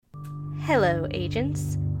Hello,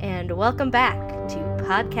 agents, and welcome back to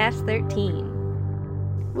Podcast 13.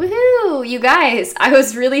 Woohoo! You guys, I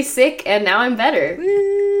was really sick and now I'm better.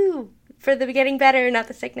 Woo! For the getting better, not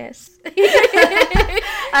the sickness.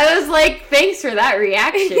 I was like, thanks for that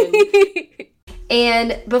reaction.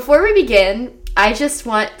 And before we begin, I just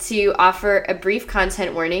want to offer a brief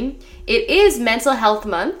content warning. It is Mental Health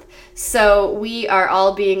Month, so we are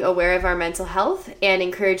all being aware of our mental health and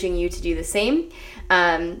encouraging you to do the same.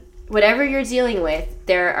 Whatever you're dealing with,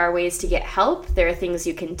 there are ways to get help. There are things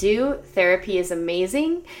you can do. Therapy is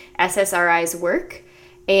amazing. SSRIs work.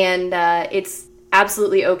 And it's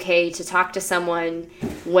absolutely okay to talk to someone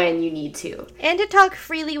when you need to. And to talk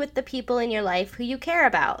freely with the people in your life who you care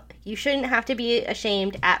about. You shouldn't have to be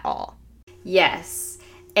ashamed at all. Yes.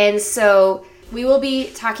 And so we will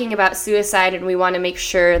be talking about suicide, and we want to make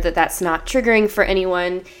sure that that's not triggering for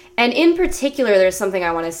anyone. And in particular, there's something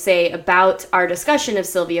I want to say about our discussion of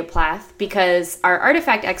Sylvia Plath, because our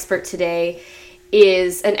artifact expert today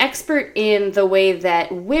is an expert in the way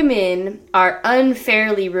that women are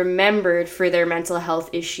unfairly remembered for their mental health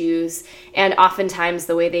issues, and oftentimes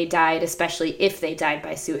the way they died, especially if they died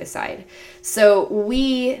by suicide. So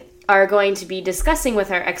we are going to be discussing with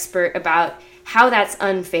our expert about how that's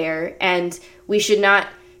unfair, and we should not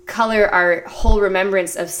color our whole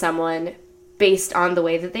remembrance of someone based on the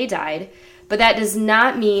way that they died. But that does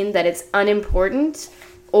not mean that it's unimportant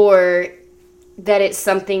or that it's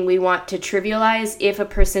something we want to trivialize if a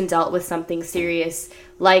person dealt with something serious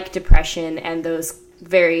like depression and those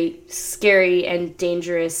very scary and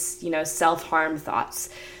dangerous, self-harm thoughts.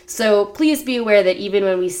 So please be aware that even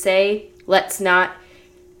when we say, let's not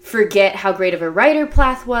forget how great of a writer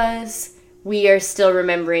Plath was, we are still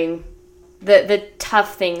remembering the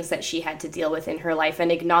tough things that she had to deal with in her life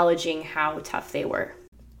and acknowledging how tough they were.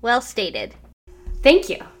 Well stated. Thank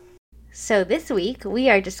you. So this week, we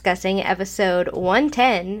are discussing episode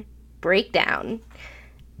 110, Breakdown.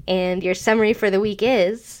 And your summary for the week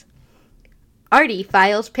is, Artie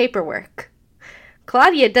files paperwork.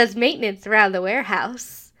 Claudia does maintenance around the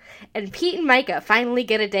warehouse. And Pete and Micah finally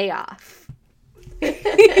get a day off.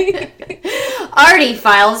 Artie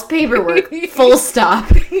files paperwork. Full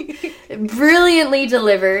stop. Brilliantly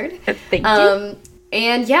delivered. Thank you.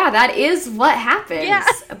 And yeah, that is what happens. Yeah.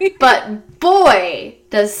 But boy,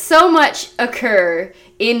 does so much occur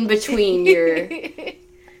in between your...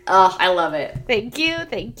 Oh, I love it. Thank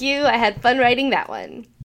you. I had fun writing that one.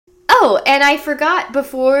 Oh, and I forgot,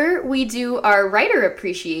 before we do our writer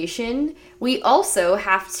appreciation, we also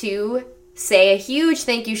have to say a huge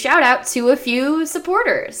thank you shout out to a few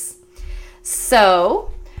supporters. So,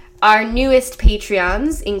 our newest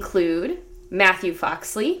Patreons include Matthew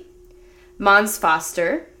Foxley, Mons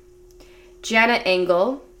Foster, Jana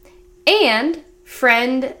Engel, and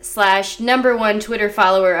friend / #1 Twitter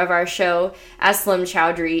follower of our show, Aslam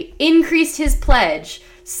Chowdhury, increased his pledge.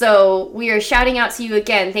 So we are shouting out to you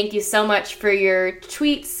again. Thank you so much for your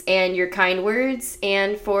tweets and your kind words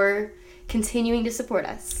and for continuing to support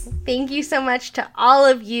us. Thank you so much to all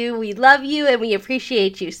of you. We love you and we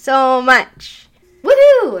appreciate you so much.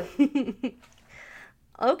 Woohoo!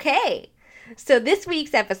 Okay. So this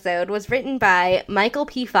week's episode was written by Michael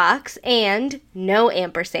P. Fox and, no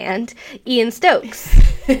ampersand, Ian Stokes.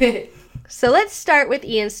 So let's start with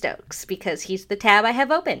Ian Stokes, because he's the tab I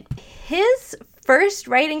have open. His first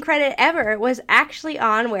writing credit ever was actually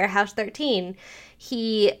on Warehouse 13.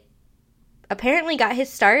 He apparently got his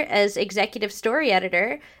start as executive story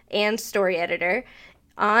editor and story editor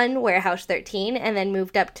on Warehouse 13, and then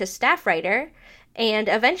moved up to staff writer, and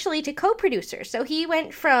eventually to co-producer. So he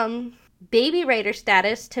went from baby writer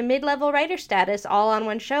status to mid-level writer status all on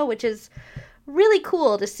one show, which is really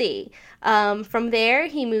cool to see. From there,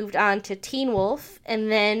 he moved on to Teen Wolf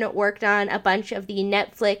and then worked on a bunch of the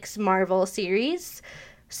Netflix Marvel series,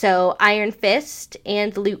 so Iron Fist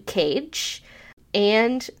and Luke Cage.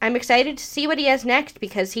 And I'm excited to see what he has next,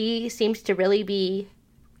 because he seems to really be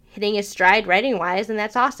hitting his stride writing-wise, and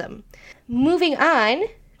that's awesome. Moving on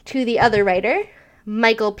to the other writer,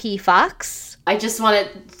 Michael P. Fox. I just want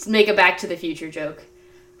to make a Back to the Future joke.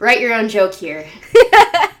 Write your own joke here.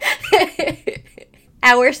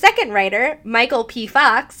 Our second writer, Michael P.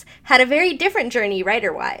 Fox, had a very different journey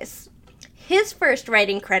writer-wise. His first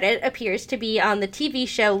writing credit appears to be on the TV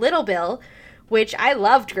show Little Bill, which I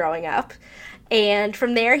loved growing up. And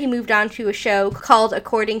from there, he moved on to a show called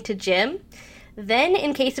According to Jim, then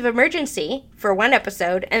In Case of Emergency for one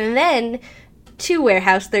episode, and then to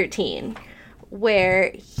Warehouse 13,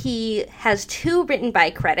 where he has 2 written by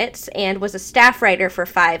credits and was a staff writer for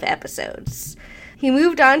 5 episodes. He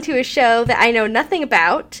moved on to a show that I know nothing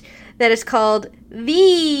about that is called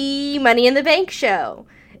The Money in the Bank Show.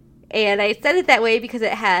 And I said it that way because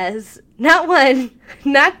it has not one,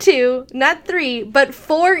 not two, not three, but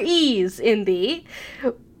 4 E's in the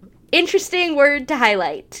interesting word to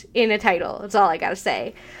highlight in a title. That's all I gotta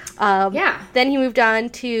say. Then he moved on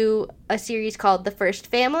to a series called The First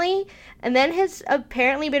Family, and then has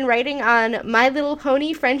apparently been writing on My Little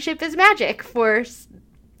Pony Friendship is Magic for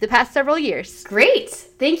the past several years. Great.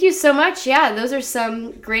 Thank you so much. Yeah, those are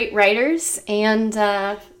some great writers, and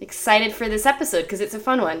excited for this episode because it's a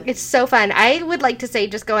fun one. It's so fun. I would like to say,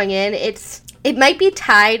 just going in, it might be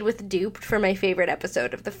tied with Duped for my favorite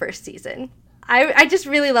episode of the first season. I just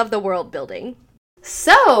really love the world building.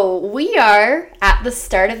 So, we are at the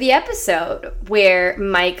start of the episode where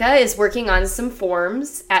Micah is working on some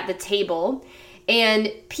forms at the table,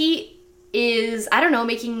 and Pete is, I don't know,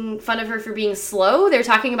 making fun of her for being slow. They're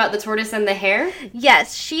talking about the tortoise and the hare.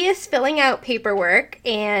 Yes, she is filling out paperwork,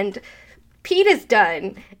 and Pete is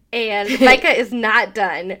done, and Micah is not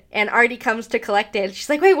done, and Artie comes to collect it. She's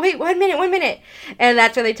like, wait, 1 minute. And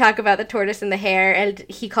that's where they talk about the tortoise and the hare, and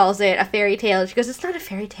he calls it a fairy tale. She goes, it's not a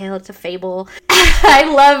fairy tale, it's a fable. I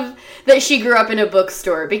love that she grew up in a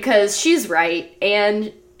bookstore because she's right,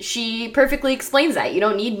 and she perfectly explains that. You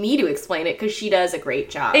don't need me to explain it because she does a great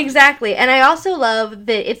job. Exactly. And I also love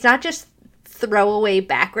that it's not just throwaway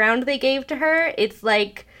background they gave to her. It's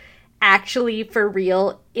like actually for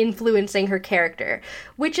real influencing her character,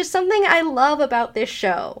 which is something I love about this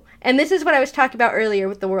show. And this is what I was talking about earlier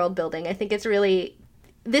with the world building. I think this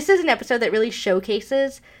is an episode that really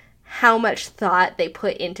showcases how much thought they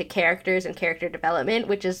put into characters and character development,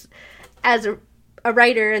 which is, as a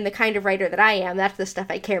writer and the kind of writer that I am, that's the stuff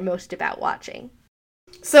I care most about watching.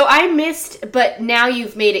 So I missed, but now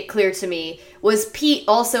you've made it clear to me, was Pete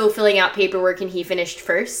also filling out paperwork and he finished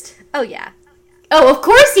first? Oh, yeah. Oh, of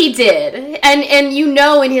course he did. And you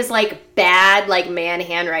know, in his, like, bad, like, man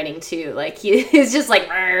handwriting, too. Like, he is just like,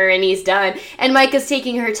 and he's done. And Micah's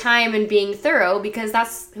taking her time and being thorough because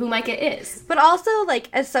that's who Micah is. But also, like,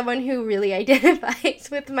 as someone who really identifies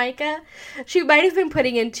with Micah, she might have been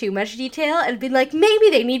putting in too much detail and been like, maybe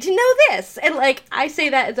they need to know this. And, like, I say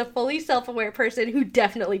that as a fully self-aware person who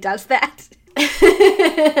definitely does that.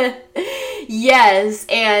 Yes,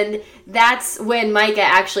 and that's when Micah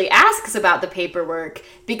actually asks about the paperwork,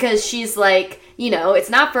 because she's like, you know, it's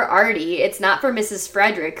not for Artie, it's not for Mrs.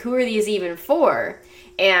 Frederick, who are these even for?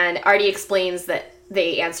 And Artie explains that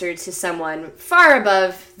they answered to someone far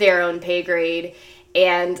above their own pay grade,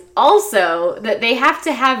 and also that they have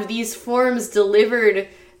to have these forms delivered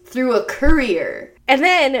through a courier. And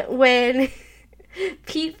then when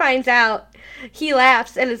Pete finds out, he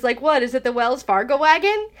laughs and is like, what, is it the Wells Fargo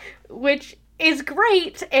wagon? Which is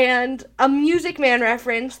great, and a Music Man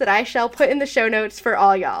reference that I shall put in the show notes for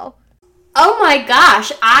all y'all. Oh my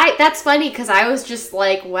gosh, that's funny because I was just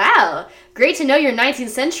like, wow, great to know you're 19th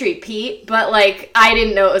century, Pete, but like, I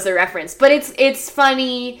didn't know it was a reference. But it's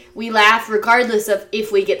funny, we laugh regardless of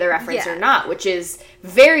if we get the reference or not, which is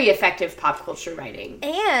very effective pop culture writing.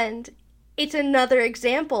 And it's another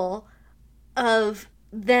example of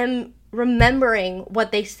them remembering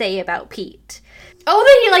what they say about Pete. Oh,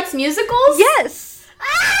 that he likes musicals? Yes!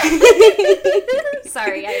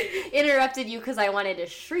 Sorry, I interrupted you because I wanted to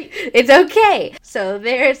shriek. It's okay. So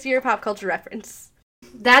there's your pop culture reference.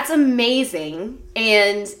 That's amazing.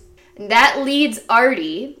 And that leads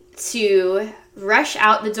Artie to rush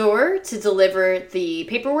out the door to deliver the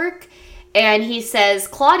paperwork. And he says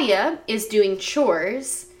Claudia is doing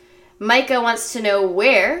chores. Micah wants to know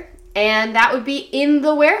where, and that would be in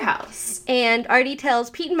the warehouse. And Artie tells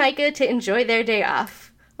Pete and Micah to enjoy their day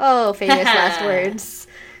off. Oh, famous last words.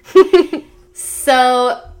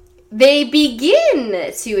 So they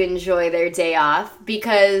begin to enjoy their day off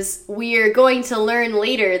because we're going to learn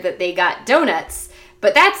later that they got donuts.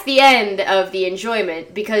 But that's the end of the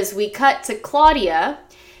enjoyment because we cut to Claudia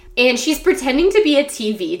and she's pretending to be a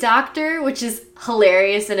TV doctor, which is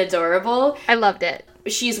hilarious and adorable. I loved it.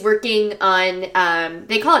 She's working on,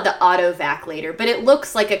 they call it the auto vac later, but it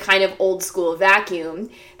looks like a kind of old school vacuum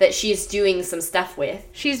that she's doing some stuff with.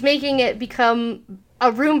 She's making it become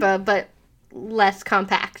a Roomba, but less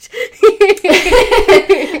compact.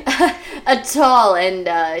 A tall and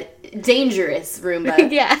dangerous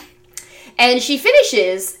Roomba. Yeah. And she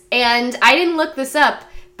finishes, and I didn't look this up,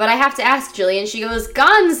 but I have to ask Jillian. She goes,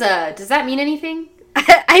 Gonza. Does that mean anything?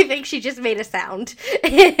 I think she just made a sound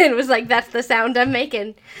and was like, that's the sound I'm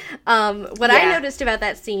making. What I noticed about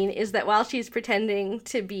that scene is that while she's pretending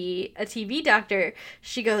to be a TV doctor,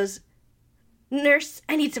 she goes, nurse,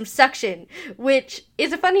 I need some suction, which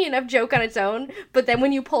is a funny enough joke on its own, but then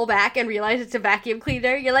when you pull back and realize it's a vacuum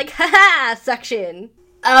cleaner, you're like, ha-ha, suction.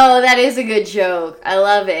 Oh, that is a good joke. I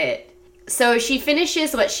love it. So she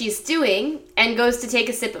finishes what she's doing and goes to take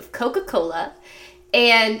a sip of Coca-Cola,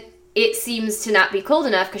 and it seems to not be cold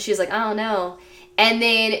enough because she's like, oh no. And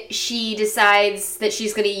then she decides that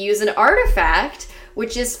she's going to use an artifact,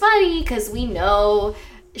 which is funny because we know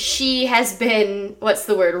she has been,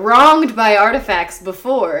 wronged by artifacts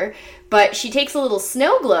before. But she takes a little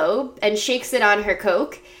snow globe and shakes it on her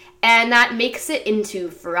Coke, and that makes it into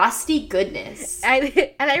frosty goodness.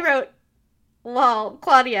 I wrote, lol,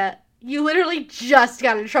 Claudia, you literally just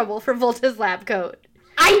got in trouble for Volta's lab coat.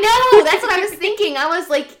 I know! That's what I was thinking. I was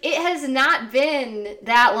like, it has not been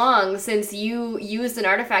that long since you used an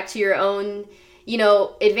artifact to your own,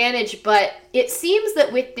 advantage, but it seems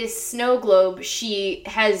that with this snow globe, she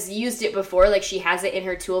has used it before, like she has it in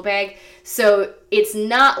her tool bag, so it's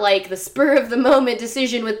not like the spur-of-the-moment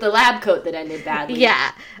decision with the lab coat that ended badly.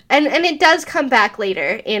 Yeah, and it does come back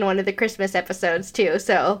later in one of the Christmas episodes, too,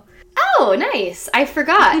 so... Oh, nice. I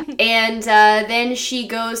forgot. And then she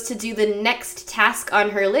goes to do the next task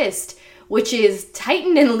on her list, which is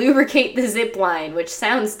tighten and lubricate the zip line, which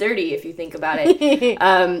sounds dirty if you think about it.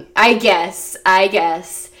 I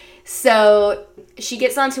guess. So she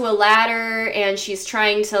gets onto a ladder and she's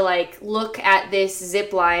trying to look at this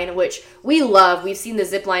zip line, which we love. We've seen the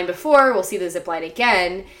zip line before. We'll see the zip line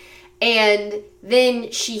again. And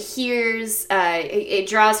then she hears, it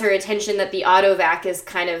draws her attention that the autovac is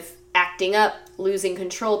kind of acting up, losing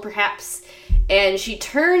control perhaps, and she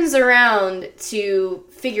turns around to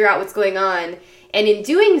figure out what's going on, and in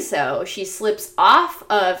doing so, she slips off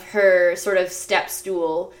of her sort of step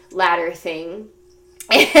stool ladder thing,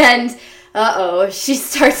 and she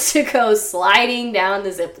starts to go sliding down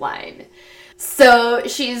the zip line. So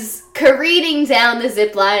she's careening down the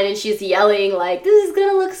zip line and she's yelling like, this is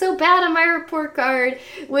gonna look so bad on my report card,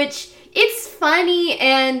 which it's funny,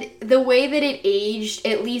 and the way that it aged,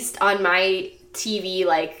 at least on my TV,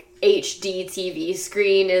 HD TV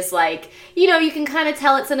screen, is you can kind of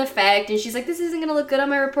tell it's an effect, and she's like, this isn't gonna look good on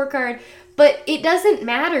my report card, but it doesn't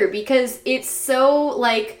matter because it's so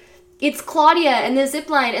it's Claudia and the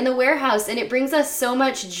zipline and the warehouse, and it brings us so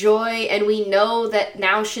much joy, and we know that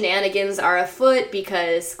now shenanigans are afoot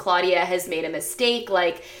because Claudia has made a mistake.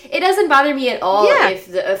 It doesn't bother me at all if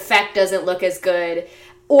the effect doesn't look as good,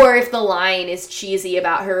 or if the line is cheesy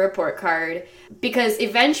about her report card, because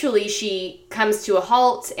eventually she comes to a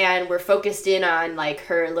halt and we're focused in on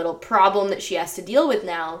her little problem that she has to deal with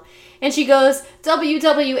now. And she goes,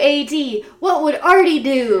 WWAD, what would Artie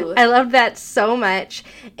do? I love that so much.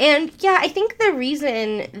 And yeah, I think the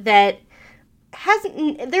reason that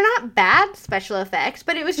they're not bad special effects,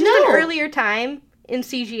 but it was just an earlier time in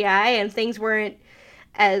CGI and things weren't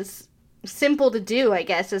as simple to do, I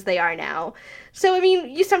guess, as they are now. So, I mean,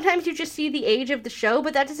 you just see the age of the show,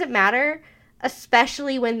 but that doesn't matter,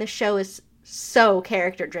 especially when the show is so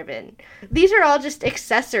character-driven. These are all just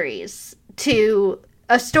accessories to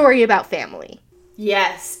a story about family.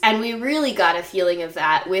 Yes, and we really got a feeling of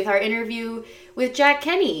that with our interview with Jack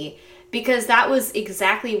Kenny, because that was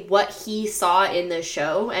exactly what he saw in the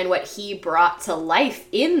show and what he brought to life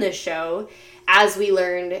in the show, as we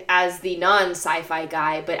learned as the non-sci-fi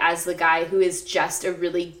guy, but as the guy who is just a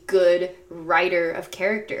really good writer of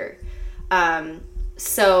character.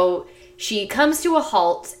 So she comes to a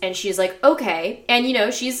halt and she's like, okay.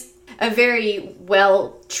 And, she's a very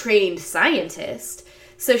well-trained scientist.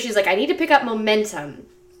 So she's like, I need to pick up momentum.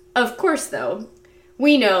 Of course, though,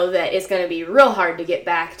 we know that it's going to be real hard to get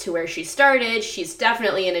back to where she started. She's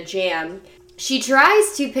definitely in a jam. She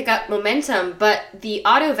tries to pick up momentum, but the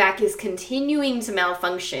autovac is continuing to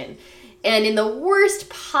malfunction. And in the worst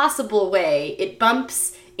possible way, it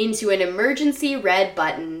bumps into an emergency red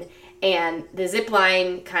button, and the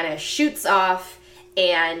zipline kind of shoots off,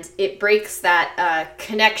 and it breaks that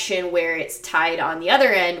connection where it's tied on the other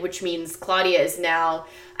end, which means Claudia is now,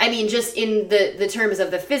 just in the terms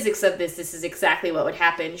of the physics of this is exactly what would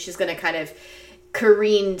happen. She's going to kind of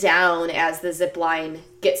careen down as the zipline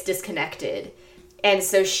gets disconnected. And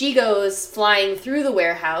so she goes flying through the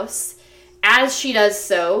warehouse. As she does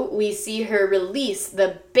so, we see her release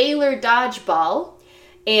the Baylor dodgeball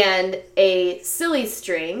and a silly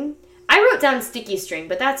string. I wrote down sticky string,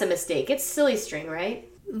 but that's a mistake. It's silly string, right?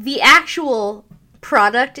 The actual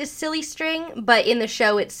product is silly string, but in the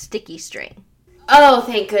show it's sticky string. Oh,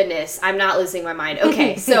 thank goodness. I'm not losing my mind.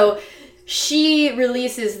 Okay, so she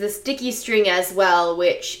releases the sticky string as well,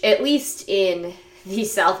 which, at least in the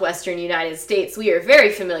southwestern United States, we are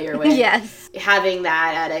very familiar with. Yes. Having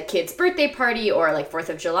that at a kid's birthday party or 4th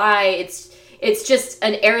of July. It's just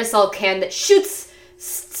an aerosol can that shoots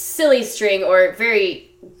silly string or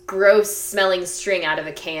very gross smelling string out of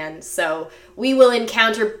a can. So we will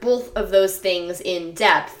encounter both of those things in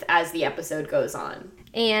depth as the episode goes on.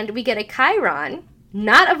 And we get a chyron,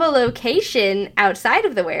 not of a location outside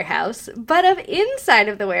of the warehouse, but of inside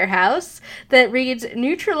of the warehouse that reads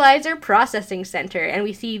Neutralizer Processing Center. And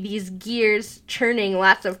we see these gears churning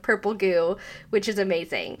lots of purple goo, which is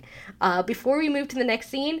amazing. Before we move to the next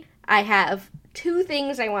scene, I have 2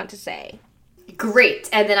 things I want to say. Great.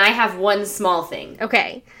 And then I have one small thing.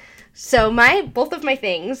 Okay. So both of my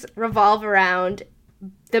things revolve around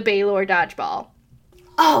the Baylor dodgeball.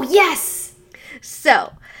 Oh, yes!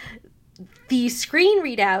 So, the screen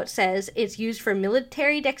readout says it's used for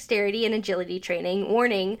military dexterity and agility training.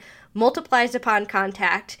 Warning, multiplies upon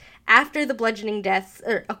contact after the bludgeoning deaths,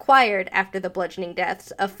 or acquired after the bludgeoning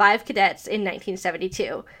deaths of 5 cadets in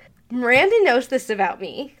 1972. Miranda knows this about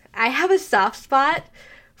me. I have a soft spot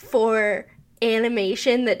for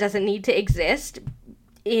animation that doesn't need to exist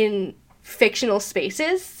in fictional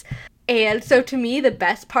spaces. And so to me, the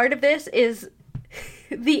best part of this is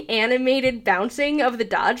the animated bouncing of the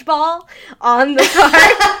dodgeball on the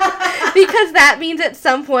card. Because that means at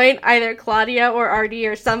some point, either Claudia or Artie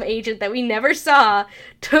or some agent that we never saw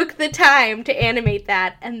took the time to animate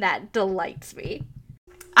that, and that delights me.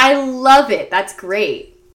 I love it. That's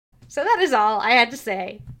great. So that is all I had to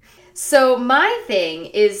say. So my thing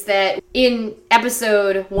is that in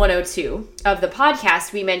episode 102 of the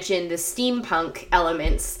podcast, we mentioned the steampunk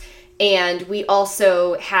elements, and we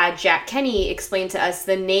also had Jack Kenny explain to us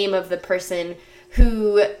the name of the person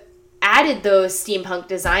who added those steampunk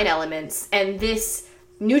design elements, and this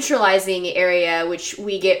neutralizing area, which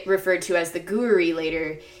we get referred to as the gooery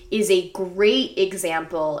later, is a great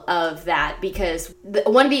example of that, because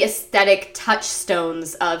one of the aesthetic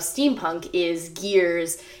touchstones of steampunk is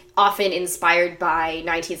gears, often inspired by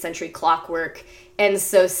 19th century clockwork. And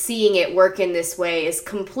so seeing it work in this way is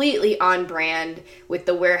completely on brand with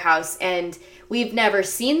the warehouse. And we've never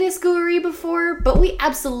seen this gooery before, but we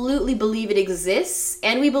absolutely believe it exists.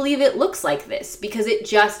 And we believe it looks like this because it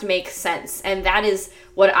just makes sense. And that is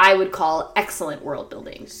what I would call excellent world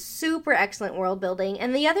building. Super excellent world building.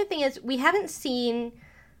 And the other thing is, we haven't seen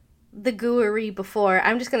the gooery before.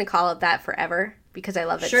 I'm just going to call it that forever because I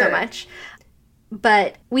love it so much.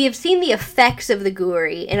 But we have seen the effects of the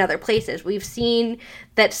gooery in other places. We've seen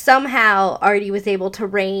that somehow Artie was able to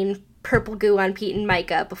rain purple goo on Pete and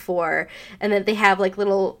Micah before, and that they have like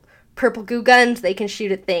little purple goo guns they can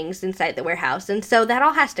shoot at things inside the warehouse. And so that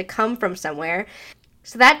all has to come from somewhere.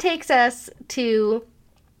 So that takes us to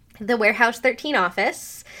the Warehouse 13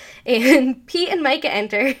 office, and Pete and Micah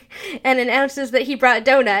enter and announces that he brought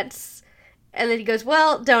donuts. And then he goes,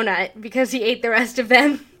 well, donut, because he ate the rest of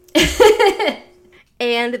them.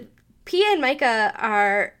 And Pia and Micah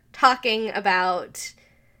are talking about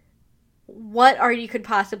what Artie could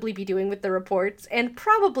possibly be doing with the reports, and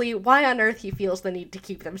probably why on earth he feels the need to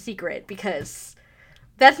keep them secret, because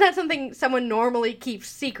that's not something someone normally keeps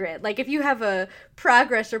secret. Like, if you have a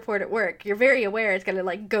progress report at work, you're very aware it's going to,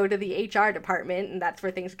 like, go to the HR department, and that's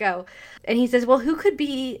where things go. And he says,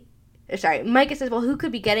 Micah says, well, who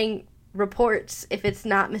could be getting reports if it's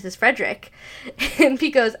not Mrs. Frederick? And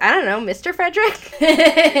Pete goes, I don't know, Mr. Frederick?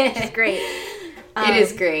 Which is great. It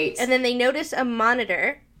is great. And then they notice a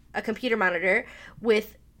computer monitor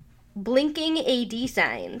with blinking AD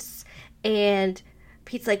signs. And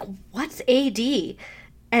Pete's like, what's AD?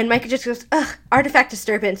 And Micah just goes, ugh, artifact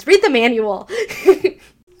disturbance. Read the manual.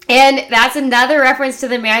 And that's another reference to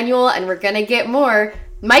the manual, and we're going to get more.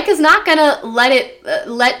 Micah's not going to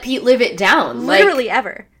let Pete live it down. Literally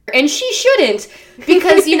ever. And she shouldn't,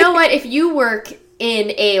 because you know what? If you work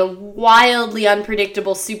in a wildly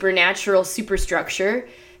unpredictable supernatural superstructure,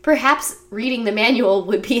 perhaps reading the manual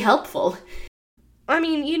would be helpful. I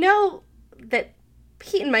mean, you know that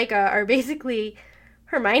Pete and Micah are basically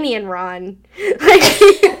Hermione and Ron.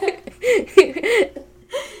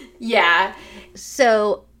 Yeah.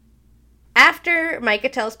 So, after Micah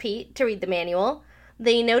tells Pete to read the manual,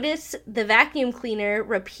 they notice the vacuum cleaner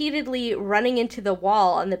repeatedly running into the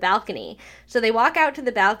wall on the balcony. So they walk out to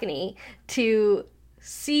the balcony to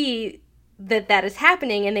see that is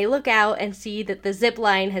happening, and they look out and see that the zip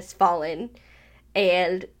line has fallen.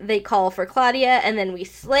 And they call for Claudia, and then we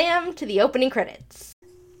slam to the opening credits.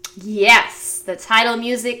 Yes, the title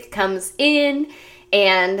music comes in,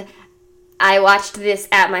 and I watched this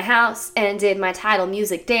at my house and did my title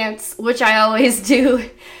music dance, which I always do.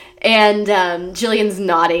 And Jillian's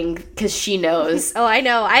nodding because she knows. Oh, I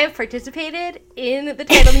know. I have participated in the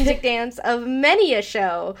title music dance of many a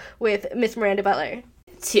show with Miss Miranda Butler.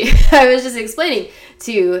 I was just explaining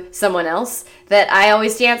to someone else that I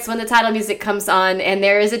always dance when the title music comes on, and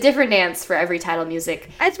there is a different dance for every title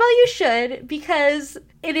music. As well you should, because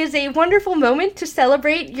it is a wonderful moment to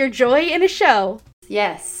celebrate your joy in a show.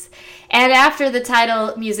 Yes. And after the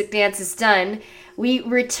title music dance is done, we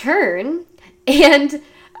return, and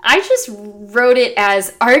I just wrote it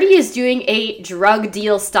as Artie is doing a drug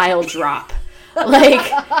deal style drop.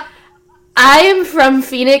 Like, I am from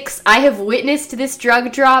Phoenix. I have witnessed this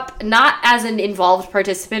drug drop, not as an involved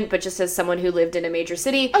participant, but just as someone who lived in a major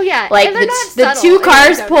city. Oh, yeah. Like, and the two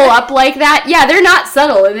cars pull up like that. Yeah, they're not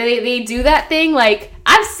subtle. And they do that thing. Like,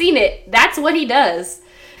 I've seen it. That's what he does.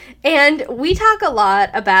 And we talk a lot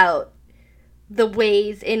about the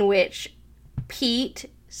ways in which Pete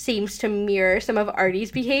seems to mirror some of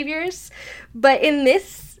Artie's behaviors. But in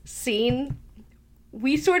this scene,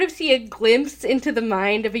 we sort of see a glimpse into the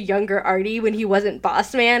mind of a younger Artie when he wasn't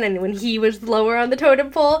boss man and when he was lower on the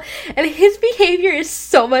totem pole. And his behavior is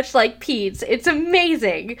so much like Pete's. It's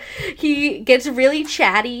amazing. He gets really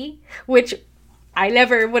chatty, which I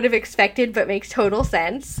never would have expected, but makes total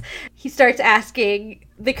sense. He starts asking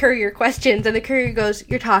the courier questions, and the courier goes,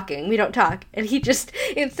 "You're talking. We don't talk." And he just,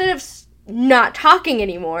 instead of not talking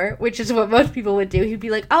anymore, which is what most people would do, he'd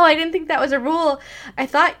be like, "Oh, I didn't think that was a rule. I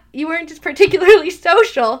thought you weren't just particularly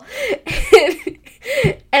social."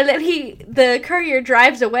 And then the courier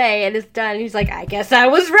drives away and is done. And he's like, "I guess I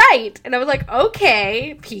was right." And I was like,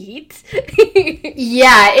 "Okay, Pete."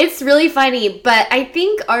 Yeah, it's really funny. But I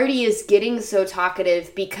think Artie is getting so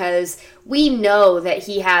talkative because we know that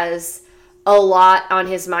he has a lot on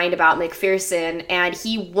his mind about McPherson, and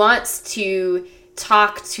he wants to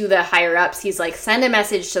talk to the higher-ups. He's like, send a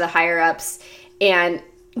message to the higher-ups. And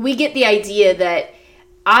we get the idea that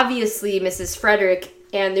obviously Mrs. Frederick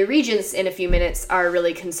and the regents in a few minutes are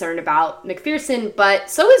really concerned about McPherson, but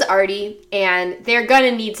so is Artie, and they're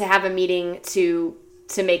gonna need to have a meeting to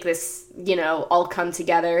make this, all come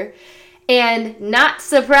together. And not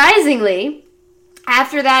surprisingly,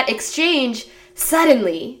 after that exchange,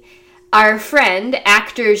 suddenly our friend,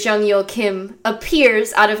 actor Jung Yo Kim,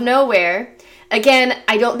 appears out of nowhere. Again,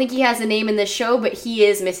 I don't think he has a name in this show, but he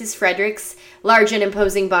is Mrs. Frederick's large and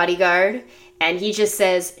imposing bodyguard. And he just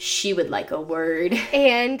says, she would like a word.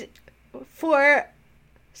 And for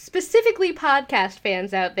specifically podcast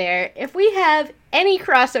fans out there, if we have any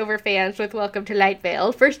crossover fans with Welcome to Night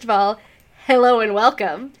Vale, first of all, hello and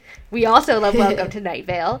welcome. We also love Welcome to Night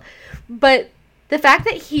Vale. But the fact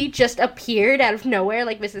that he just appeared out of nowhere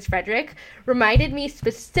like Mrs. Frederick reminded me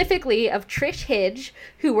specifically of Trish Hidge,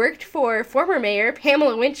 who worked for former mayor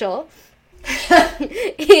Pamela Winchell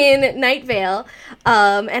in Night Vale.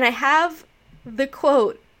 And I have the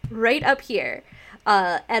quote right up here.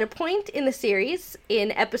 At a point in the series,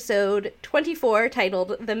 in episode 24,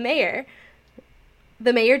 titled The Mayor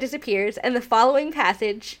disappears, and the following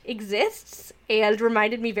passage exists and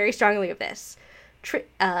reminded me very strongly of this.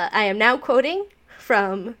 I am now quoting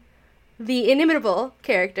from the inimitable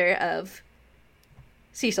character of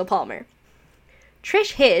Cecil Palmer.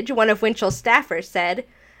 Trish Hidge, one of Winchell's staffers, said,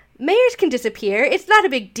 "Mayors can disappear. It's not a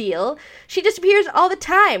big deal. She disappears all the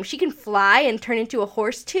time. She can fly and turn into a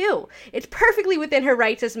horse, too. It's perfectly within her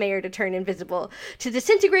rights as mayor to turn invisible, to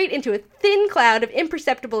disintegrate into a thin cloud of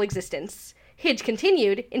imperceptible existence." Hidge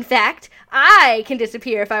continued, "In fact, I can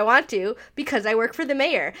disappear if I want to, because I work for the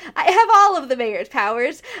mayor. I have all of the mayor's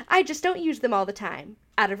powers. I just don't use them all the time,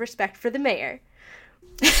 out of respect for the mayor."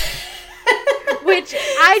 Which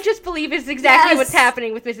I just believe is exactly what's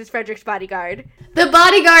happening with Mrs. Frederick's bodyguard. The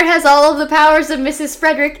bodyguard has all of the powers of Mrs.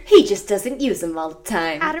 Frederick. He just doesn't use them all the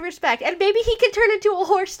time. Out of respect. And maybe he can turn into a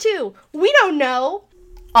horse, too. We don't know.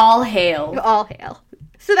 All hail. All hail.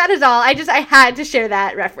 So that is all. I had to share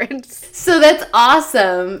that reference. So that's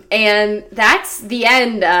awesome. And that's the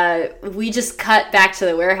end. We just cut back to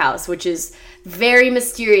the warehouse, which is very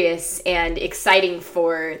mysterious and exciting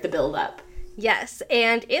for the build-up. Yes.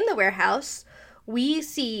 And in the warehouse, we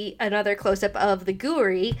see another close-up of the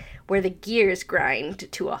gooery where the gears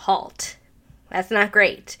grind to a halt. That's not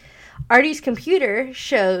great. Artie's computer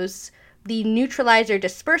shows the neutralizer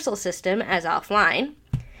dispersal system as offline.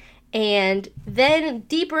 And then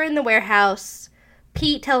deeper in the warehouse,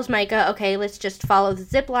 Pete tells Micah, okay, let's just follow the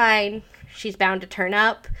zip line. She's bound to turn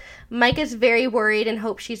up. Micah's very worried and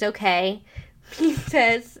hopes she's okay. He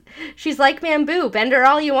says, she's like bamboo. Bend her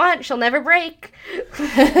all you want. She'll never break.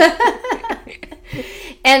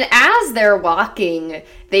 And as they're walking,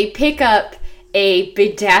 they pick up a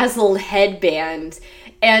bedazzled headband.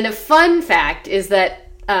 And a fun fact is that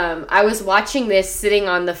I was watching this sitting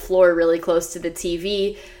on the floor really close to the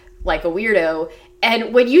TV, like a weirdo,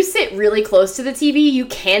 And when you sit really close to the TV, you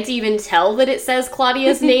can't even tell that it says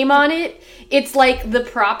Claudia's name on it. It's like the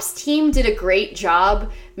props team did a great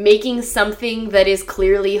job making something that is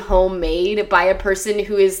clearly homemade by a person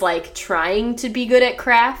who is like trying to be good at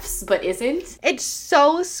crafts but isn't. It's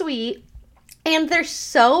so sweet. And they're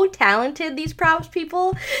so talented, these props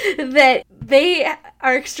people, that they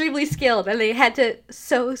are extremely skilled, and they had to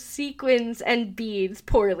sew sequins and beads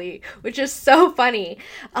poorly, which is so funny.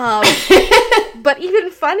 But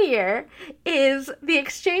even funnier is the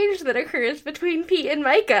exchange that occurs between Pete and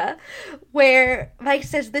Micah, where Mike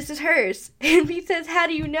says, "This is hers," and Pete says, "How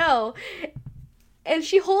do you know?" And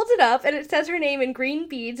she holds it up, and it says her name in green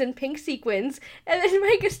beads and pink sequins. And then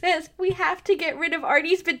Micah says, "We have to get rid of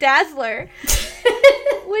Artie's bedazzler."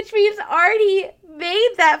 Which means Artie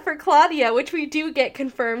made that for Claudia, which we do get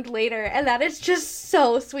confirmed later. And that is just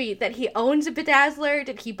so sweet that he owns a bedazzler.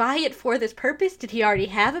 Did he buy it for this purpose? Did he already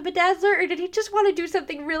have a bedazzler? Or did he just want to do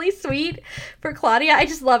something really sweet for Claudia? I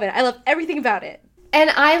just love it. I love everything about it.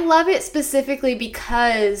 And I love it specifically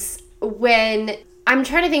because when... I'm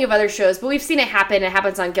trying to think of other shows, but we've seen it happen. It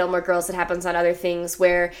happens on Gilmore Girls. It happens on other things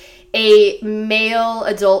where a male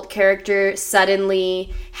adult character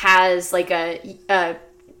suddenly has like a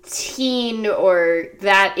teen or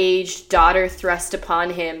that aged daughter thrust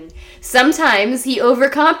upon him. Sometimes he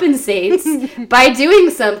overcompensates by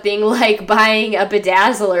doing something like buying a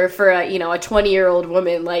bedazzler for a 20-year-old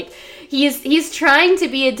woman. Like he's trying to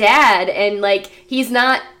be a dad, and like he's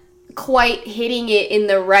not quite hitting it in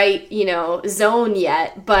the right, zone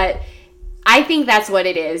yet, but I think that's what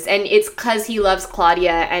it is, and it's because he loves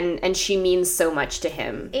Claudia, and she means so much to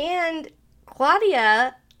him. And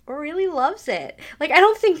Claudia really loves it. Like, I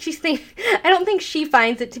don't think she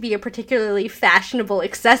finds it to be a particularly fashionable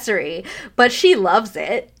accessory, but she loves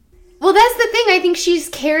it. Well, that's the thing. I think she's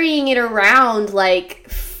carrying it around, like,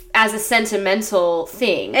 as a sentimental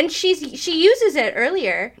thing. And she uses it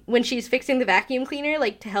earlier when she's fixing the vacuum cleaner,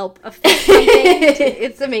 like, to help fix something.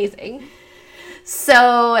 It's amazing.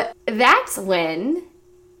 So that's when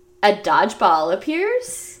a dodgeball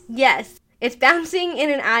appears? Yes. It's bouncing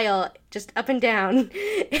in an aisle, just up and down.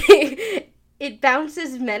 It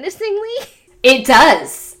bounces menacingly. It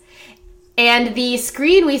does. And the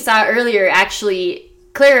screen we saw earlier actually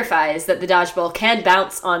clarifies that the dodgeball can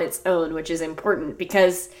bounce on its own, which is important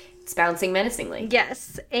because it's bouncing menacingly.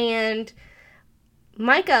 Yes, and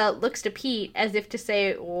Micah looks to Pete as if to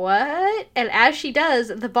say, "What?" And as she does,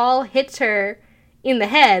 the ball hits her in the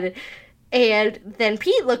head, and then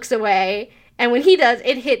Pete looks away, and when he does,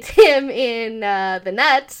 it hits him in the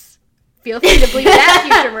nuts. Feel free to bleep that,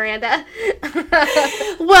 future Miranda.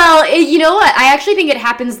 Well, you know what? I actually think it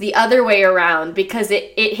happens the other way around because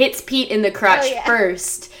it hits Pete in the crotch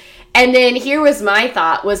first. And then here was my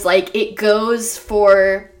thought, was like, it goes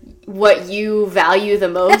for what you value the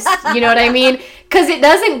most. You know what I mean? Because it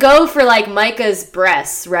doesn't go for, like, Micah's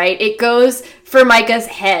breasts, right? It goes for Micah's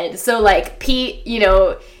head. So, like, Pete,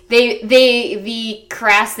 the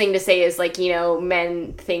crass thing to say is, like,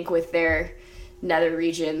 men think with their nether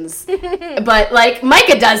regions, but like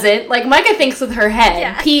Micah doesn't. Like Micah thinks with her head.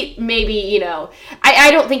 Yeah. Pete maybe, I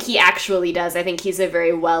don't think he actually does. I think he's a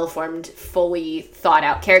very well-formed, fully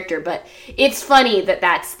thought-out character, but it's funny that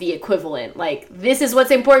that's the equivalent. Like, this is what's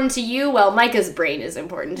important to you, well, Micah's brain is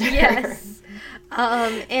important to her. Yes.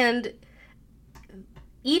 And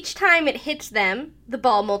each time it hits them, the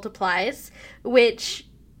ball multiplies, which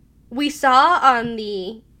we saw on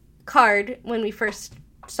the card when we first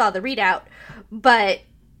saw the readout, but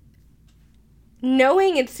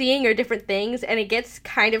knowing and seeing are different things, and it gets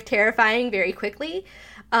kind of terrifying very quickly.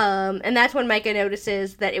 And that's when Micah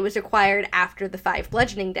notices that it was acquired after the 5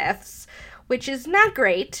 bludgeoning deaths, which is not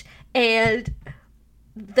great. And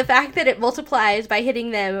the fact that it multiplies by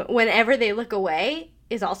hitting them whenever they look away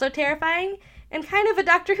is also terrifying, and kind of a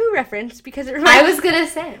Doctor Who reference, because it reminds I was gonna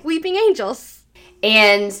say Weeping Angels.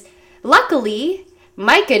 And luckily,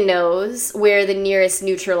 Micah knows where the nearest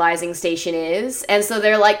neutralizing station is, and so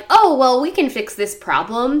they're like, "Oh, well, we can fix this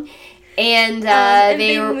problem." And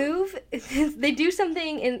they move. They do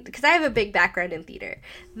something because I have a big background in theater.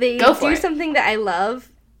 They do something that I love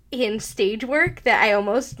in stage work that I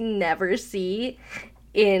almost never see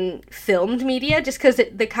in filmed media, just because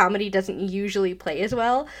the comedy doesn't usually play as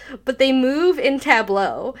well. But they move in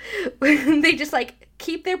tableau. They just like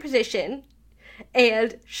keep their position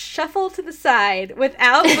and shuffle to the side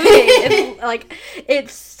without moving.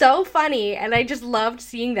 It's so funny, and I just loved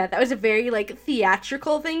seeing that. That was a very, like,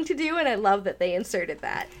 theatrical thing to do, and I love that they inserted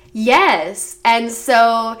that. Yes, and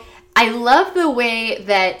so I love the way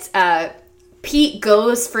that Pete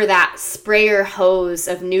goes for that sprayer hose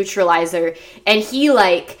of neutralizer, and he,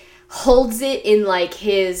 like, holds it in like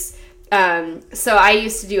his so I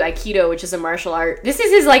used to do Aikido, which is a martial art. This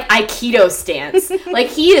is his like Aikido stance. Like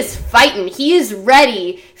he is fighting, he is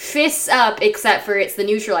ready, fists up, except for it's the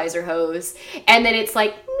neutralizer hose, and then it's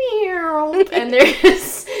like meow, and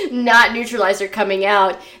there's not neutralizer coming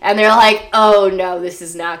out, and they're like, oh no, this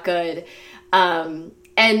is not good.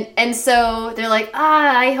 And so they're like,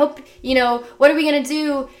 I hope, what are we gonna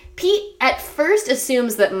do? Pete at first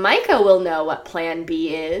assumes that Micah will know what plan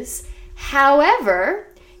B is. However,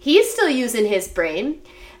 he's still using his brain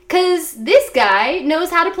because this guy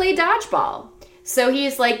knows how to play dodgeball. So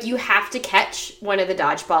he's like, you have to catch one of the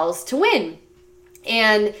dodgeballs to win.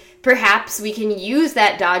 And perhaps we can use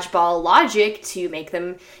that dodgeball logic to make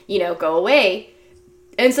them, go away.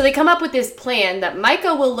 And so they come up with this plan that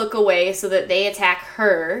Micah will look away so that they attack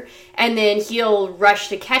her, and then he'll rush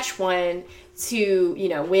to catch one to,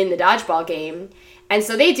 win the dodgeball game. And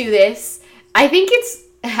so they do this. I think it's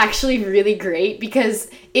actually really great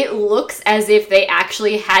because it looks as if they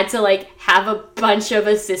actually had to like have a bunch of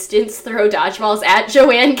assistants throw dodgeballs at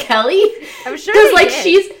Joanne Kelly. I'm sure because like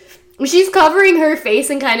she's covering her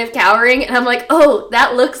face and kind of cowering, and I'm like, oh,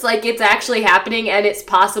 that looks like it's actually happening and it's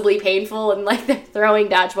possibly painful, and like they're throwing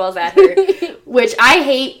dodgeballs at her, which I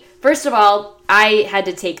hate. First of all, I had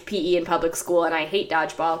to take PE in public school and I hate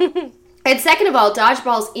dodgeball. And second of all,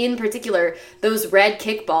 dodgeballs in particular, those red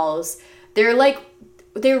kickballs, they're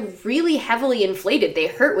really heavily inflated. They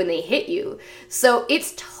hurt when they hit you. So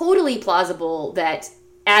it's totally plausible that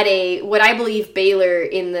at what I believe Baylor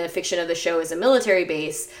in the fiction of the show is a military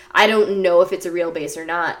base. I don't know if it's a real base or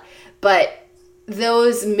not, but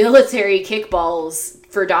those military kickballs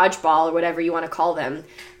for dodgeball or whatever you want to call them,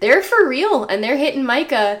 they're for real and they're hitting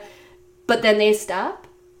Micah, but then they stop.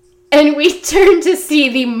 And we turn to see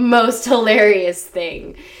the most hilarious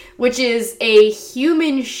thing, which is a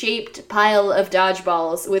human-shaped pile of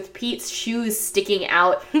dodgeballs with Pete's shoes sticking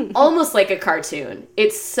out almost like a cartoon.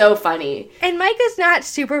 It's so funny. And Micah's not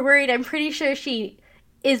super worried. I'm pretty sure she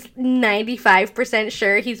is 95%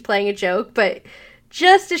 sure he's playing a joke, but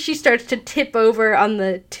just as she starts to tip over on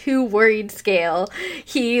the too worried scale,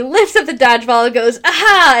 he lifts up the dodgeball and goes,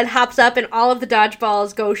 aha, and hops up, and all of the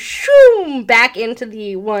dodgeballs go shoom back into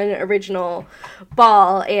the one original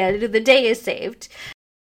ball, and the day is saved.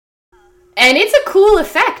 And it's a cool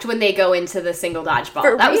effect when they go into the single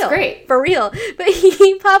dodgeball. That was great. For real. But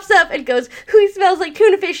he pops up and goes, who smells like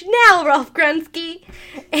tuna fish now, Rolf Grunsky?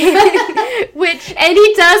 And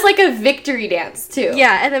he does like a victory dance, too.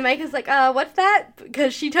 Yeah, and then Micah's like, what's that?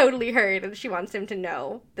 Because she totally heard, and she wants him to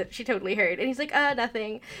know that she totally heard. And he's like,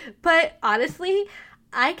 nothing. But honestly,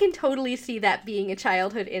 I can totally see that being a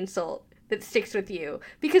childhood insult that sticks with you.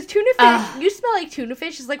 Because tuna fish, you smell like tuna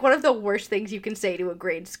fish is like one of the worst things you can say to a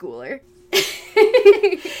grade schooler.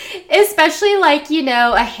 Especially like,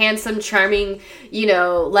 a handsome, charming,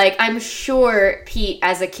 like I'm sure Pete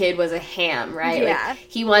as a kid was a ham, right? Yeah. Like,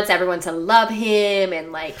 he wants everyone to love him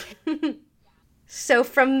and like. So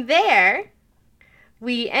from there,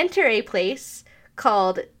 we enter a place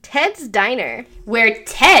called Ted's Diner, where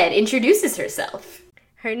Ted introduces herself.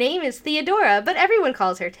 Her name is Theodora, but everyone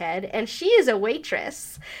calls her Ted, and she is a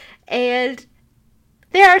waitress. And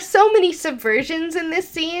there are so many subversions in this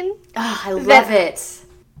scene. Oh, I love it.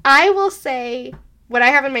 I will say, what I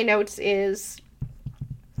have in my notes is,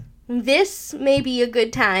 this may be a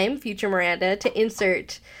good time, future Miranda, to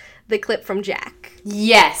insert the clip from Jack.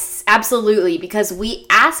 Yes, absolutely, because we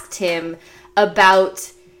asked him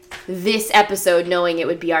about this episode knowing it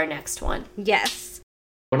would be our next one. Yes.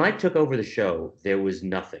 When I took over the show, there was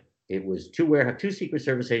nothing. It was two Secret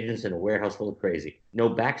Service agents in a warehouse full of crazy. No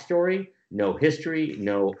backstory, no history,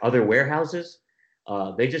 no other warehouses.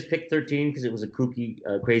 They just picked 13 because it was a kooky,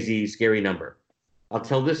 crazy, scary number. I'll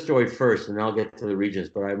tell this story first, and then I'll get to the regions.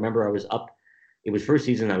 But I remember I was up. It was first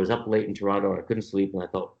season. I was up late in Toronto. I couldn't sleep, and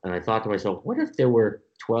I thought to myself, what if there were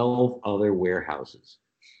 12 other warehouses?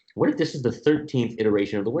 What if this is the 13th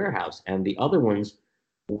iteration of the warehouse, and the other ones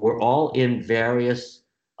were all in various.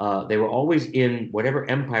 They were always in whatever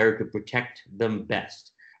empire could protect them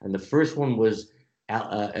best. And the first one was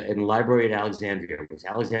in the library at Alexandria. It was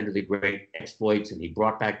Alexander the Great exploits, and he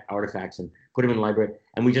brought back artifacts and put them in the library.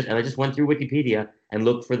 And I just went through Wikipedia and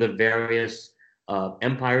looked for the various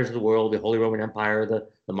empires of the world: the Holy Roman Empire,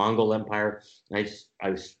 the Mongol Empire. And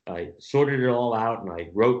I sorted it all out, and I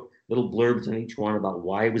wrote little blurbs on each one about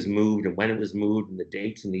why it was moved and when it was moved and the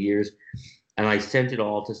dates and the years. And I sent it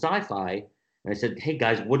all to Sci-Fi. And I said, hey,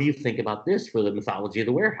 guys, what do you think about this for the mythology of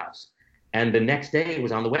the warehouse? And the next day it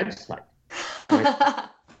was on the website.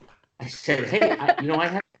 I said, hey, I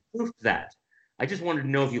have proof that. I just wanted to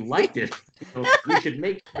know if you liked it. We should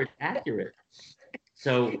make sure it's accurate.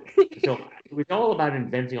 So it was all about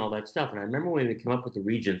inventing all that stuff. And I remember when they came up with the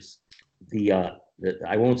regents,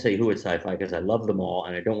 I won't say who at Sci-Fi because I love them all,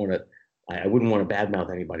 and I wouldn't want to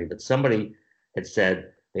badmouth anybody. But somebody had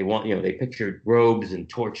said they pictured robes and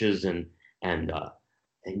torches and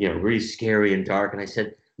really scary and dark. And I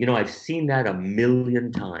said, I've seen that a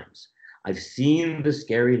million times. I've seen the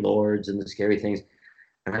scary lords and the scary things.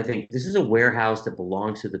 And I think this is a warehouse that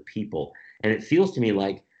belongs to the people. And it feels to me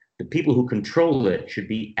like the people who control it should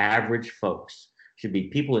be average folks, should be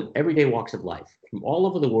people in everyday walks of life from all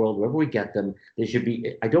over the world, wherever we get them. They should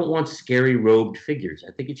be, I don't want scary robed figures.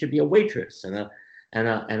 I think it should be a waitress and I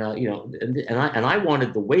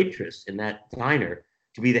wanted the waitress in that diner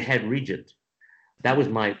to be the head regent. That was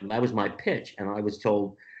my pitch. And I was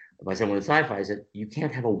told by someone at Sci-Fi, I said, you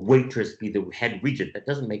can't have a waitress be the head regent. That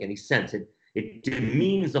doesn't make any sense. It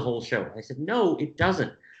demeans the whole show. And I said, no, it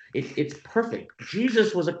doesn't. It's perfect.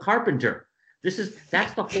 Jesus was a carpenter.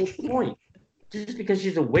 That's the whole point. Just because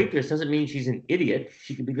she's a waitress doesn't mean she's an idiot.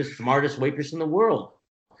 She can be the smartest waitress in the world.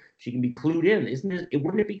 She can be clued in.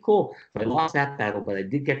 Wouldn't it be cool? So I lost that battle, but I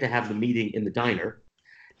did get to have the meeting in the diner,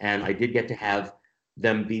 and I did get to have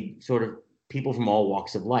them be sort of people from all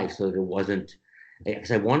walks of life, so that it wasn't,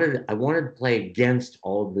 because I wanted to play against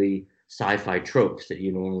all of the sci-fi tropes that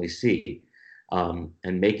you normally see.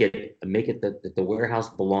 And make it that the warehouse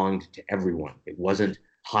belonged to everyone. It wasn't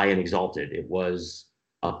high and exalted. It was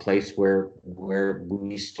a place where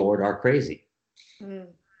we stored our crazy.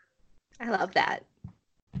 I love that.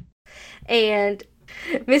 And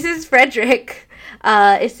Mrs. Frederick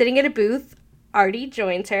is sitting at a booth. Artie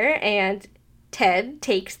joins her, and Ted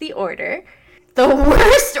takes the order. The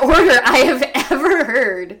worst order I have ever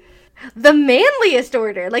heard. The manliest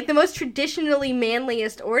order, like the most traditionally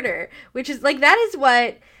manliest order, which is like, that is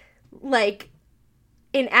what like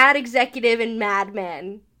an ad executive in Mad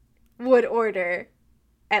Men would order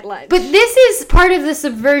at lunch. But this is part of the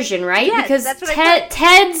subversion, right? Yes, because that's what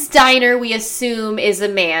Ted's diner, we assume, is a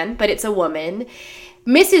man, but it's a woman.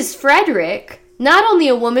 Mrs. Frederick, not only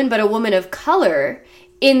a woman, but a woman of color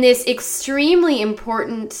in this extremely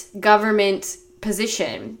important government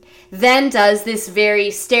position, then does this very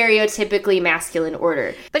stereotypically masculine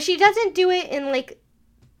order. But she doesn't do it in like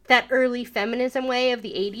that early feminism way of the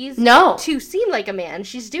 80s. No. To seem like a man.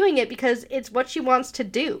 She's doing it because it's what she wants to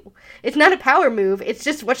do. It's not a power move. It's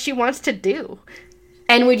just what she wants to do.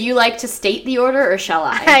 And would you like to state the order, or shall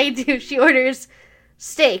I? I do. She orders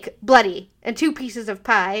steak, bloody, and 2 pieces of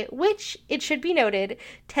pie, which, it should be noted,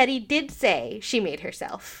 Teddy did say she made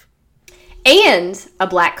herself. And a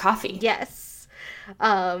black coffee. Yes.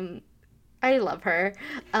 I love her.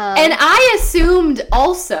 And I assumed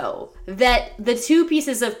also that the 2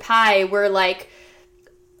 pieces of pie were like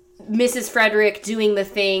Mrs. Frederick doing the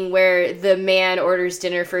thing where the man orders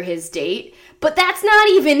dinner for his date. But that's not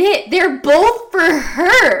even it. They're both for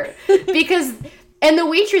her. And the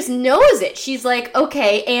waitress knows it. She's like,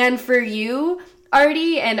 okay, and for you,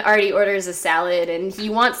 Artie, and Artie orders a salad, and he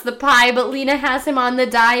wants the pie, but Lena has him on the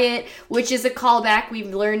diet, which is a callback.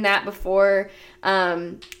 We've learned that before.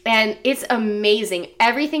 And it's amazing.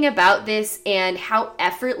 Everything about this and how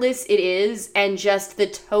effortless it is, and just the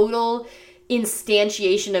total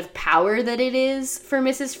instantiation of power that it is for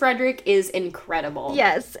Mrs. Frederick is incredible.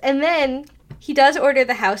 Yes, and then he does order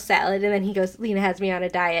the house salad, and then he goes, Lena has me on a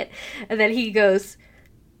diet, and then he goes,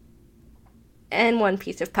 and 1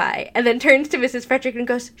 piece of pie, and then turns to Mrs. Frederick and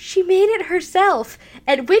goes, she made it herself,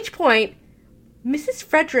 at which point, Mrs.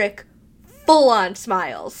 Frederick full-on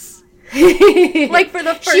smiles. Like, for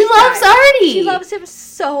the first time. She loves Artie! She loves him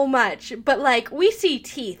so much, but, like, we see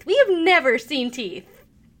teeth. We have never seen teeth.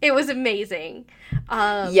 It was amazing.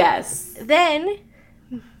 Yes. Then,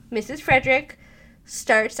 Mrs. Frederick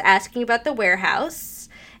starts asking about the warehouse,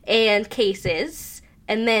 and cases,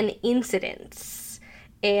 and then incidents.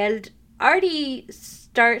 And Artie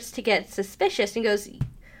starts to get suspicious and goes,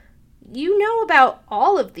 you know about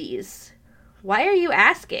all of these. Why are you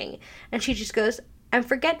asking? And she just goes, I'm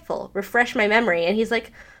forgetful. Refresh my memory. And he's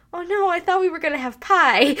like, oh no, I thought we were going to have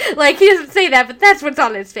pie. Like, he doesn't say that, but that's what's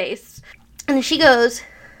on his face. And then she goes,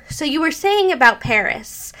 so you were saying about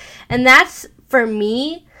Paris. And that's, for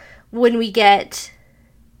me, when we get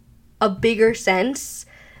a bigger sense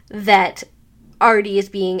that Artie is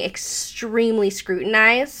being extremely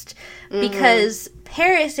scrutinized. Because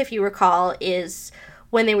Paris, if you recall, is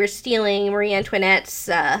when they were stealing Marie Antoinette's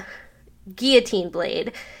guillotine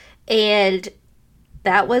blade. And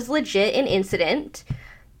that was legit an incident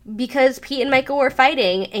because Pete and Michael were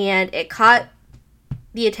fighting, and it caught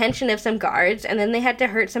the attention of some guards, and then they had to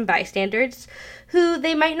hurt some bystanders who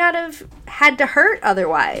they might not have had to hurt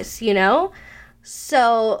otherwise, you know?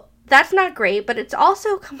 So that's not great, but it's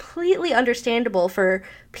also completely understandable for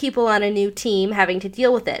people on a new team having to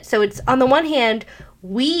deal with it. So it's, on the one hand,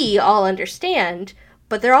 we all understand,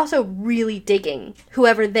 but they're also really digging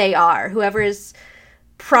whoever they are. Whoever is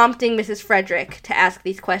prompting Mrs. Frederick to ask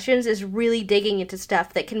these questions is really digging into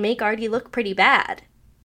stuff that can make Artie look pretty bad.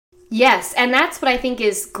 Yes, and that's what I think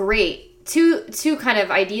is great. Two kind of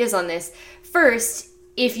ideas on this. First,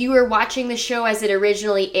 if you were watching the show as it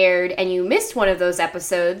originally aired and you missed one of those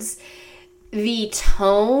episodes, the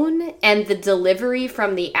tone and the delivery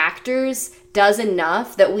from the actors does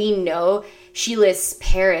enough that we know she lists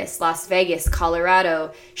Paris, Las Vegas,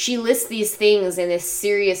 Colorado. She lists these things in this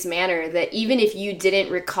serious manner that even if you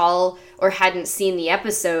didn't recall or hadn't seen the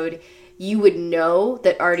episode, you would know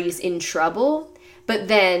that Artie's in trouble. But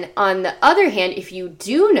then, on the other hand, if you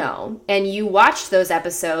do know and you watch those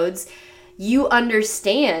episodes, you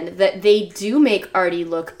understand that they do make Artie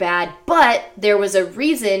look bad, but there was a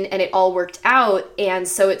reason and it all worked out. And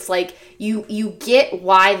so it's like you get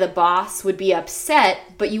why the boss would be upset,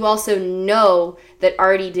 but you also know that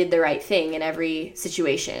Artie did the right thing in every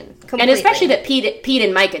situation. Completely. And especially that Pete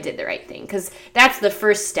and Micah did the right thing, because that's the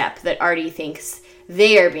first step that Artie thinks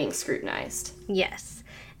they are being scrutinized. Yes.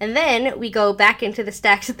 And then we go back into the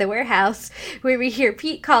stacks at the warehouse where we hear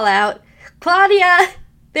Pete call out, "Claudia!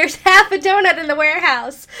 There's half a donut in the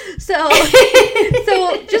warehouse." So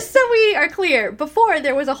just so we are clear, before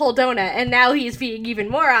there was a whole donut, and now he's being even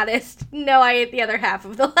more honest. No, I ate the other half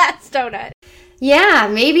of the last donut. Yeah,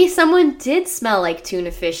 maybe someone did smell like tuna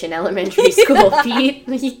fish in elementary school, Pete.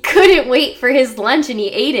 He couldn't wait for his lunch and he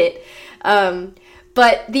ate it.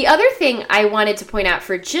 But the other thing I wanted to point out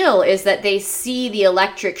for Jill is that they see the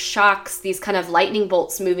electric shocks, these kind of lightning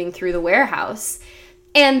bolts moving through the warehouse,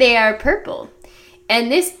 and they are purple. And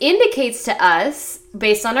this indicates to us,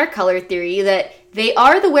 based on our color theory, that they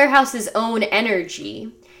are the warehouse's own energy.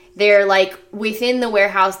 They're like within the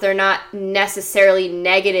warehouse, they're not necessarily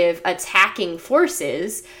negative attacking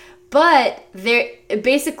forces, but they're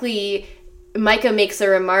basically, Micah makes a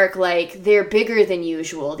remark like, they're bigger than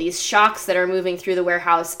usual. These shocks that are moving through the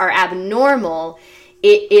warehouse are abnormal.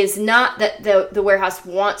 It is not that the warehouse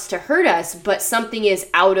wants to hurt us, but something is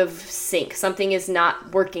out of sync. Something is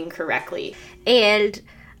not working correctly. And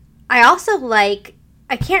I also like,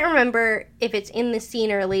 I can't remember if it's in this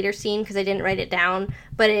scene or a later scene because I didn't write it down,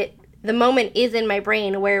 but the moment is in my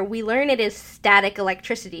brain where we learn it is static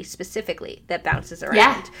electricity specifically that bounces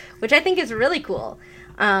around, which I think is really cool.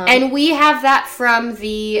 And we have that from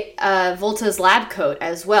the Volta's lab coat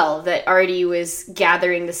as well, that Artie was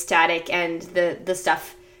gathering the static and the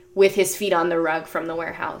stuff with his feet on the rug from the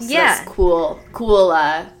warehouse. Yeah. That's cool,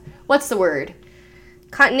 what's the word?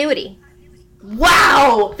 Continuity.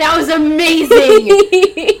 Wow! That was amazing!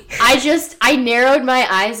 I narrowed my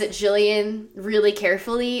eyes at Jillian really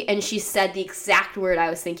carefully, and she said the exact word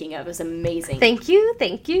I was thinking of. It was amazing. Thank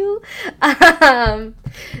you.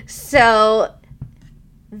 So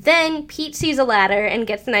then Pete sees a ladder and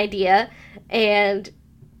gets an idea, and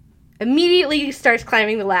immediately starts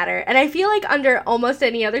climbing the ladder. And I feel like under almost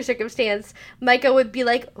any other circumstance, Micah would be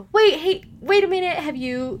like, wait a minute, have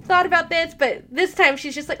you thought about this? But this time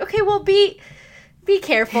she's just like, okay, well, be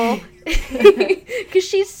careful. Because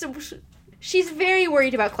she's very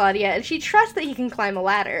worried about Claudia, and she trusts that he can climb a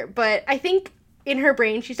ladder. But I think in her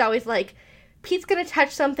brain, she's always like, Pete's gonna touch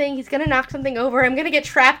something, he's gonna knock something over, I'm gonna get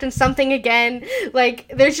trapped in something again.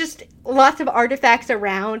 Like, there's just lots of artifacts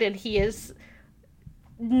around, and he is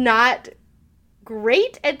not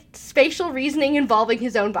great at spatial reasoning involving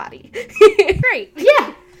his own body. Great.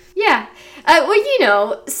 Yeah.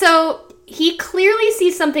 Well, so he clearly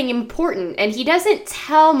sees something important, and he doesn't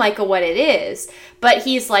tell Micah what it is, but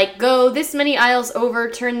he's like, go this many aisles over,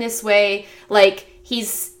 turn this way. Like,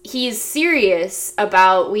 he's serious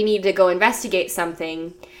about, we need to go investigate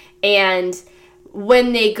something. And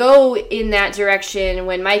when they go in that direction,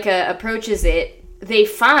 when Micah approaches it, they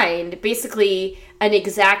find basically an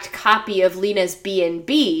exact copy of Lena's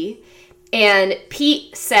B&B, and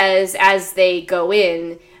Pete says as they go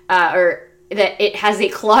in, or that it has a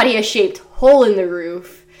Claudia-shaped hole in the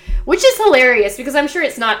roof, which is hilarious because I'm sure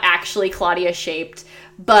it's not actually Claudia-shaped,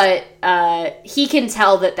 but he can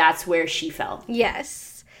tell that that's where she fell.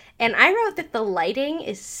 Yes. And I wrote that the lighting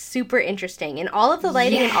is super interesting, and all of the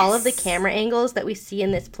lighting and all of the camera angles that we see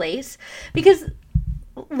in this place, because,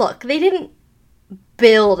 look, they didn't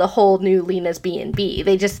build a whole new Lena's B&B.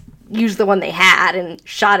 They just used the one they had and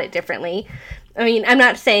shot it differently. I mean, I'm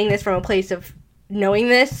not saying this from a place of knowing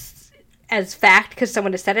this as fact because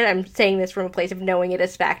someone has said it. I'm saying this from a place of knowing it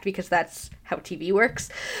as fact because that's how TV works.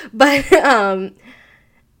 But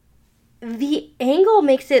the angle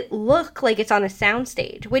makes it look like it's on a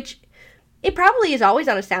soundstage, which it probably is always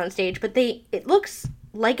on a soundstage, but it looks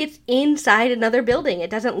like it's inside another building. It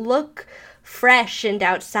doesn't look fresh and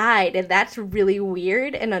outside, and that's really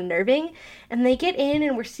weird and unnerving. And they get in,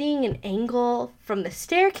 and we're seeing an angle from the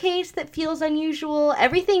staircase that feels unusual.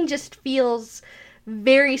 Everything just feels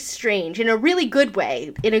very strange in a really good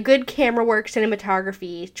way, in a good camera work,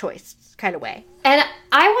 cinematography choice kind of way. And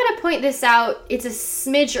I want to point this out. It's a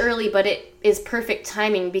smidge early, but it is perfect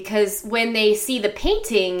timing, because when they see the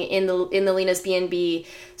painting in the Lena's B&B,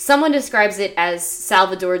 someone describes it as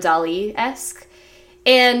Salvador Dali-esque.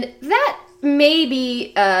 And that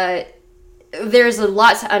maybe there's a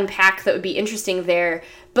lot to unpack that would be interesting there.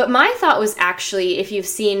 But my thought was actually, if you've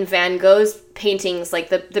seen Van Gogh's paintings, like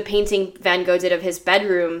the painting Van Gogh did of his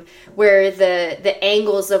bedroom, where the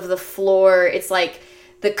angles of the floor, it's like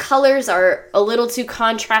the colors are a little too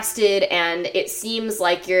contrasted, and it seems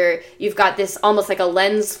like you've got this almost like a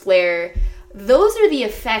lens flare. Those are the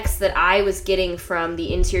effects that I was getting from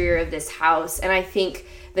the interior of this house, and I think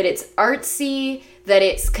that it's artsy, that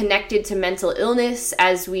it's connected to mental illness.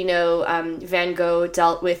 As we know, Van Gogh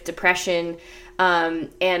dealt with depression,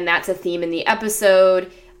 and that's a theme in the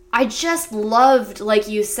episode. I just loved, like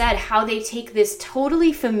you said, how they take this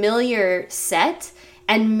totally familiar set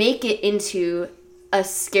and make it into a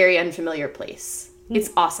scary, unfamiliar place.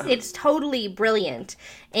 It's awesome. It's totally brilliant.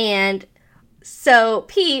 And so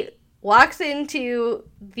Pete walks into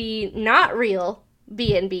the not real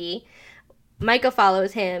B&B. Micah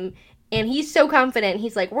follows him, and he's so confident.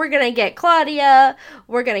 He's like, we're going to get Claudia.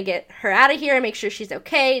 We're going to get her out of here and make sure she's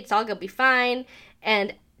okay. It's all going to be fine.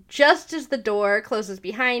 And just as the door closes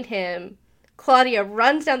behind him, Claudia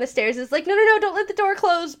runs down the stairs and is like, no, don't let the door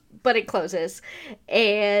close. But it closes.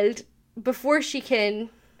 And before she can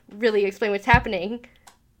really explain what's happening,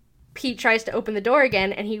 Pete tries to open the door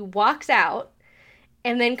again, and he walks out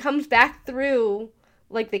and then comes back through,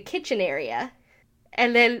 like, the kitchen area,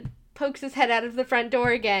 and then pokes his head out of the front door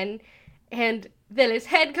again, and then his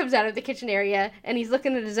head comes out of the kitchen area, and he's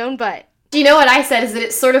looking at his own butt. Do you know what I said? Is that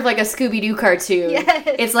it's sort of like a Scooby-Doo cartoon. Yes.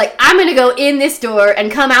 It's like, I'm going to go in this door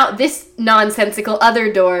and come out this nonsensical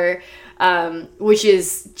other door, which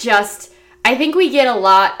is just... I think we get a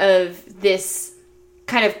lot of this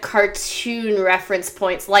kind of cartoon reference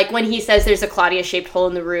points, like when he says there's a Claudia-shaped hole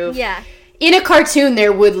in the roof. Yeah. In a cartoon,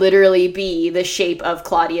 there would literally be the shape of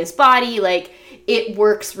Claudia's body. Like, it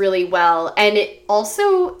works really well. And it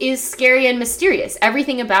also is scary and mysterious.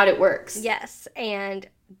 Everything about it works. Yes, and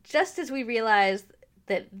just as we realize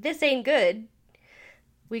that this ain't good,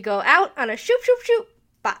 we go out on a shoop, shoop, shoop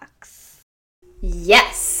box.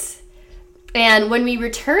 Yes. And when we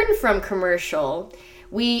return from commercial,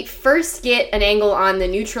 we first get an angle on the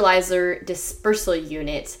neutralizer dispersal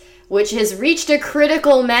unit, which has reached a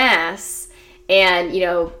critical mass. And,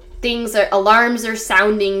 alarms are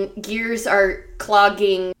sounding, gears are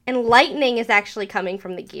clogging. And lightning is actually coming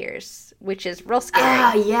from the gears, which is real scary.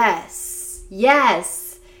 Ah, yes.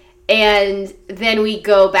 Yes. And then we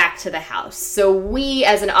go back to the house. So we,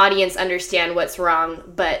 as an audience, understand what's wrong,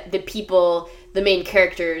 but the people... the main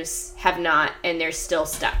characters have not, and they're still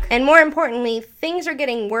stuck. And more importantly, things are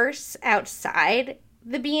getting worse outside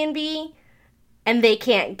the B&B, and they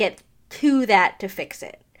can't get to that to fix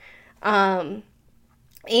it. And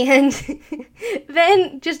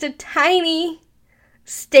then just a tiny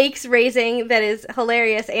stakes raising that is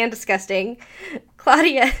hilarious and disgusting.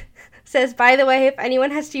 Claudia says, by the way, if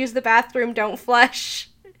anyone has to use the bathroom, don't flush.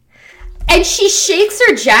 And she shakes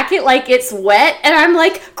her jacket like it's wet, and I'm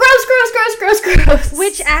like, gross, gross, gross, gross, gross.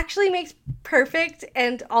 Which actually makes perfect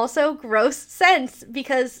and also gross sense,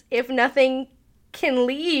 because if nothing can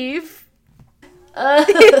leave...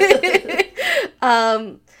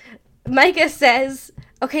 Micah says,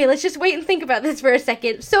 okay, let's just wait and think about this for a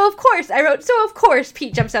second. So of course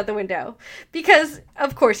Pete jumps out the window. Because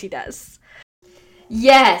of course he does.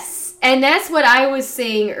 Yes, and that's what I was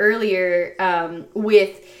saying earlier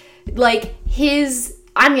with... like,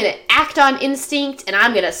 I'm going to act on instinct, and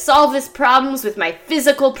I'm going to solve this problems with my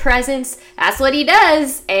physical presence. That's what he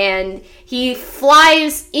does. And he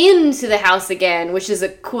flies into the house again, which is a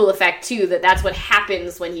cool effect, too, that's what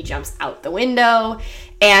happens when he jumps out the window.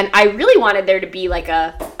 And I really wanted there to be, like,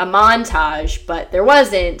 a montage, but there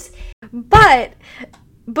wasn't. But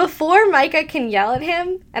before Micah can yell at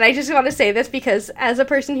him, and I just want to say this because as a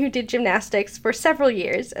person who did gymnastics for several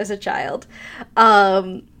years as a child,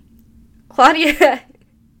 Claudia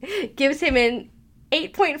gives him an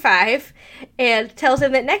 8.5 and tells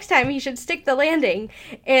him that next time he should stick the landing.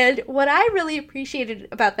 And what I really appreciated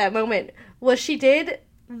about that moment was she did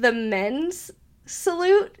the men's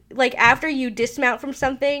salute. Like, after you dismount from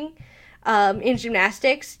something, in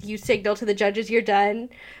gymnastics, you signal to the judges you're done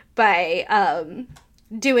by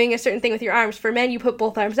doing a certain thing with your arms. For men, you put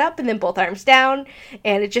both arms up and then both arms down,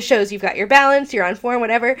 and it just shows you've got your balance, you're on form,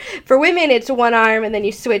 whatever. For women, it's one arm and then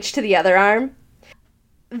you switch to the other arm.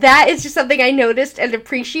 That is just something I noticed and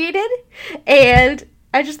appreciated, and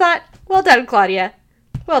I just thought, well done, Claudia.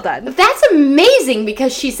 Well done. That's amazing,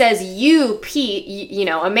 because she says you, Pete, you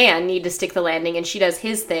know, a man, need to stick the landing, and she does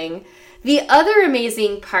his thing. The other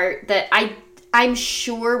amazing part that I'm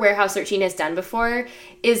sure Warehouse 13 has done before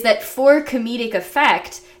is that for comedic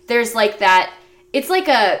effect, there's like that, it's like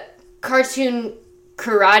a cartoon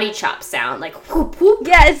karate chop sound, like whoop whoop.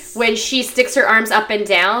 Yes. When she sticks her arms up and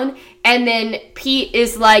down, and then Pete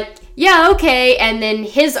is like, yeah, okay, and then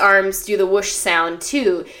his arms do the whoosh sound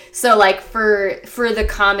too. So like for the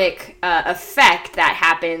comic effect that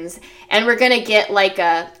happens, and we're gonna get like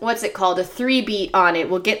a, what's it called, a 3-beat on it.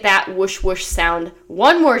 We'll get that whoosh whoosh sound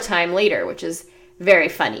one more time later, which is very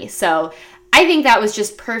funny. So I think that was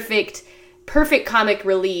just perfect comic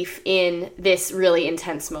relief in this really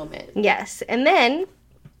intense moment. Yes, and then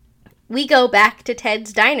we go back to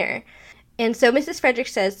Ted's diner. And so Mrs. Frederick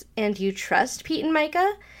says, and you trust Pete and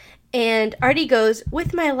Micah? And Artie goes,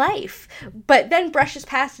 with my life, but then brushes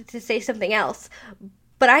past it to say something else.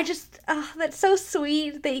 But I just, that's so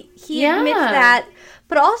sweet that he admits that.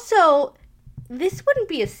 But also, this wouldn't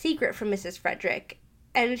be a secret from Mrs. Frederick.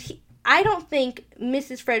 And I don't think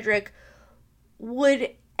Mrs. Frederick would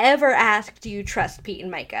ever ask, do you trust Pete and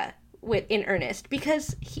Micah in earnest?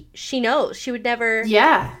 Because she knows she would never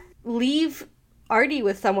leave Artie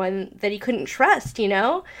with someone that he couldn't trust, you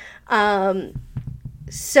know?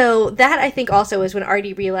 So that, I think, also is when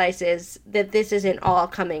Artie realizes that this isn't all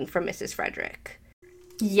coming from Mrs. Frederick.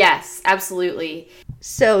 Yes, absolutely.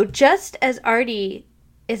 So just as Artie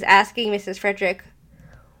is asking Mrs. Frederick,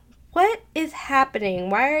 what is happening?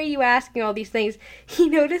 Why are you asking all these things? He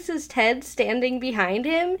notices Ted standing behind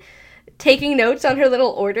him, taking notes on her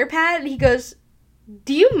little order pad, and he goes,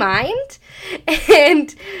 do you mind?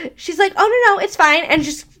 And she's like, oh, no, it's fine, and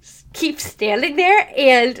just keeps standing there,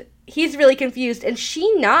 and he's really confused, and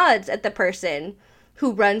she nods at the person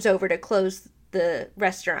who runs over to close the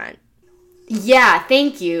restaurant. Yeah,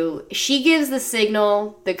 thank you. She gives the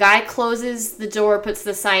signal. The guy closes the door, puts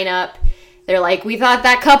the sign up. They're like, we thought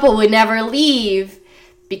that couple would never leave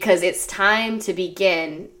because it's time to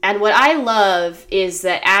begin. And what I love is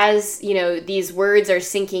that as, you know, these words are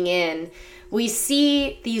sinking in, we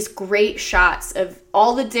see these great shots of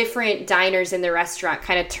all the different diners in the restaurant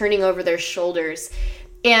kind of turning over their shoulders.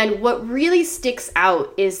 And what really sticks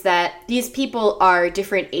out is that these people are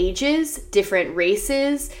different ages, different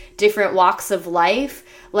races, different walks of life.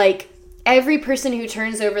 Like, every person who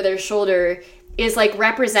turns over their shoulder is like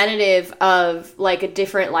representative of like a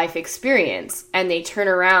different life experience. And they turn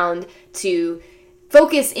around to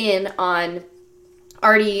focus in on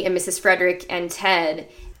Artie and Mrs. Frederick and Ted.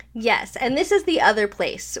 Yes, and this is the other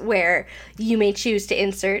place where you may choose to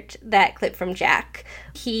insert that clip from Jack.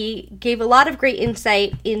 He gave a lot of great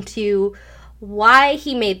insight into why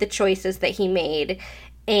he made the choices that he made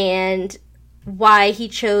and why he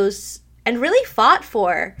chose and really fought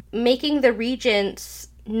for making the Regents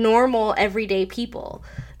normal, everyday people.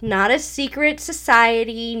 Not a secret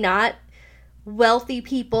society, not wealthy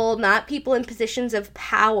people, not people in positions of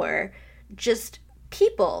power, just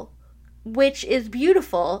people, which is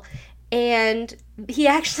beautiful. And he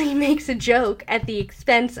actually makes a joke at the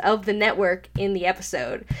expense of the network in the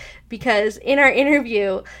episode, because in our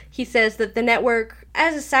interview, he says that the network,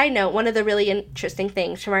 as a side note, one of the really interesting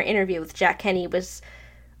things from our interview with Jack Kenny was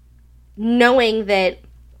knowing that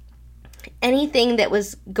anything that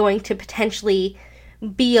was going to potentially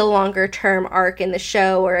be a longer term arc in the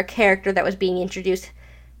show or a character that was being introduced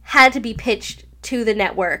had to be pitched to the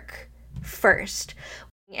network first.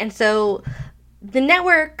 And so the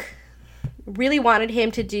network really wanted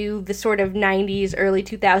him to do the sort of 90s, early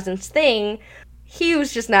 2000s thing. He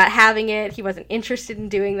was just not having it. He wasn't interested in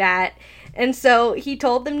doing that. And so he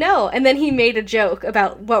told them no. And then he made a joke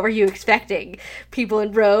about, what were you expecting? People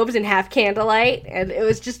in robes and half candlelight? And it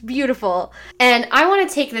was just beautiful. And I want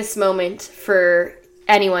to take this moment for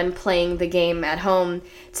anyone playing the game at home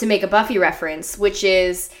to make a Buffy reference, which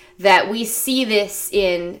is that we see this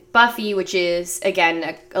in Buffy, which is,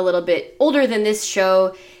 again, a little bit older than this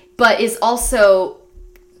show, but is also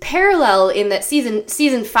parallel in that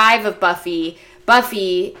season 5 of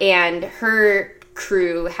Buffy and her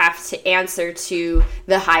crew have to answer to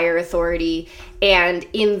the higher authority. And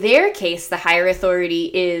in their case, the higher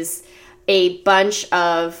authority is a bunch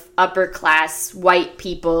of upper class white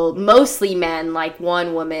people, mostly men, like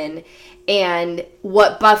one woman. And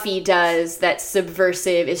what Buffy does that's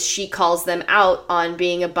subversive is she calls them out on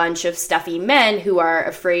being a bunch of stuffy men who are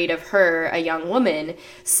afraid of her, a young woman.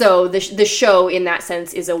 So the show, in that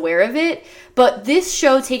sense, is aware of it. But this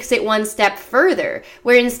show takes it one step further,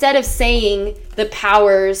 where instead of saying the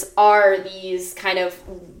powers are these kind of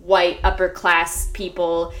white upper class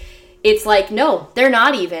people, it's like, no, they're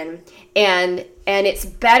not even. And it's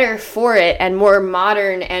better for it and more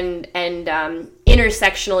modern and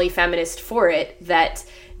intersectionally feminist for it that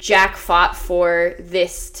Jack fought for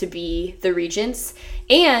this to be the regents.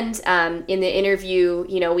 And in the interview,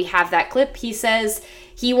 we have that clip. He says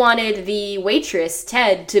he wanted the waitress,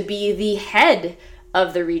 Ted, to be the head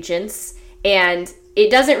of the regents. And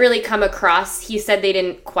it doesn't really come across. He said they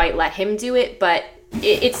didn't quite let him do it, but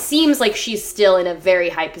it seems like she's still in a very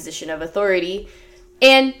high position of authority.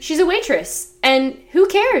 And she's a waitress. And who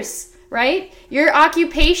cares, right? Your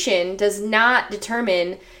occupation does not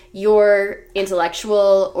determine your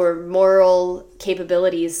intellectual or moral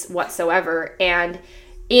capabilities whatsoever. And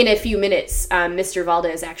in a few minutes, Mr.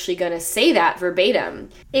 Valda is actually going to say that verbatim.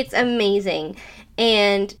 It's amazing.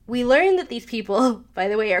 And we learn that these people, by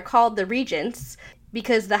the way, are called the regents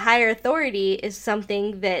because the higher authority is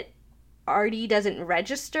something that Artie doesn't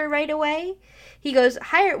register right away. He goes,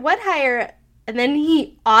 what higher? And then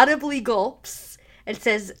he audibly gulps and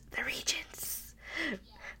says, the regents.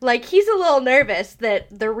 Like, he's a little nervous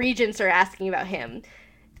that the regents are asking about him.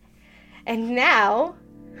 And now,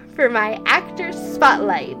 for my actor's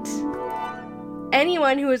spotlight.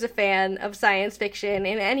 Anyone who is a fan of science fiction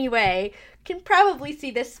in any way can probably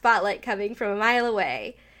see this spotlight coming from a mile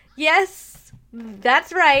away. Yes,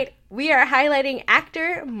 that's right. We are highlighting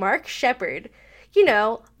actor Mark Sheppard.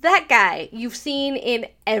 That guy you've seen in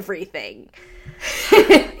everything.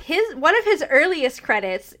 One of his earliest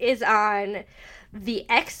credits is on The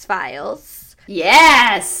X-Files.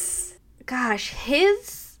 Yes! Gosh,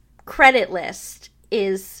 his credit list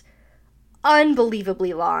is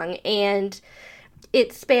unbelievably long, and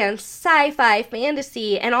it spans sci-fi,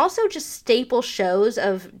 fantasy, and also just staple shows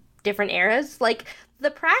of different eras. Like,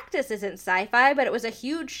 The Practice isn't sci-fi, but it was a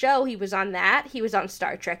huge show. He was on that. He was on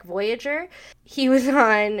Star Trek Voyager. He was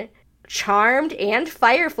on Charmed and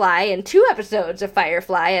Firefly, and 2 episodes of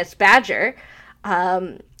Firefly as Badger.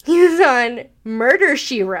 He was on Murder,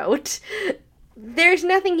 She Wrote. There's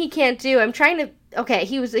nothing he can't do.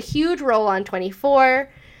 He was a huge role on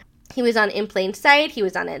 24. He was on In Plain Sight. He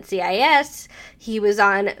was on NCIS. He was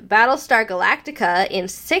on Battlestar Galactica in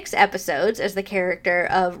 6 episodes as the character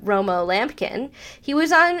of Romo Lampkin. He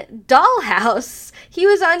was on Dollhouse. He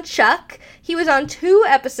was on Chuck. He was on 2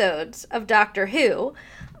 episodes of Doctor Who,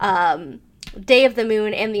 Day of the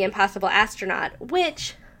Moon and The Impossible Astronaut,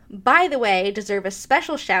 which, by the way, deserve a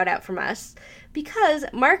special shout out from us because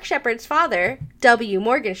Mark Sheppard's father, W.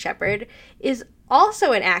 Morgan Sheppard, is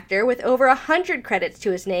also an actor with over 100 credits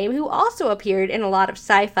to his name, who also appeared in a lot of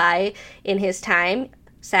sci-fi in his time.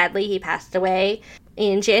 Sadly, he passed away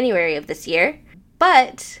in January of this year.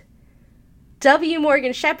 But W.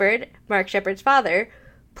 Morgan Sheppard, Mark Sheppard's father,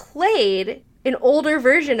 played an older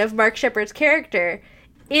version of Mark Sheppard's character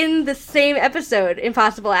in the same episode,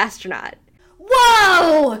 Impossible Astronaut.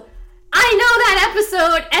 Whoa! I know that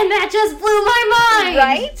episode, and that just blew my mind!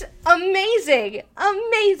 Right? Amazing!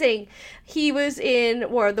 Amazing! He was in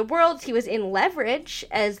War of the Worlds. He was in Leverage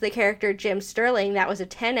as the character Jim Sterling. That was a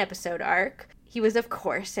 10-episode arc. He was, of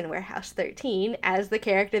course, in Warehouse 13 as the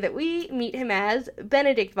character that we meet him as,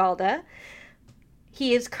 Benedict Valda.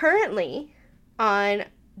 He is currently on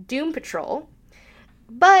Doom Patrol.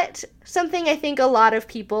 But something I think a lot of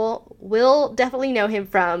people will definitely know him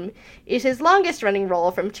from is his longest-running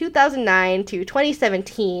role from 2009 to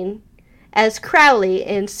 2017 as Crowley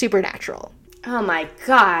in Supernatural. Oh my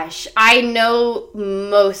gosh. I know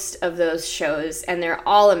most of those shows, and they're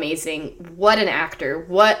all amazing. What an actor.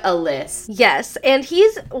 What a list. Yes, and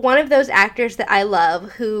he's one of those actors that I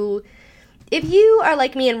love who, if you are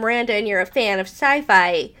like me and Miranda and you're a fan of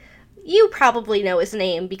sci-fi, you probably know his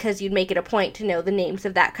name because you'd make it a point to know the names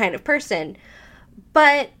of that kind of person.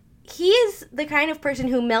 But he is the kind of person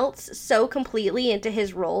who melts so completely into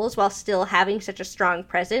his roles while still having such a strong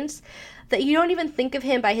presence that you don't even think of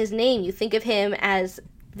him by his name. You think of him as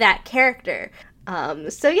that character.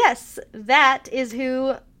 So yes, that is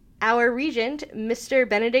who our regent, Mr.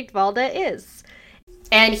 Benedict Valda, is.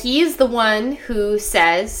 And he's the one who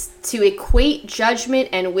says to equate judgment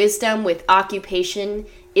and wisdom with occupation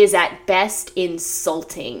is at best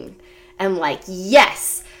insulting. I'm like,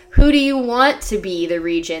 yes, who do you want to be the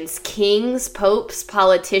regents? Kings, popes,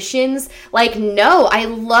 politicians? Like, no, I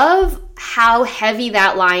love how heavy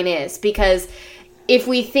that line is because if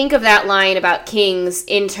we think of that line about kings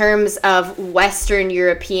in terms of Western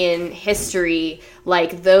European history,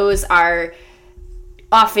 like those are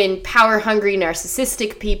often power-hungry,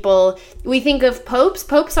 narcissistic people. We think of popes.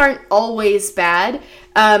 Popes aren't always bad,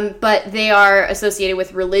 but they are associated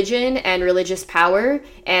with religion and religious power,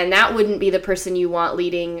 and that wouldn't be the person you want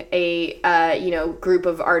leading a group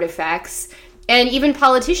of artifacts. And even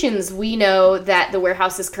politicians, we know that the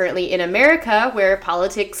warehouse is currently in America, where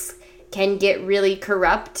politics can get really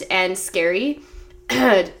corrupt and scary.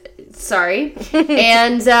 Sorry.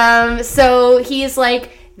 And so he's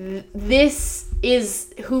like, this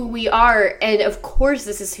is who we are, and of course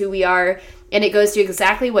this is who we are. And it goes to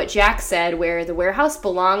exactly what Jack said, where the warehouse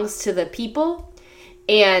belongs to the people,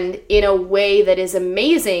 and in a way that is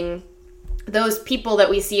amazing, those people that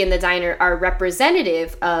we see in the diner are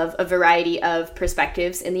representative of a variety of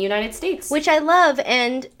perspectives in the United States. Which I love,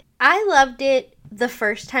 and I loved it the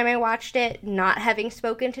first time I watched it, not having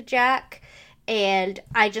spoken to Jack, and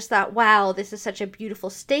I just thought, wow, this is such a beautiful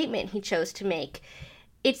statement he chose to make.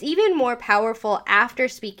 It's even more powerful after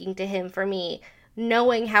speaking to him for me,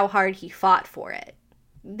 knowing how hard he fought for it.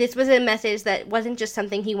 This was a message that wasn't just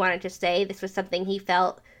something he wanted to say, this was something he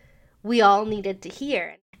felt we all needed to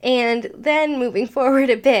hear. And then, moving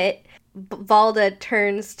forward a bit, Valda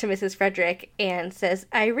turns to Mrs. Frederick and says,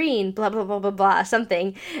 Irene, blah, blah, blah, blah, blah,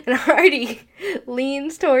 something. And Artie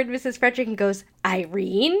leans toward Mrs. Frederick and goes,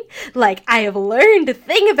 Irene? Like, I have learned a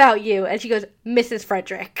thing about you. And she goes, Mrs.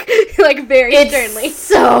 Frederick. Like, very sternly. It's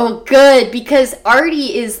so good, because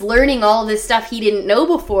Artie is learning all this stuff he didn't know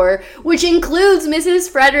before, which includes Mrs.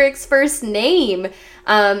 Frederick's first name.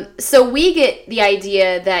 So we get the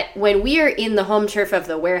idea that when we are in the home turf of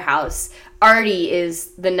the warehouse, Artie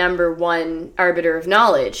is the number one arbiter of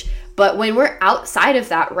knowledge. But when we're outside of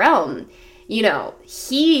that realm,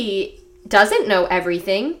 he doesn't know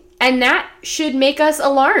everything. And that should make us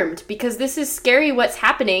alarmed, because this is scary what's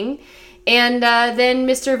happening. And then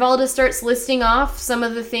Mr. Valda starts listing off some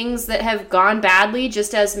of the things that have gone badly,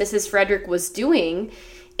 just as Mrs. Frederick was doing.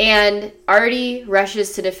 And Artie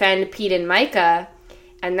rushes to defend Pete and Micah.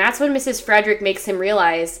 And that's when Mrs. Frederick makes him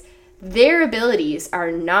realize their abilities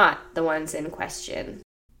are not the ones in question.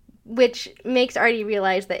 Which makes Artie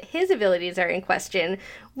realize that his abilities are in question,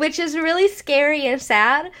 which is really scary and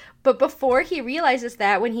sad. But before he realizes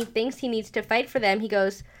that, when he thinks he needs to fight for them, he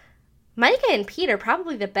goes, Micah and Pete are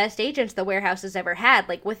probably the best agents the warehouse has ever had,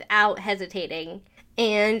 like, without hesitating.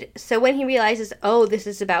 And so when he realizes, oh, this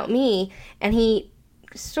is about me, and he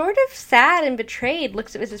sort of sad and betrayed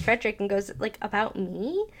looks at Mrs. Frederick and goes, like, about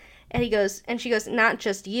me? And she goes, not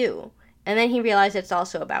just you. And then he realized it's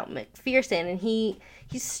also about McPherson, and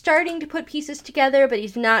he's starting to put pieces together, but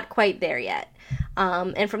he's not quite there yet.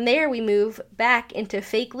 And from there, we move back into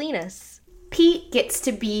fake Linus. Pete gets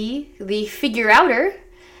to be the figure-outer.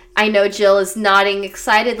 I know Jill is nodding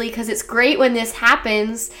excitedly, because it's great when this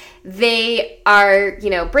happens. They are,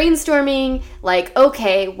 brainstorming, like,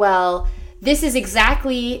 okay, well, this is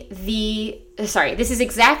exactly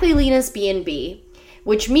Lena's B&B.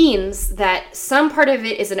 Which means that some part of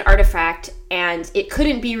it is an artifact and it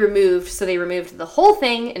couldn't be removed, so they removed the whole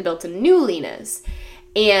thing and built a new Lena's.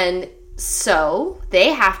 And so they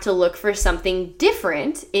have to look for something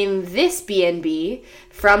different in this B&B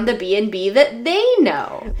from the B&B that they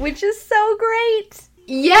know. Which is so great.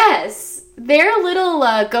 Yes. Their little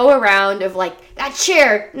go-around of, like, that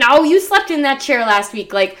chair, no, you slept in that chair last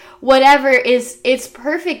week, like, whatever, it's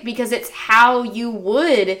perfect, because it's how you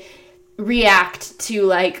would react to,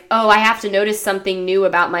 like, oh, I have to notice something new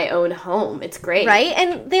about my own home. It's great. Right?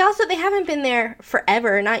 And they haven't been there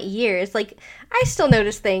forever, not years. Like, I still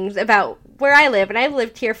notice things about where I live, and I've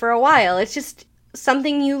lived here for a while. It's just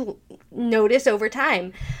something you notice over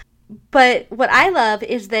time. But what I love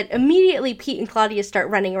is that immediately Pete and Claudia start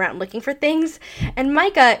running around looking for things, and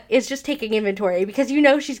Micah is just taking inventory, because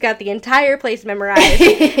she's got the entire place memorized.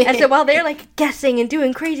 And so while they're, like, guessing and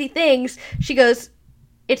doing crazy things, she goes,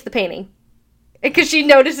 it's the painting. Because she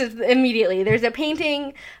notices immediately. There's a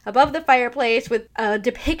painting above the fireplace with a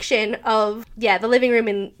depiction of, the living room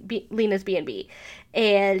in Lena's B&B.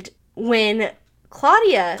 And when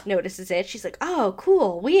Claudia notices it, she's like, oh,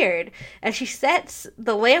 cool, weird. And she sets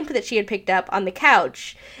the lamp that she had picked up on the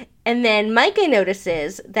couch. And then Micah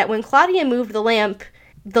notices that when Claudia moved the lamp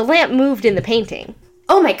moved in the painting.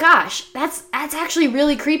 Oh my gosh, that's actually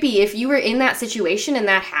really creepy. If you were in that situation and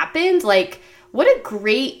that happened, like, what a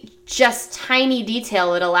great, just tiny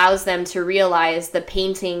detail that allows them to realize the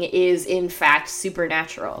painting is, in fact,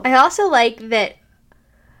 supernatural. I also like that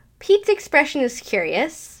Pete's expression is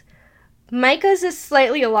curious, Micah's is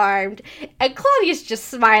slightly alarmed, and Claudia's just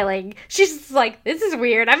smiling. She's just like, this is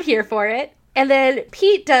weird, I'm here for it. And then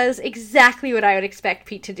Pete does exactly what I would expect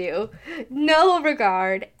Pete to do. No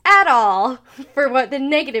regard at all for what the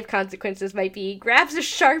negative consequences might be. Grabs a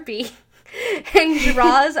Sharpie and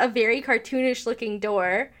draws a very cartoonish looking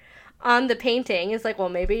door on the painting. It's like, well,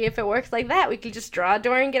 maybe if it works like that, we could just draw a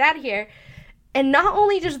door and get out of here. And not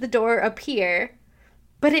only does the door appear,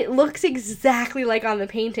 but it looks exactly like on the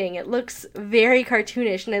painting. It looks very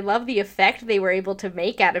cartoonish, and I love the effect they were able to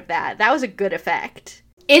make out of that. That was a good effect.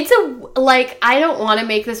 It's I don't want to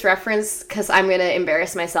make this reference because I'm going to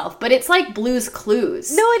embarrass myself, but it's like Blue's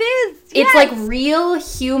Clues. No, it is. Yes. It's like real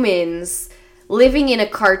humans living in a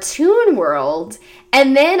cartoon world.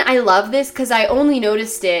 And then I love this because I only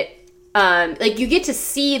noticed it, you get to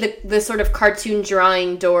see the sort of cartoon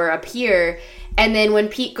drawing door appear. And then when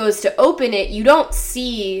Pete goes to open it, you don't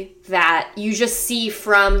see that. You just see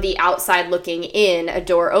from the outside looking in a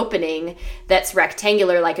door opening that's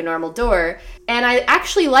rectangular like a normal door. And I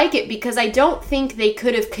actually like it because I don't think they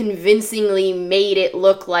could have convincingly made it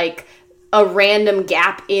look like a random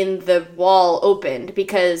gap in the wall opened,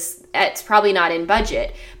 because it's probably not in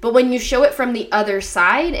budget. But when you show it from the other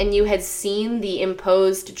side and you had seen the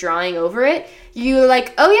imposed drawing over it, you're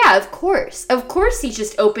like, oh yeah, of course. Of course he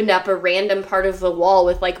just opened up a random part of the wall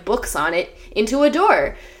with like books on it into a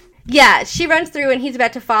door. Yeah, she runs through and he's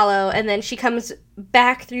about to follow, and then she comes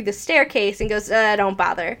back through the staircase and goes, don't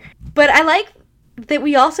bother. But I like that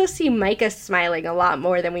we also see Micah smiling a lot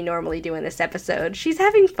more than we normally do in this episode. She's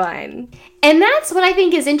having fun. And that's what I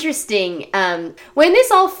think is interesting. When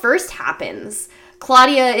this all first happens,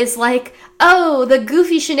 Claudia is like, oh, the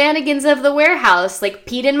goofy shenanigans of the warehouse. Like,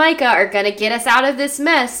 Pete and Micah are going to get us out of this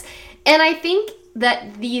mess. And I think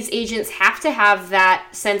that these agents have to have that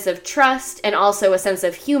sense of trust and also a sense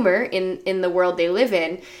of humor in the world they live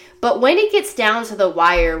in. But when it gets down to the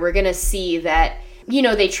wire, we're going to see that, you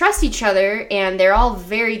know, they trust each other and they're all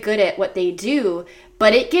very good at what they do,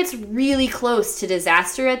 but it gets really close to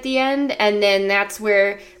disaster at the end. And then that's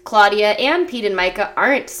where Claudia and Pete and Micah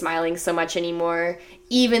aren't smiling so much anymore,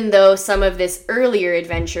 even though some of this earlier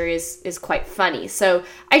adventure is quite funny. So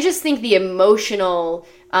I just think the emotional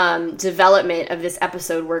development of this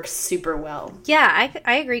episode works super well. Yeah,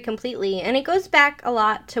 I agree completely. And it goes back a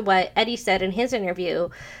lot to what Eddie said in his interview.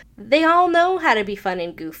 They all know how to be fun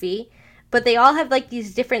and goofy, but they all have like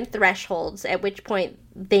these different thresholds at which point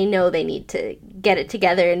they know they need to get it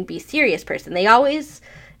together and be a serious person. They always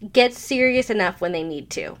get serious enough when they need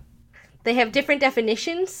to. They have different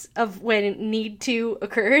definitions of when need to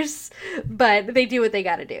occurs, but they do what they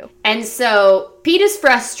gotta do. And so Pete is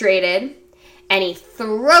frustrated, and he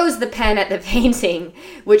throws the pen at the painting,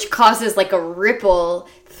 which causes like a ripple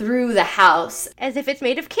through the house. As if it's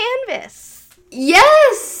made of canvas.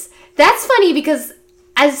 Yes! That's funny because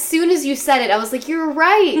as soon as you said it, I was like, you're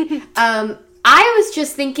right. I was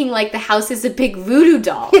just thinking like the house is a big voodoo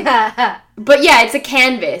doll. But yeah, it's a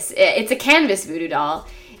canvas. It's a canvas voodoo doll.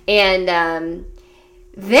 And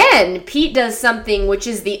then Pete does something which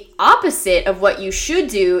is the opposite of what you should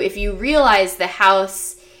do if you realize the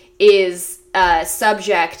house is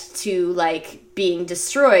subject to like being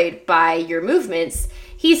destroyed by your movements.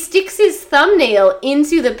 He sticks his thumbnail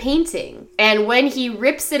into the painting. And when he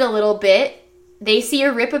rips it a little bit, they see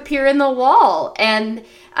a rip appear in the wall. And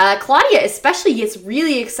Claudia especially gets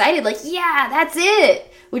really excited, like, yeah, that's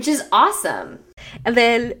it, which is awesome. And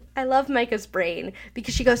then I love Micah's brain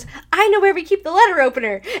because she goes, I know where we keep the letter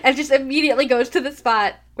opener, and just immediately goes to the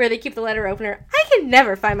spot where they keep the letter opener. I can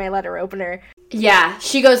never find my letter opener. Yeah,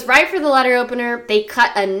 she goes right for the letter opener. They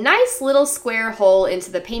cut a nice little square hole into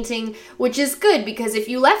the painting, which is good because if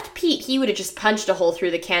you left Pete, he would have just punched a hole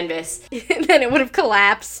through the canvas. And then it would have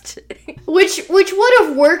collapsed. Which would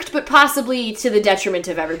have worked, but possibly to the detriment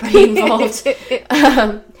of everybody involved.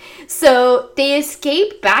 So they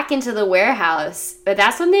escape back into the warehouse, but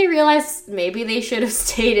that's when they realize maybe they should have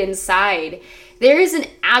stayed inside. There is an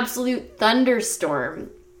absolute thunderstorm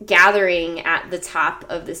gathering at the top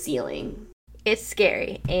of the ceiling. It's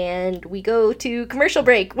scary. And we go to commercial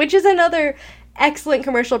break, which is another excellent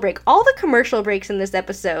commercial break. All the commercial breaks in this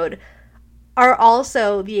episode are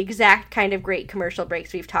also the exact kind of great commercial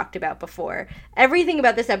breaks we've talked about before. Everything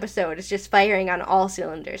about this episode is just firing on all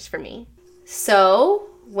cylinders for me. So,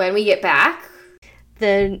 when we get back,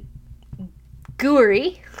 the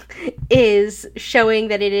Gooery is showing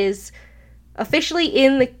that it is officially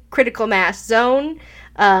in the critical mass zone,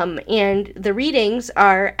 and the readings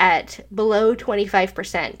are at below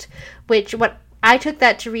 25%, which what I took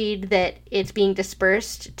that to read that it's being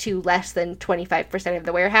dispersed to less than 25% of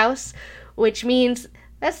the warehouse, which means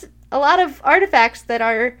that's a lot of artifacts that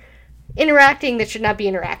are interacting that should not be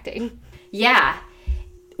interacting. Yeah.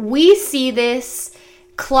 We see this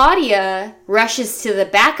Claudia rushes to the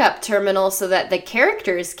backup terminal so that the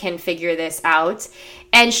characters can figure this out.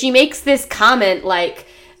 And she makes this comment like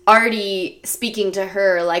Artie speaking to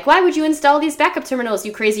her, like, why would you install these backup terminals,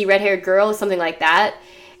 you crazy red-haired girl? Something like that.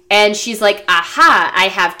 And she's like, aha, I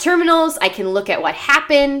have terminals. I can look at what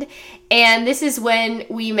happened. And this is when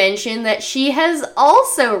we mention that she has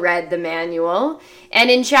also read the manual. And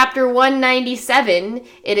in chapter 197,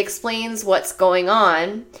 it explains what's going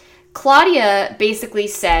on. Claudia basically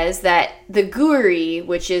says that the Guri,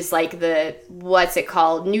 which is like the, what's it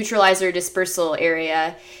called, neutralizer dispersal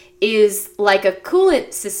area, is like a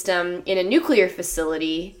coolant system in a nuclear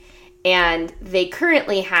facility. And they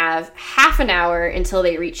currently have half an hour until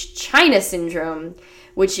they reach China Syndrome,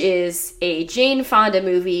 which is a Jane Fonda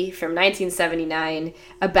movie from 1979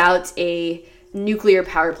 about a nuclear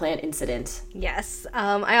power plant incident. Yes.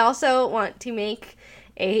 I also want to make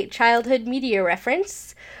a childhood media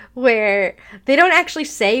reference where they don't actually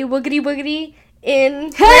say woogity woogity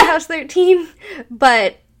in Warehouse 13,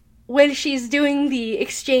 but when she's doing the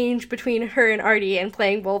exchange between her and Artie and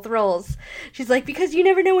playing both roles, she's like, because you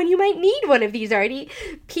never know when you might need one of these, Artie.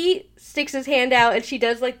 Pete sticks his hand out and she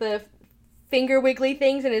does like the finger wiggly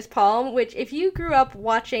things in his palm, which if you grew up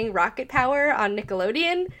watching Rocket Power on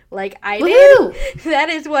Nickelodeon, like I did, that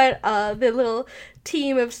is what the little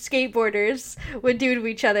team of skateboarders would do to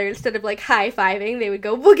each other. Instead of like high-fiving, they would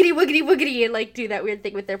go woogity woogity woogity and like do that weird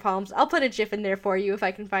thing with their palms. I'll put a gif in there for you if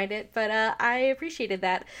I can find it, but I appreciated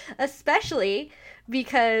that, especially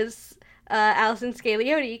because Allison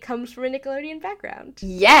Scaliotti comes from a Nickelodeon background.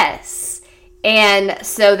 Yes. And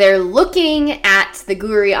so they're looking at the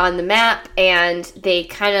Guri on the map, and they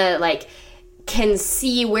kind of like can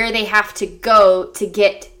see where they have to go to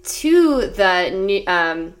get to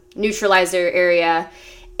the neutralizer area.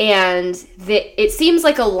 And it seems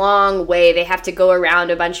like a long way. They have to go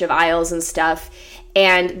around a bunch of aisles and stuff.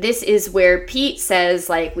 And this is where Pete says,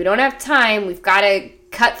 like, we don't have time. We've got to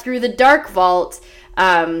cut through the dark vault.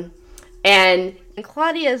 And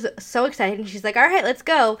Claudia's so excited, and she's like, all right, let's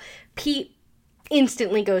go. Pete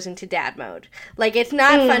instantly goes into dad mode. Like, it's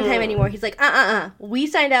not fun time anymore. He's like, we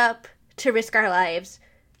signed up to risk our lives.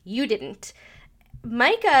 You didn't.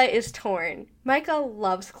 Micah is torn. Micah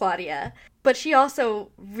loves Claudia, but she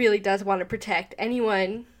also really does want to protect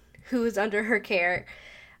anyone who is under her care.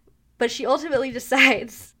 But she ultimately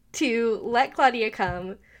decides to let Claudia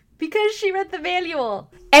come because she read the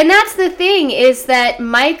manual. And that's the thing, is that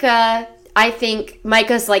Micah, I think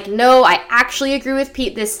Micah's like, no, I actually agree with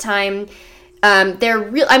Pete this time.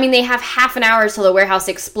 They have half an hour till the warehouse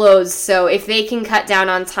explodes, so if they can cut down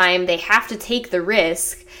on time, they have to take the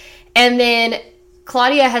risk. And then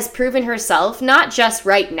Claudia has proven herself, not just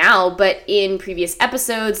right now, but in previous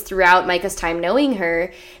episodes throughout Micah's time knowing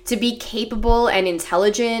her, to be capable and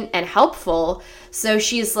intelligent and helpful. So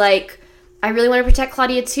she's like, I really want to protect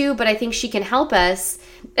Claudia too, but I think she can help us.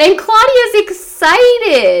 And Claudia's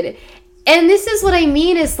excited! And this is what I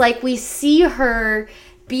mean, is like we see her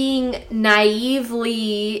being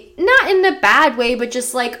naively, not in a bad way, but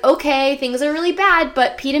just like, okay, things are really bad,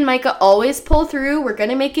 but Pete and Micah always pull through. We're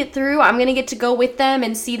going to make it through. I'm going to get to go with them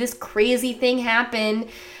and see this crazy thing happen.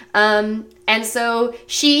 And so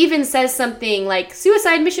she even says something like,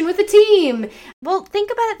 suicide mission with a team. Well, think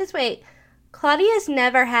about it this way. Claudia's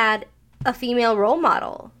never had a female role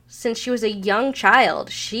model since she was a young child.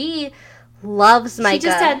 She loves Micah. She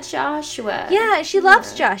just had Joshua. Yeah, she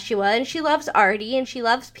loves Joshua, and she loves Artie, and she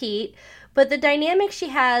loves Pete. But the dynamic she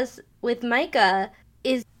has with Micah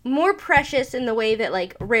is more precious in the way that,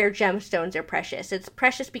 like, rare gemstones are precious. It's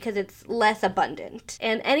precious because it's less abundant.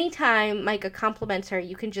 And anytime Micah compliments her,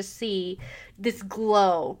 you can just see this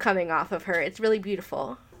glow coming off of her. It's really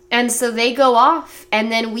beautiful. And so they go off,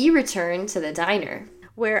 and then we return to the diner,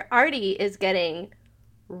 where Artie is getting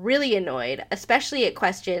really annoyed, especially at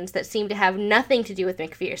questions that seem to have nothing to do with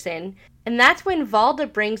McPherson. And that's when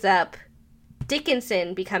Valda brings up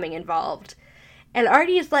Dickinson becoming involved. And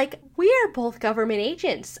Artie is like, we are both government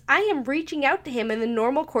agents. I am reaching out to him in the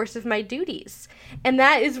normal course of my duties. And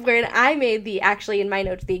that is when I made actually in my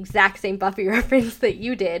notes, the exact same Buffy reference that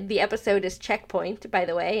you did. The episode is Checkpoint, by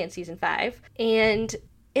the way, in season 5. And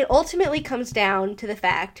it ultimately comes down to the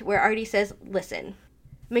fact where Artie says, listen,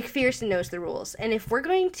 McPherson knows the rules, and if we're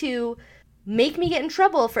going to make me get in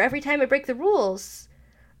trouble for every time I break the rules,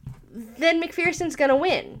 then McPherson's gonna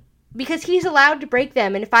win, because he's allowed to break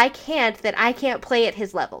them, and if I can't, then I can't play at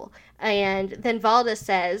his level. And then Valda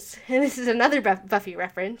says, and this is another Buffy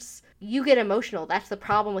reference, you get emotional. That's the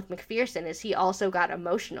problem with McPherson, is he also got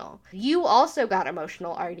emotional. You also got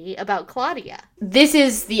emotional, Artie, about Claudia. This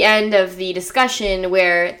is the end of the discussion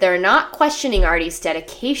where they're not questioning Artie's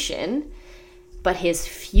dedication. but his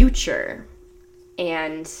future.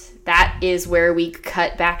 And that is where we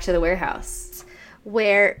cut back to the warehouse,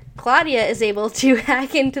 where Claudia is able to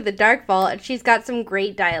hack into the Dark Vault, and she's got some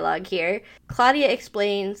great dialogue here. Claudia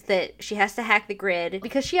explains that she has to hack the grid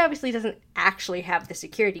because she obviously doesn't actually have the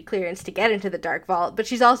security clearance to get into the Dark Vault, but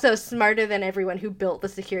she's also smarter than everyone who built the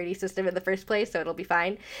security system in the first place, so it'll be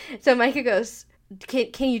fine. So Micah goes,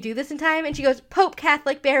 can you do this in time? And she goes, Pope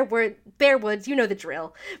Catholic Bearwoods, you know the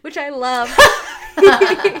drill, which I love.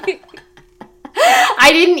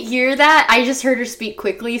 I didn't hear that. I just heard her speak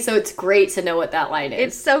quickly, so it's great to know what that line is.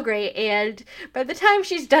 It's so great, and by the time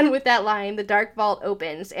she's done with that line, the Dark Vault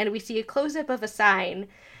opens, and we see a close-up of a sign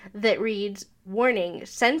that reads, Warning,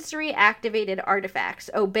 sensory activated artifacts.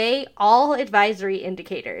 Obey all advisory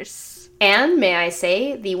indicators. And, may I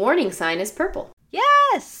say, the warning sign is purple.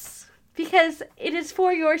 Yes! Because it is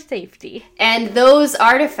for your safety. And those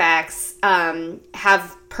artifacts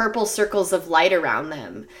have purple circles of light around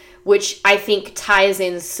them, which I think ties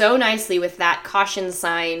in so nicely with that caution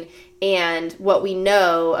sign and what we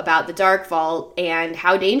know about the Dark Vault and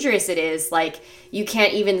how dangerous it is. Like, you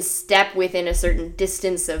can't even step within a certain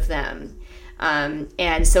distance of them.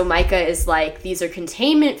 And so Micah is like, these are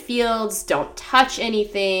containment fields, don't touch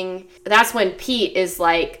anything. That's when Pete is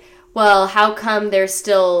like, well, how come they're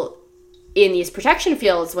still in these protection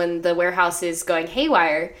fields when the warehouse is going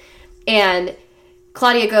haywire? And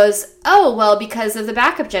Claudia goes, oh, well, because of the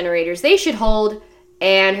backup generators, they should hold.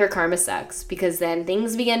 And her karma sucks, because then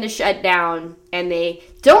things begin to shut down, and they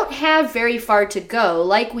don't have very far to go.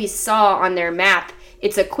 Like we saw on their map,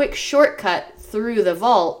 it's a quick shortcut through the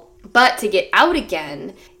vault. But to get out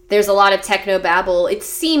again, there's a lot of technobabble. It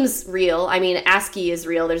seems real. I mean, ASCII is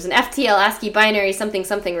real. There's an FTL ASCII binary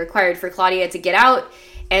something required for Claudia to get out.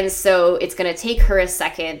 And so it's going to take her a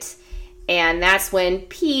second. And that's when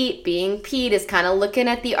Pete, being Pete, is kind of looking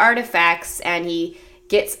at the artifacts, and he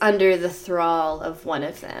gets under the thrall of one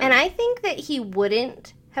of them. And I think that he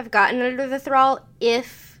wouldn't have gotten under the thrall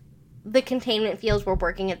if the containment fields were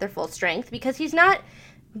working at their full strength, because he's not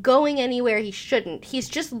going anywhere he shouldn't. He's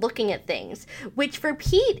just looking at things, which for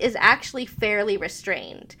Pete is actually fairly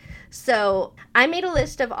restrained. So I made a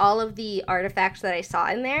list of all of the artifacts that I saw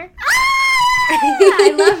in there.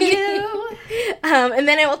 I love you. And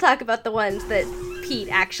then I will talk about the ones that Pete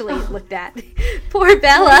actually looked at. Poor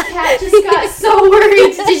Bella. My cat just got so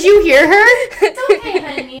worried. Did you hear her? It's okay,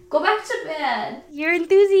 honey. Go back to bed. Your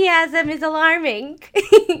enthusiasm is alarming.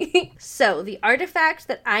 So, the artifacts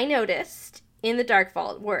that I noticed in the Dark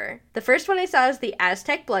Vault were, the first one I saw is the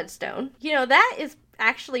Aztec Bloodstone. You know, that is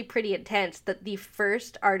actually pretty intense that the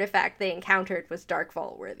first artifact they encountered was Dark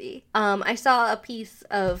Vault worthy. I saw a piece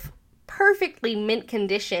of perfectly mint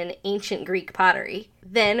condition ancient Greek pottery.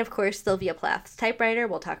 Then, of course, Sylvia Plath's typewriter.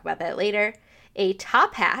 We'll talk about that later. A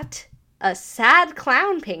top hat, a sad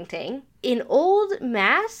clown painting, an old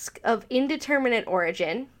mask of indeterminate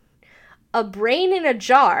origin, a brain in a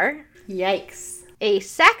jar. Yikes. A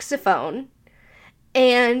saxophone,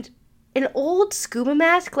 and an old scuba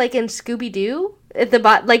mask, like in Scooby-Doo, at the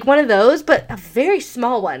like one of those, but a very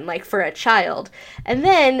small one, like for a child. And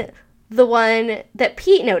then the one that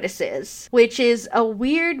Pete notices, which is a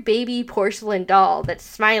weird baby porcelain doll that's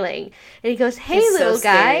smiling. And he goes, hey, it's little so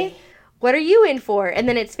guy, what are you in for? And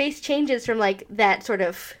then its face changes from, like, that sort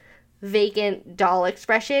of vacant doll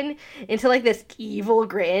expression into, like, this evil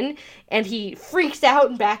grin. And he freaks out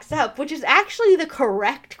and backs up, which is actually the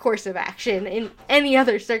correct course of action in any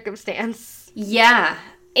other circumstance. Yeah.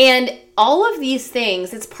 And all of these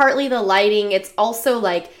things, it's partly the lighting, it's also,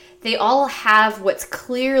 like, they all have what's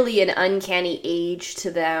clearly an uncanny age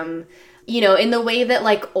to them, you know, in the way that,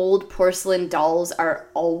 like, old porcelain dolls are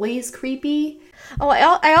always creepy. Oh,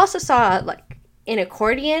 I also saw, like, an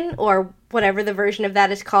accordion, or whatever the version of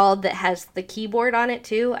that is called, that has the keyboard on it,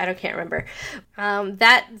 too. Can't remember.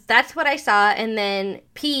 That's what I saw, and then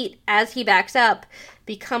Pete, as he backs up,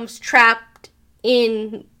 becomes trapped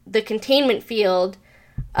in the containment field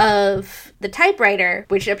of the typewriter,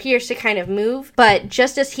 which appears to kind of move, but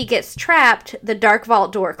just as he gets trapped, the Dark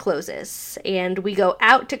Vault door closes, and we go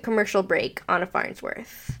out to commercial break on a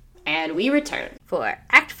Farnsworth. And we return for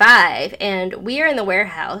Act 5, and we are in the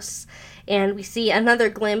warehouse, and we see another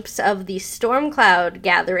glimpse of the storm cloud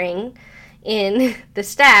gathering in the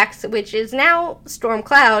stacks, which is now storm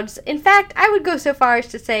clouds. In fact, I would go so far as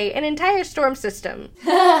to say an entire storm system.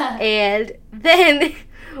 And then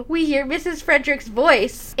we hear Mrs. Frederick's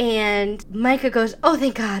voice, and Micah goes, oh,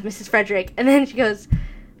 thank God, Mrs. Frederick. And then she goes,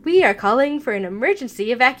 we are calling for an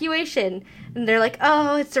emergency evacuation. And they're like,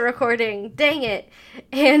 oh, it's a recording. Dang it.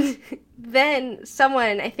 And then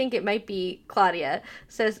someone, I think it might be Claudia,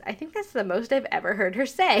 says, I think that's the most I've ever heard her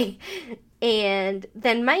say. And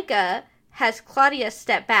then Micah has Claudia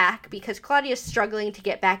step back because Claudia's struggling to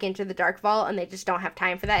get back into the Dark Vault and they just don't have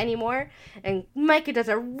time for that anymore. And Micah does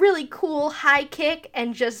a really cool high kick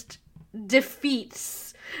and just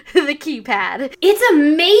defeats the keypad. It's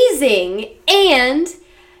amazing! And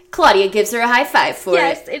Claudia gives her a high five for it.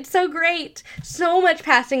 Yes, it's so great. So much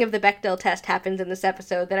passing of the Bechdel test happens in this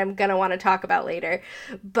episode that I'm going to want to talk about later.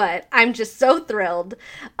 But I'm just so thrilled.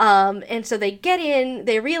 And so they get in,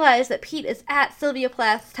 they realize that Pete is at Sylvia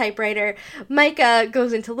Plath's typewriter. Micah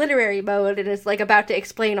goes into literary mode and is like about to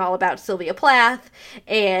explain all about Sylvia Plath.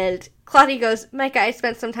 And Claudia goes, Micah, I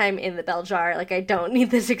spent some time in the bell jar. Like, I don't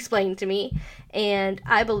need this explained to me. And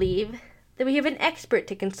I believe that we have an expert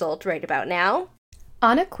to consult right about now.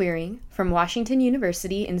 Anna Quiring, from Washington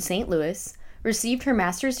University in St. Louis, received her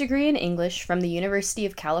master's degree in English from the University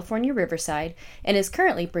of California, Riverside, and is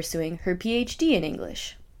currently pursuing her PhD in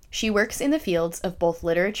English. She works in the fields of both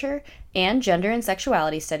literature and gender and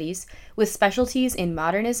sexuality studies, with specialties in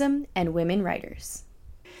modernism and women writers.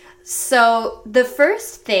 So, the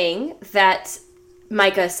first thing that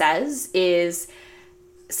Micah says is,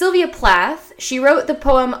 Sylvia Plath, she wrote the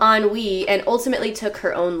poem Ennui and ultimately took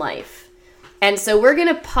her own life. And so we're going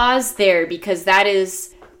to pause there because that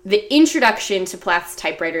is the introduction to Plath's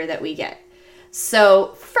typewriter that we get.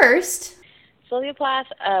 So first, Sylvia Plath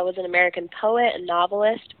was an American poet and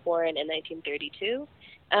novelist born in 1932.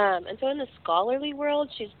 And so in the scholarly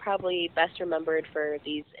world, she's probably best remembered for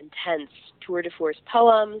these intense tour de force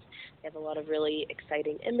poems. They have a lot of really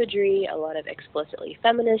exciting imagery, a lot of explicitly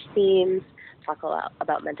feminist themes, talk a lot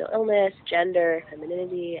about mental illness, gender,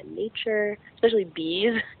 femininity, and nature, especially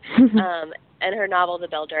bees. And her novel, The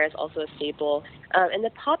Bell Jar, is also a staple. In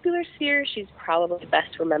the popular sphere, she's probably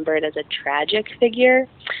best remembered as a tragic figure.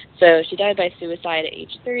 So she died by suicide at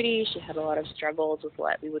age 30. She had a lot of struggles with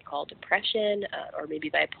what we would call depression, or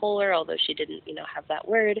maybe bipolar, although she didn't, have that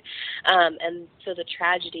word. And so the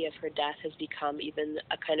tragedy of her death has become even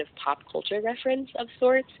a kind of pop culture reference of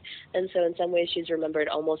sorts. And so in some ways, she's remembered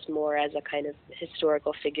almost more as a kind of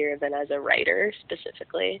historical figure than as a writer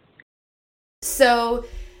specifically. So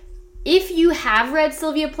if you have read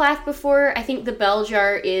Sylvia Plath before, I think The Bell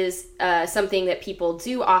Jar is something that people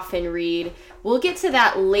do often read. We'll get to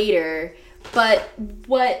that later, but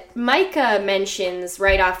what Micah mentions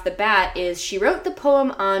right off the bat is she wrote the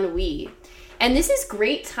poem Ennui. And this is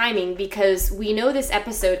great timing because we know this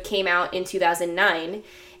episode came out in 2009,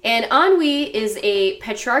 and Ennui is a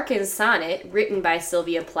Petrarchan sonnet written by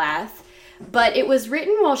Sylvia Plath. But it was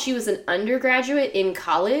written while she was an undergraduate in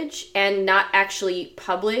college and not actually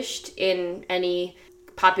published in any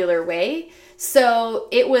popular way. So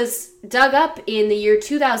it was dug up in the year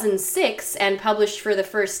 2006 and published for the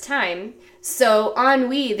first time. So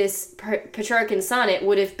Ennui, this Petrarchan sonnet,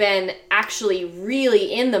 would have been actually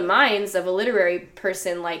really in the minds of a literary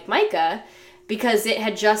person like Micah, because it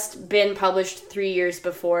had just been published 3 years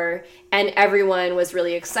before, and everyone was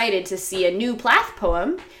really excited to see a new Plath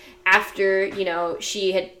poem after,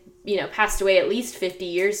 she had, passed away at least 50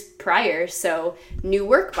 years prior, so new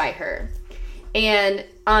work by her. And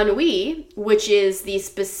Ennui, which is the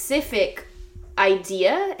specific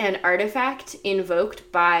idea and artifact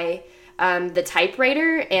invoked by the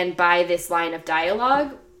typewriter and by this line of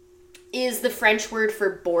dialogue, is the French word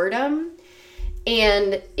for boredom.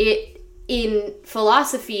 And it, in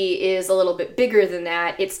philosophy, is a little bit bigger than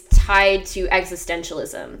that. It's tied to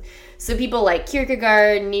existentialism. So people like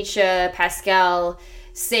Kierkegaard, Nietzsche, Pascal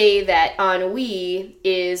say that ennui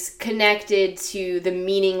is connected to the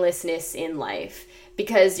meaninglessness in life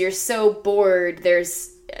because you're so bored,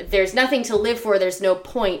 there's nothing to live for, there's no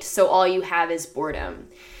point, so all you have is boredom.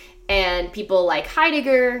 And people like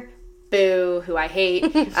Heidegger, boo, who I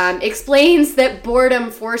hate, explains that boredom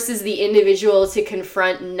forces the individual to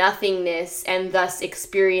confront nothingness and thus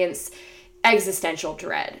experience existential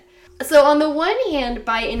dread. So on the one hand,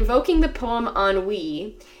 by invoking the poem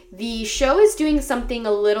Ennui, the show is doing something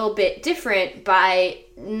a little bit different by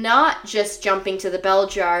not just jumping to the bell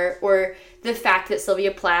jar or the fact that Sylvia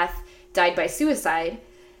Plath died by suicide,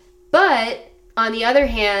 but on the other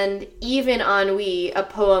hand, even Ennui, a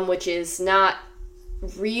poem which is not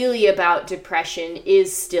really about depression,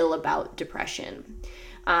 is still about depression.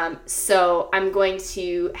 So I'm going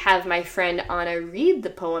to have my friend Anna read the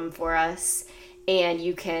poem for us, and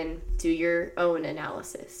you can do your own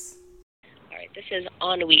analysis. All right, this is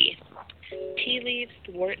Ennui. Tea leaves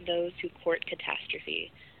thwart those who court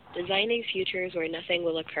catastrophe, designing futures where nothing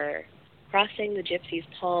will occur. Crossing the gypsy's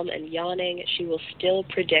palm and yawning, she will still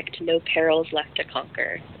predict no perils left to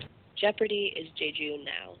conquer. Jeopardy is Jejune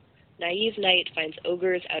now. Naive knight finds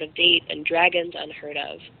ogres out of date and dragons unheard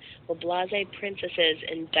of, while blasé princesses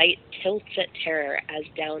indict tilts at terror as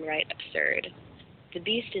downright absurd. The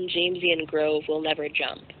beast in Jamesian Grove will never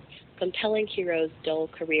jump, compelling heroes' dull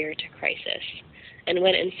career to crisis. And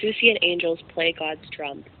when insouciant angels play God's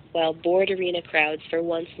trump, while bored arena crowds for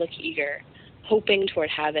once look eager, hoping toward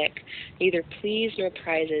havoc, neither pleas nor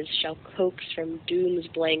prizes shall coax from doom's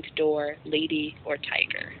blank door lady or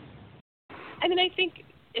tiger. I mean, I think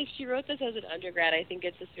if she wrote this as an undergrad, I think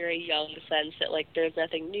it's this very young sense that, like, there's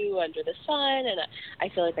nothing new under the sun, and I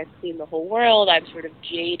feel like I've seen the whole world. I'm sort of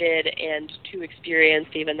jaded and too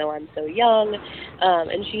experienced, even though I'm so young.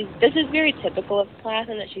 And this is very typical of the class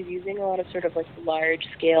in that she's using a lot of sort of, like,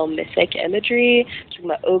 large-scale mythic imagery, talking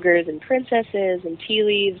about ogres and princesses and tea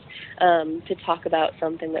leaves, to talk about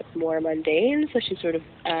something that's more mundane. So she's sort of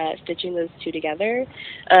stitching those two together.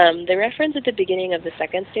 The reference at the beginning of the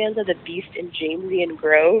second stanza, the beast in Jamesian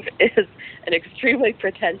Grove, is an extremely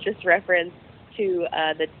pretentious reference to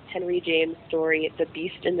the Henry James story, The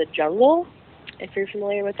Beast in the Jungle, if you're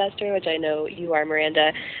familiar with that story, which I know you are,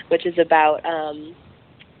 Miranda, which is about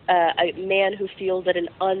a man who feels that an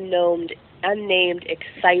unnamed,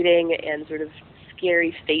 exciting, and sort of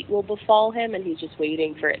scary fate will befall him, and he's just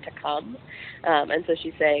waiting for it to come. And so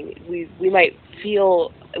she's saying we might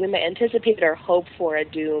anticipate or hope for a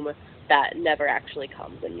doom that never actually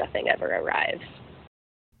comes and nothing ever arrives.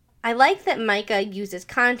 I like that Micah uses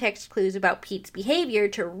context clues about Pete's behavior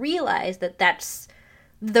to realize that that's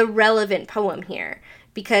the relevant poem here,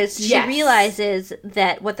 because she realizes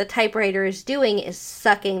that what the typewriter is doing is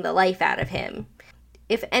sucking the life out of him.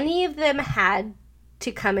 If any of them had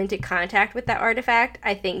to come into contact with that artifact,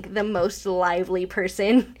 I think the most lively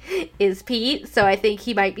person is Pete, so I think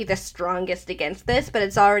he might be the strongest against this, but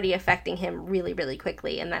it's already affecting him really, really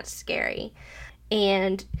quickly, and that's scary.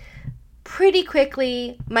 And pretty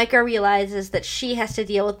quickly, Micah realizes that she has to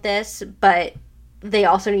deal with this, but they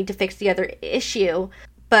also need to fix the other issue.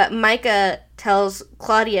 But Micah tells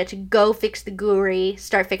Claudia to go fix the Guri,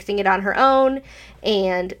 start fixing it on her own,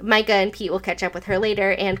 and Micah and Pete will catch up with her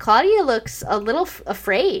later, and Claudia looks a little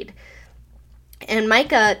afraid. And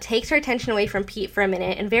Micah takes her attention away from Pete for a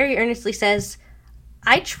minute and very earnestly says,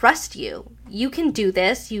 I trust you. You can do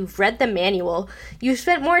this. You've read the manual. You've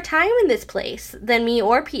spent more time in this place than me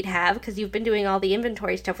or Pete have because you've been doing all the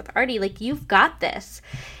inventory stuff with Artie. Like, you've got this.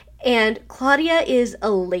 And Claudia is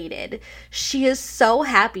elated. She is so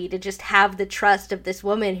happy to just have the trust of this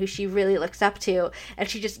woman who she really looks up to. And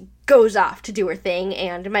she just goes off to do her thing.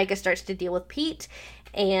 And Micah starts to deal with Pete.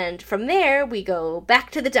 And from there, we go back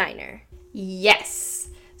to the diner. Yes.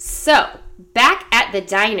 So, back at the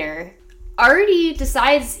diner, Artie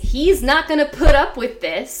decides he's not going to put up with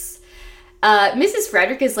this. Mrs.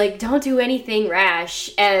 Frederick is like, don't do anything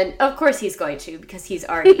rash. And of course he's going to, because he's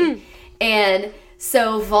Artie. And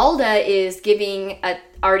so Valda is giving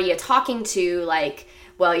Artie a talking to, like,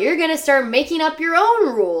 well, you're going to start making up your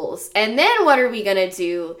own rules. And then what are we going to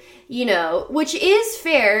do? You know, which is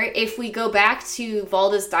fair if we go back to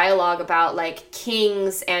Valda's dialogue about, like,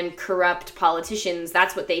 kings and corrupt politicians.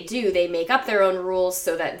 That's what they do. They make up their own rules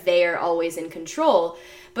so that they are always in control.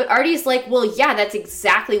 But Artie's like, well, yeah, that's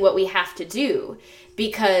exactly what we have to do.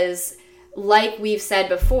 Because, like we've said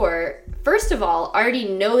before, first of all, Artie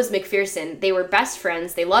knows McPherson. They were best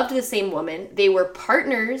friends. They loved the same woman. They were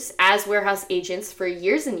partners as warehouse agents for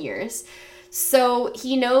years and years. So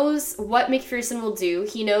he knows what McPherson will do.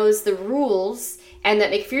 He knows the rules, and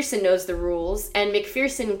that McPherson knows the rules. And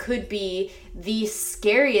McPherson could be the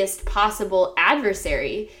scariest possible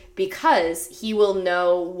adversary because he will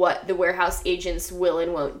know what the warehouse agents will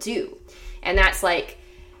and won't do. And that's like,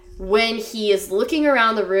 when he is looking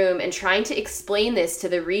around the room and trying to explain this to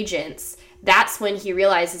the regents, that's when he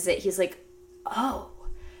realizes it. He's like, oh,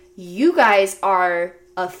 you guys are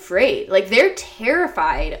afraid. Like, they're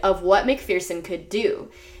terrified of what McPherson could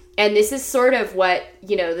do. And this is sort of what,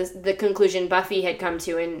 you know, the conclusion Buffy had come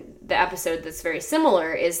to in the episode that's very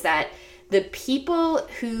similar, is that the people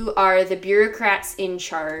who are the bureaucrats in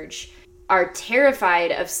charge are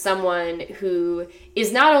terrified of someone who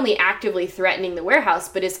is not only actively threatening the warehouse,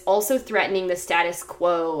 but is also threatening the status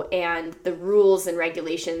quo and the rules and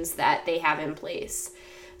regulations that they have in place.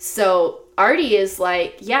 So Artie is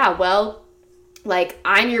like, yeah, well, like,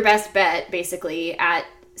 I'm your best bet, basically, at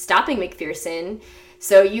stopping McPherson.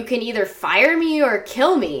 So you can either fire me or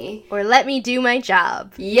kill me. Or let me do my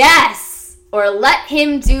job. Yes! Or let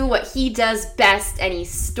him do what he does best. And he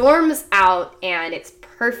storms out, and it's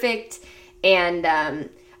perfect. And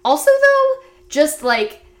also, though, just,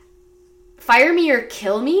 like, fire me or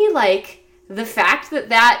kill me, like, the fact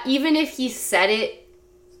that even if he said it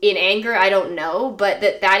in anger, I don't know, but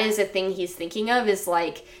that is a thing he's thinking of, is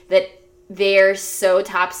like that they're so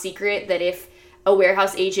top secret that if a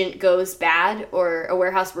warehouse agent goes bad or a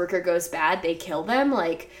warehouse worker goes bad, they kill them.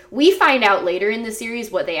 Like, we find out later in the series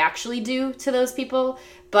what they actually do to those people,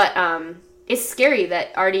 but it's scary that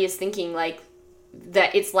Artie is thinking, like,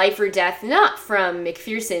 that it's life or death, not from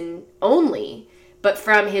McPherson only, but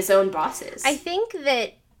from his own bosses. I think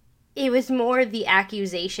that it was more the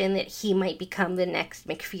accusation that he might become the next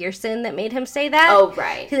McPherson that made him say that. Oh,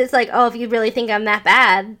 right. Because it's like, oh, if you really think I'm that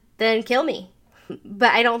bad, then kill me.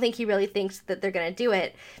 But I don't think he really thinks that they're going to do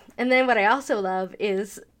it. And then what I also love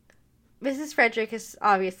is Mrs. Frederick is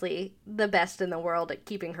obviously the best in the world at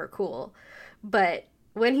keeping her cool. But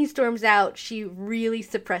when he storms out, she really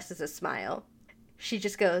suppresses a smile. She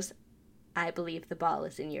just goes, I believe the ball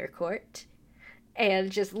is in your court.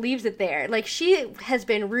 And just leaves it there. Like, she has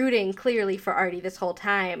been rooting clearly for Artie this whole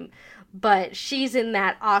time, but she's in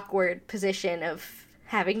that awkward position of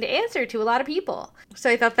having to answer to a lot of people. So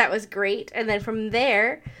I thought that was great. And then from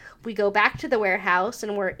there, we go back to the warehouse,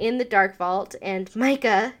 and we're in the dark vault, and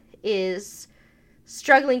Micah is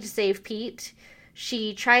struggling to save Pete.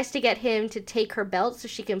 She tries to get him to take her belt so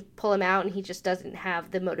she can pull him out, and he just doesn't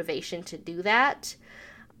have the motivation to do that.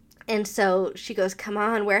 And so she goes, come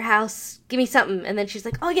on, warehouse, give me something. And then she's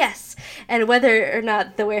like, oh, yes. And whether or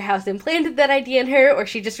not the warehouse implanted that idea in her or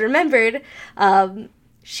she just remembered,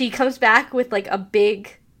 she comes back with, like, a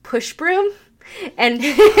big push broom and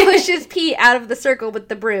pushes Pete out of the circle with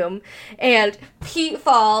the broom. And Pete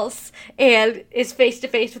falls and is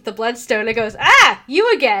face-to-face with the Bloodstone and goes, ah,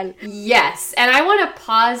 you again. Yes, and I want to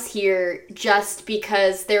pause here just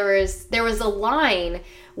because there was a line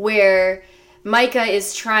where Micah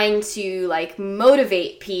is trying to, like,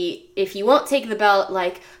 motivate Pete. If you won't take the belt,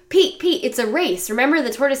 like, Pete, it's a race. Remember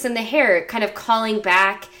the tortoise and the hare, kind of calling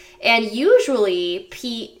back. And usually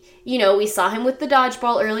Pete, you know, we saw him with the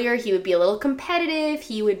dodgeball earlier. He would be a little competitive.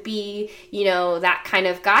 He would be, you know, that kind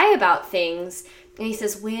of guy about things. And he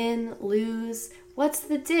says, win, lose, what's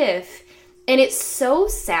the diff? And it's so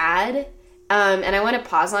sad. And I want to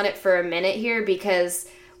pause on it for a minute here because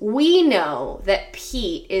we know that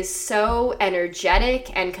Pete is so energetic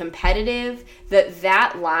and competitive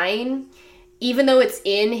that line, even though it's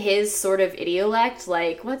in his sort of idiolect,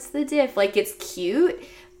 like, what's the diff? Like, it's cute,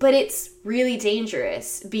 but it's really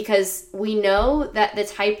dangerous because we know that the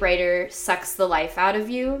typewriter sucks the life out of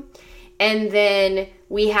you. And then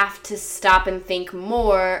we have to stop and think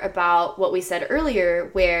more about what we said earlier,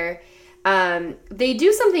 where they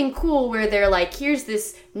do something cool where they're like, here's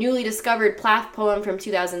this newly discovered Plath poem from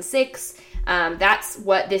 2006. That's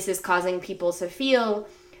what this is causing people to feel.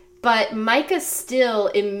 But Micah still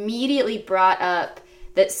immediately brought up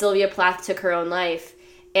that Sylvia Plath took her own life,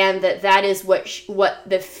 and that is what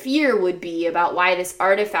the fear would be about why this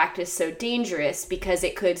artifact is so dangerous, because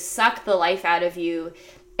it could suck the life out of you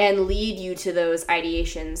and lead you to those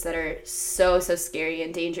ideations that are so scary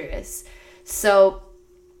and dangerous. So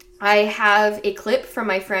I have a clip from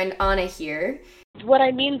my friend Anna here. What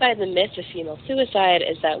I mean by the myth of female suicide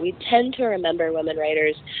is that we tend to remember women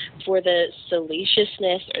writers for the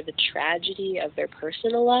salaciousness or the tragedy of their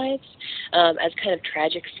personal lives as kind of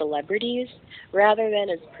tragic celebrities, rather than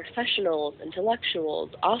as professionals, intellectuals,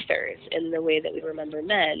 authors in the way that we remember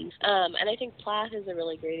men. And I think Plath is a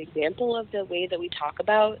really great example of the way that we talk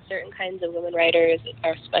about certain kinds of women writers,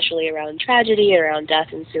 especially around tragedy, around death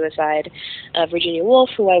and suicide. Virginia Woolf,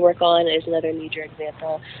 who I work on, is another major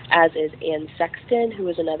example, as is Anne Sexton, who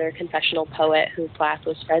was another confessional poet who Plath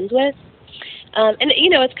was friends with. And, you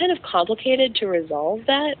know, it's kind of complicated to resolve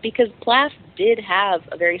that because Plath did have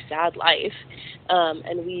a very sad life.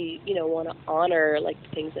 And we, you know, want to honor, like, the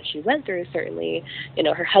things that she went through, certainly. You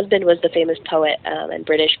know, her husband was the famous poet and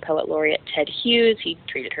British poet laureate Ted Hughes. He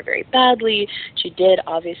treated her very badly. She did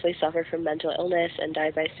obviously suffer from mental illness and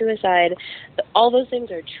died by suicide. But all those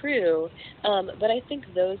things are true, but I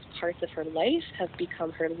think those parts of her life have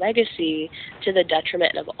become her legacy to the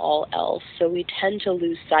detriment of all else. So we tend to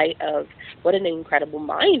lose sight of what an incredible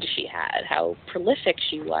mind she had, how prolific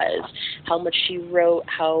she was, how much she wrote,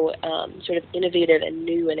 how sort of innovative and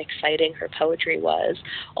new and exciting her poetry was.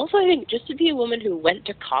 Also, I think just to be a woman who went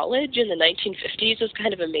to college in the 1950s was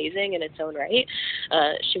kind of amazing in its own right.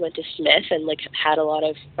 She went to Smith and, like, had a lot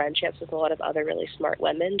of friendships with a lot of other really smart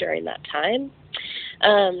women during that time.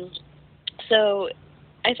 So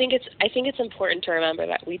I think it's important to remember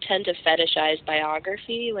that we tend to fetishize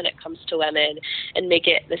biography when it comes to women and make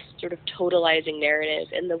it this sort of totalizing narrative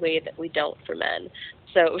in the way that we don't for men.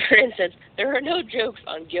 So, for instance, there are no jokes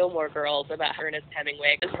on Gilmore Girls about Ernest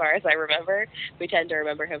Hemingway, as far as I remember. We tend to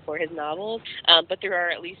remember him for his novels, but there are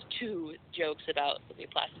at least 2 jokes about Sylvia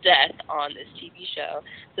Plath's death on this TV show.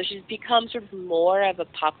 So she's become sort of more of a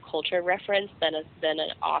pop culture reference than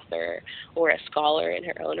an author or a scholar in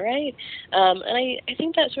her own right. And I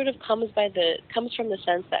think that sort of comes from the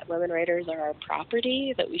sense that women writers are our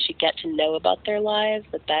property, that we should get to know about their lives,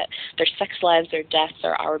 that their sex lives, their deaths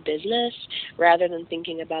are our business, rather than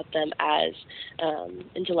thinking about them as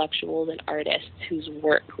intellectuals and artists whose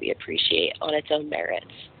work we appreciate on its own merits.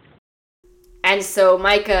 And so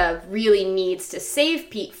Micah really needs to save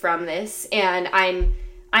Pete from this, and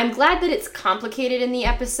I'm glad that it's complicated in the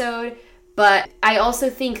episode, but I also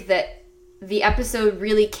think that the episode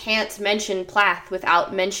really can't mention Plath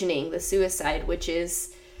without mentioning the suicide, which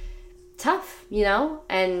is tough, you know?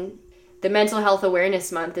 And the Mental Health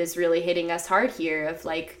Awareness Month is really hitting us hard here of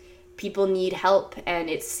like, people need help and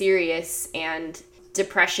it's serious, and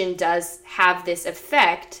depression does have this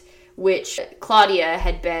effect, which Claudia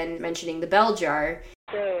had been mentioning the bell jar.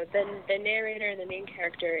 So the narrator, the main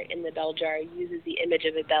character in the bell jar, uses the image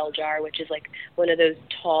of a bell jar, which is like one of those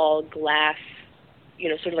tall glass,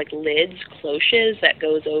 sort of like lids, cloches that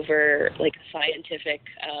goes over like a scientific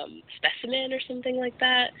specimen or something like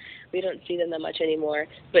that. We don't see them that much anymore,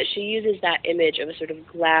 but she uses that image of a sort of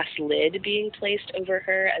glass lid being placed over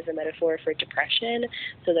her as a metaphor for depression,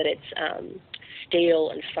 so that it's stale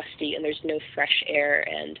and fusty and there's no fresh air,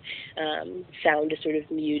 and sound is sort of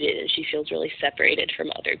muted, and she feels really separated from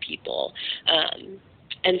other people.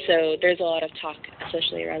 And so there's a lot of talk,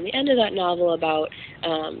 especially around the end of that novel, about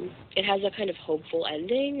it has a kind of hopeful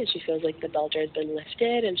ending, and she feels like the bell jar has been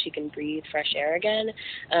lifted and she can breathe fresh air again,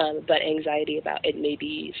 but anxiety about it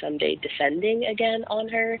maybe someday descending again on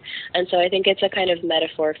her. And so I think it's a kind of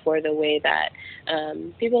metaphor for the way that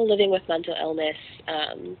people living with mental illness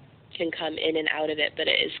can come in and out of it, but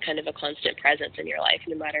it is kind of a constant presence in your life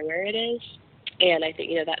no matter where it is. And I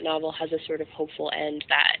think, that novel has a sort of hopeful end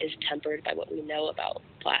that is tempered by what we know about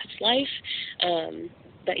Plath's life.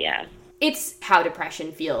 But yeah. It's how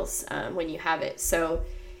depression feels when you have it. So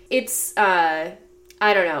it's, I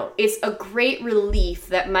don't know, it's a great relief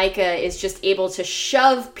that Micah is just able to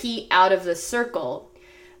shove Pete out of the circle.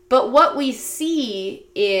 But what we see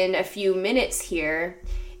in a few minutes here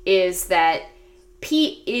is that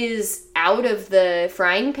Pete is out of the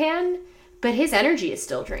frying pan, but his energy is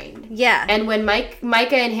still drained. Yeah. And when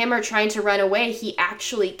Micah and him are trying to run away, he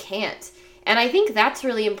actually can't. And I think that's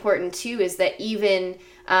really important, too, is that even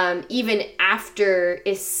after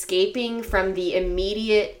escaping from the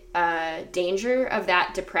immediate danger of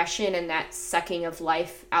that depression and that sucking of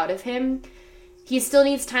life out of him, he still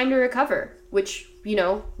needs time to recover, which, we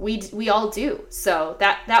all do. So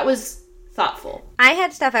that was thoughtful. I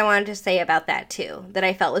had stuff I wanted to say about that too, that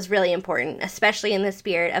I felt was really important, especially in the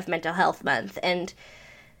spirit of Mental Health Month. And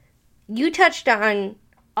you touched on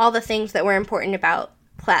all the things that were important about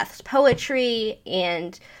Plath's poetry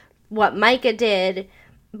and what Micah did,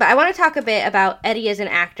 but I want to talk a bit about Eddie as an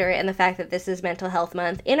actor and the fact that this is Mental Health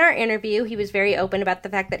Month. In our interview, he was very open about the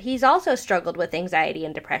fact that he's also struggled with anxiety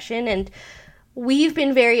and depression, and we've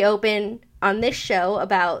been very open on this show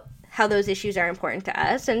about how those issues are important to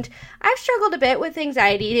us. And I've struggled a bit with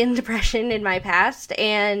anxiety and depression in my past.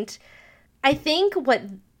 And I think what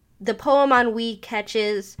the poem on We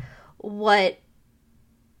catches what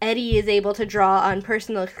Eddie is able to draw on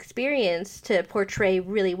personal experience to portray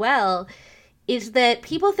really well is that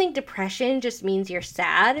people think depression just means you're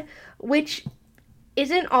sad, which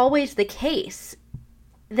isn't always the case.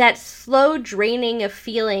 That slow draining of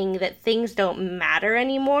feeling that things don't matter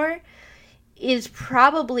anymore is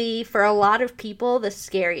probably, for a lot of people, the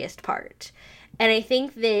scariest part. And I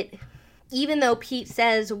think that even though Pete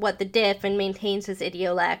says what the diff and maintains his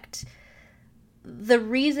idiolect, the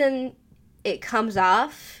reason it comes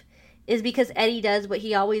off is because Eddie does what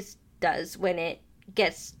he always does when it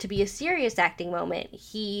gets to be a serious acting moment.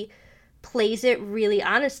 He plays it really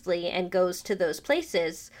honestly and goes to those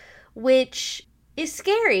places, which is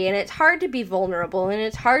scary, and it's hard to be vulnerable, and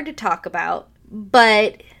it's hard to talk about,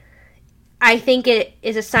 but I think it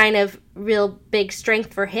is a sign of real big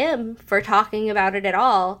strength for him for talking about it at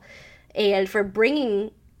all and for bringing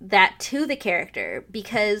that to the character,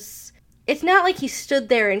 because it's not like he stood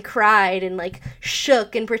there and cried and like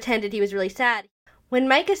shook and pretended he was really sad. When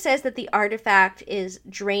Micah says that the artifact is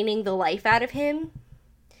draining the life out of him,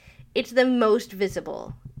 it's the most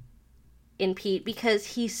visible in Pete because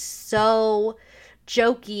he's so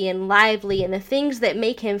jokey and lively, and the things that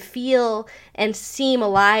make him feel and seem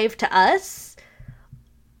alive to us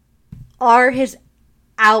are his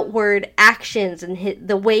outward actions and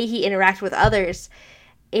the way he interacts with others.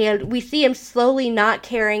 And we see him slowly not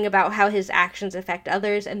caring about how his actions affect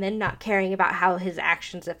others and then not caring about how his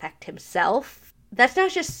actions affect himself. That's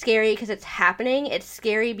not just scary because it's happening. It's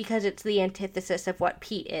scary because it's the antithesis of what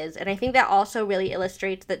Pete is. And I think that also really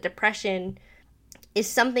illustrates that depression is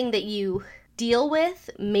something that you deal with,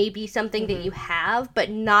 maybe something that you have, but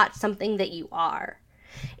not something that you are.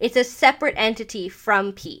 It's a separate entity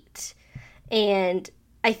from Pete. And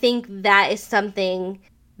I think that is something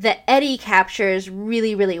that Eddie captures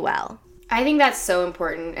really, really well. I think that's so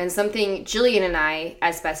important, and something Jillian and I,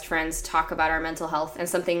 as best friends, talk about our mental health, and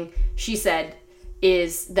something she said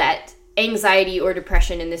is that anxiety or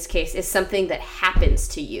depression in this case is something that happens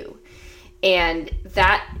to you. And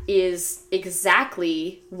that is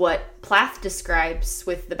exactly what Plath describes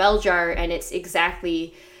with the bell jar, and it's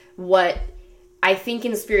exactly what I think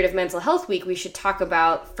in the spirit of Mental Health Week we should talk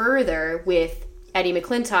about further with Eddie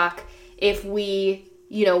McClintock. If we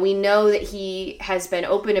know that he has been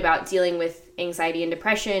open about dealing with anxiety and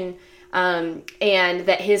depression, and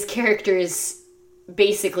that his character is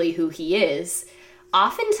basically who he is.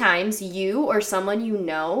 Oftentimes, you or someone you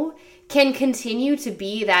know can continue to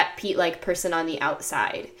be that Pete-like person on the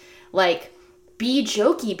outside. Like, be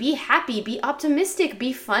jokey, be happy, be optimistic,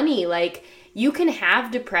 be funny. Like, you can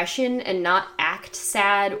have depression and not act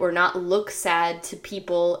sad or not look sad to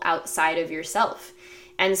people outside of yourself.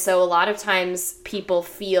 And so a lot of times people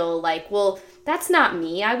feel like, well, that's not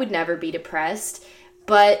me. I would never be depressed.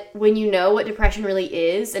 But when you know what depression really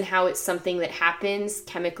is and how it's something that happens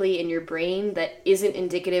chemically in your brain that isn't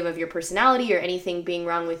indicative of your personality or anything being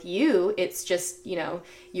wrong with you, it's just,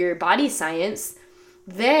 your body science,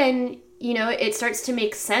 then, it starts to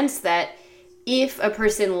make sense that if a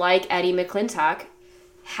person like Eddie McClintock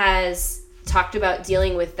has talked about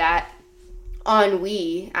dealing with that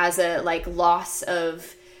ennui as a loss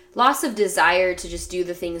of desire to just do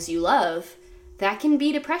the things you love, that can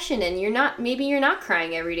be depression. And maybe you're not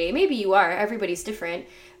crying every day. Maybe you are. Everybody's different.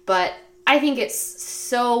 But I think it's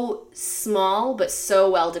so small but so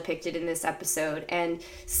well depicted in this episode. And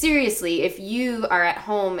seriously, if you are at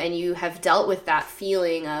home and you have dealt with that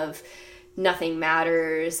feeling of nothing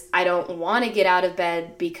matters, I don't want to get out of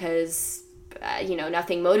bed because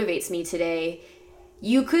nothing motivates me today,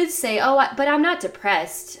 you could say, but I'm not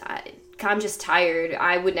depressed. I'm just tired.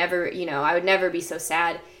 I would never be so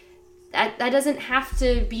sad. That doesn't have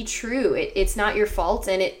to be true. It's not your fault,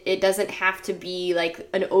 and it doesn't have to be like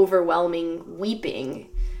an overwhelming weeping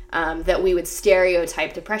that we would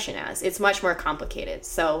stereotype depression as. It's much more complicated.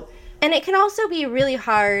 And it can also be really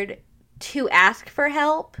hard to ask for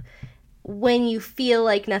help when you feel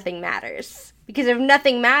like nothing matters. Because if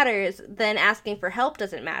nothing matters, then asking for help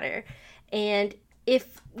doesn't matter. And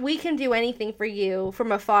if we can do anything for you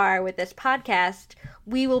from afar with this podcast,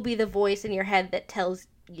 we will be the voice in your head that tells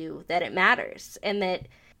you that it matters and that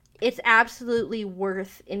it's absolutely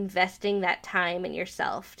worth investing that time in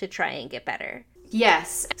yourself to try and get better.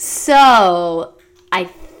 Yes. So I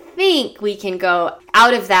think we can go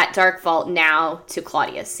out of that dark vault now to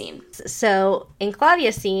Claudia's scene. So in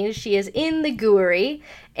Claudia's scene, she is in the gooery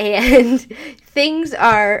and things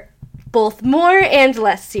are both more and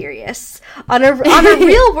less serious. On a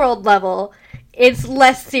real world level, it's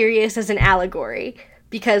less serious as an allegory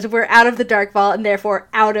because we're out of the dark vault and therefore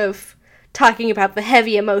out of talking about the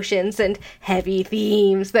heavy emotions and heavy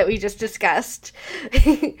themes that we just discussed.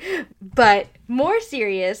 But more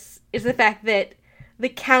serious is the fact that the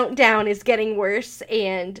countdown is getting worse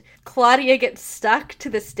and Claudia gets stuck to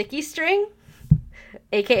the sticky string,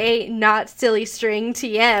 aka not silly string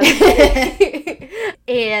TM.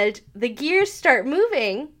 And the gears start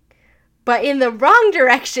moving, but in the wrong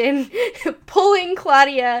direction, pulling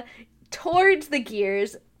Claudia towards the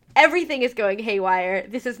gears. Everything is going haywire.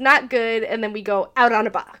 This is not good. And then we go out on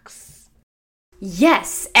a box.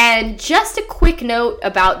 Yes, and just a quick note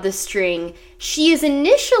about the string. She is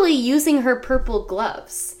initially using her purple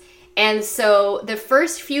gloves. And so the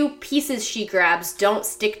first few pieces she grabs don't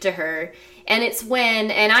stick to her. And it's when,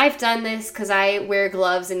 and I've done this because I wear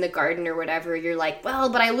gloves in the garden or whatever, you're like, well,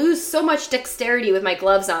 but I lose so much dexterity with my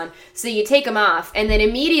gloves on. So you take them off, and then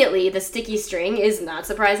immediately the sticky string is not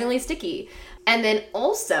surprisingly sticky. And then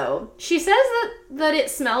also, she says that it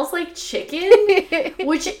smells like chicken,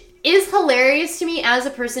 which is hilarious to me as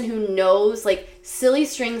a person who knows, silly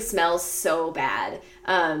string smells so bad.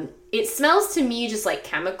 It smells to me just like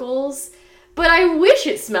chemicals, but I wish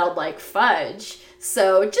it smelled like fudge.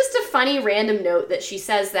 So just a funny random note that she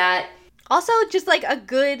says that. Also, just a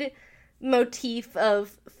good motif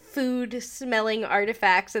of food-smelling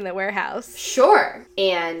artifacts in the warehouse. Sure.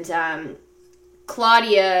 And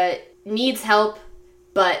Claudia needs help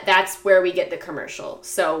but that's where we get the commercial.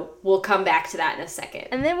 So we'll come back to that in a second.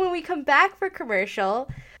 And then when we come back for commercial,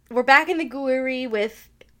 we're back in the Guiri with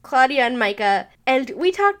Claudia and Micah. And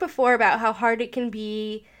we talked before about how hard it can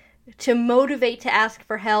be to motivate to ask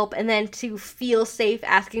for help and then to feel safe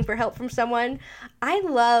asking for help from someone.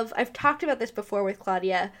 I've talked about this before with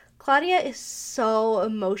Claudia. Claudia is so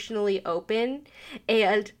emotionally open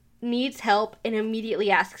and needs help and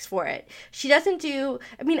immediately asks for it. She doesn't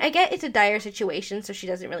I get it's a dire situation, so she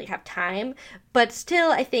doesn't really have time, but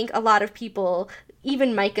still I think a lot of people,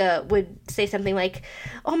 even Micah, would say something like,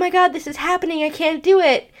 oh my god, this is happening, I can't do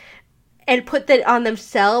it, and put that on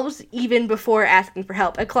themselves even before asking for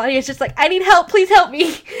help. And Claudia's just like, I need help, please help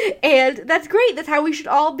me. And that's great, that's how we should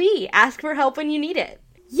all be. Ask for help when you need it.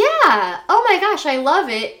 Yeah, oh my gosh, I love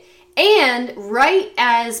it. And right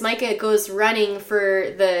as Micah goes running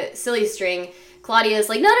for the silly string, Claudia's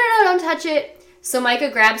like, no, don't touch it. So Micah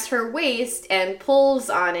grabs her waist and pulls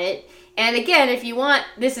on it. And again, if you want,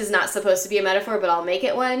 this is not supposed to be a metaphor, but I'll make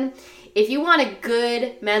it one. If you want a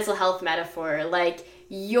good mental health metaphor, like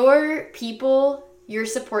your people, your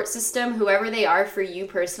support system, whoever they are for you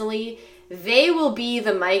personally, they will be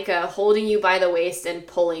the Micah holding you by the waist and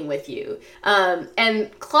pulling with you. And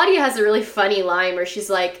Claudia has a really funny line where she's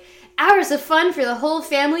like, hours of fun for the whole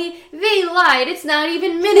family? They lied. It's not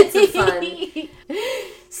even minutes of fun.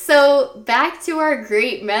 So back to our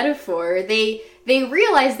great metaphor. They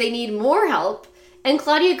realize they need more help. And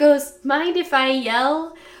Claudia goes, mind if I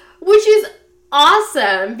yell? Which is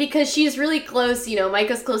awesome because she's really close.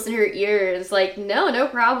 Micah's close in her ear. It's like, no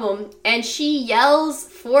problem. And she yells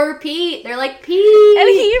for Pete. They're like, Pete. And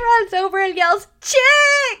he runs over and yells,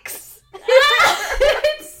 chicks!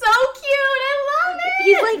 It's so cute. I love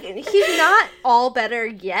it. He's not all better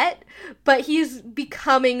yet, but he's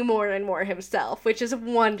becoming more and more himself, which is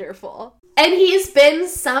wonderful. And he's been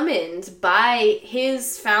summoned by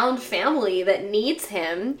his found family that needs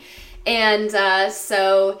him. And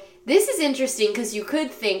so this is interesting because you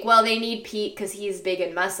could think, well, they need Pete because he's big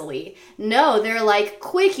and muscly. No, they're like,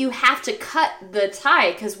 quick, you have to cut the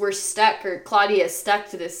tie because we're stuck, or Claudia is stuck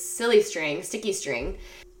to this sticky string.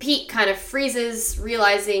 Pete kind of freezes,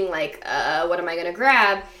 realizing, like, what am I going to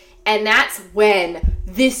grab? And that's when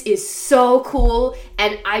this is so cool.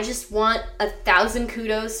 And I just want 1,000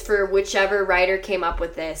 kudos for whichever writer came up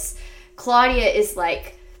with this. Claudia is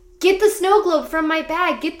like, get the snow globe from my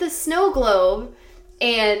bag. Get the snow globe.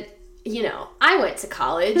 And, I went to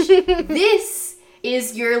college. This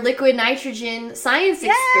is your liquid nitrogen science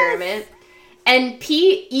experiment. And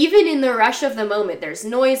Pete, even in the rush of the moment, there's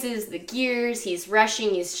noises, the gears, he's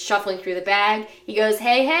rushing, he's shuffling through the bag. He goes,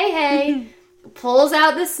 hey, pulls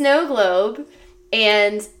out the snow globe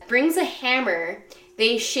and brings a hammer.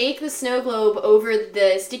 They shake the snow globe over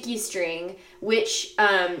the sticky string, which,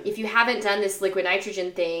 if you haven't done this liquid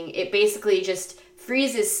nitrogen thing, it basically just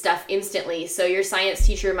freezes stuff instantly. So your science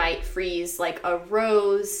teacher might freeze like a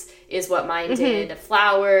rose is what mine did, a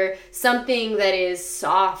flower, something that is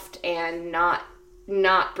soft and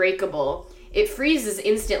not breakable. It freezes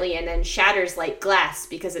instantly and then shatters like glass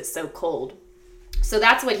because it's so cold. So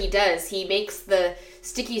that's what he does. He makes the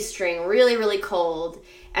sticky string really, really cold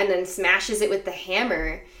and then smashes it with the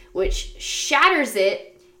hammer, which shatters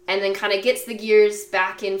it and then kind of gets the gears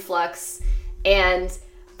back in flux. And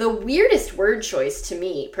the weirdest word choice to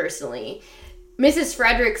me, personally, Mrs.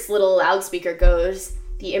 Frederick's little loudspeaker goes,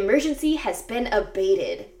 the emergency has been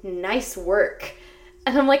abated. Nice work.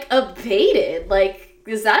 And I'm like, abated? Like,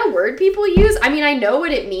 is that a word people use? I mean, I know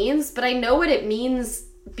what it means, but I know what it means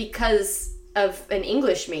because of an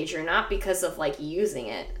English major, not because of, like, using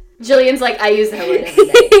it. Jillian's like, I use that word every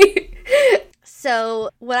day. So,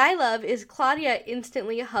 what I love is Claudia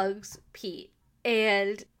instantly hugs Pete.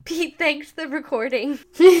 And Pete thanks the recording.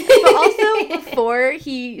 But also, before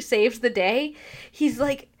he saves the day, he's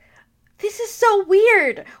like, this is so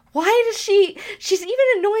weird. Why does she's even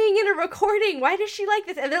annoying in a recording. Why does she like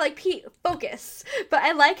this? And they're like, Pete, focus. But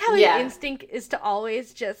I like how his instinct is to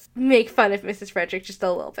always just make fun of Mrs. Frederick just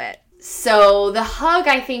a little bit. So the hug,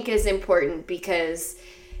 I think, is important because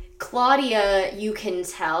Claudia, you can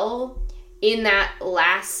tell in that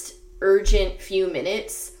last urgent few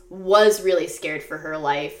minutes, was really scared for her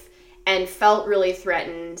life and felt really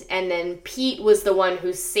threatened. And then Pete was the one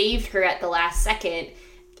who saved her at the last second.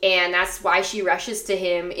 And that's why she rushes to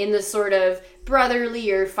him in the sort of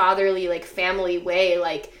brotherly or fatherly, like, family way.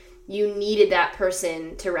 Like, you needed that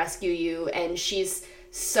person to rescue you. And she's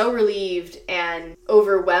so relieved and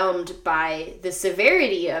overwhelmed by the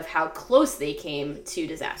severity of how close they came to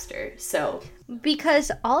disaster. So,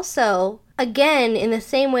 because also, again, in the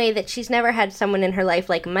same way that she's never had someone in her life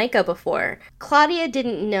like Micah before, Claudia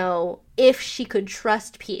didn't know if she could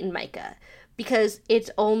trust Pete and Micah, because it's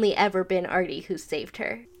only ever been Artie who's saved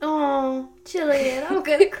her. Oh, Jillian, I'm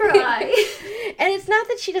gonna cry. And it's not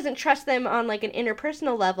that she doesn't trust them on, like, an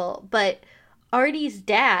interpersonal level, but Artie's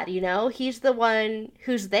dad, you know, he's the one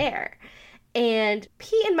who's there. And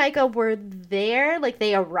Pete and Micah were there, like,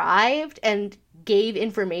 they arrived and gave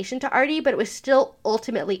information to Artie, but it was still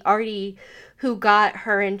ultimately Artie who got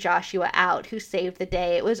her and Joshua out, who saved the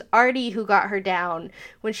day. It was Artie who got her down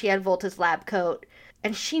when she had Volta's lab coat.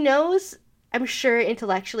 And she knows, I'm sure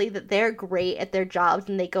intellectually, that they're great at their jobs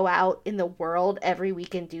and they go out in the world every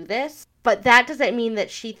week and do this. But that doesn't mean that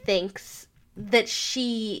she thinks that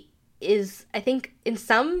she is, I think, in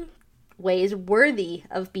some ways worthy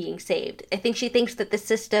of being saved. I think she thinks that the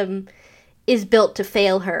system is built to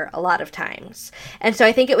fail her a lot of times. And so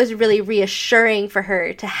I think it was really reassuring for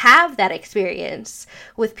her to have that experience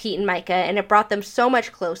with Pete and Micah, and it brought them so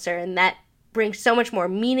much closer, and that brings so much more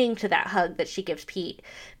meaning to that hug that she gives Pete,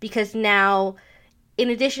 because now, in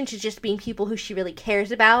addition to just being people who she really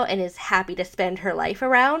cares about and is happy to spend her life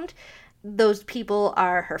around, those people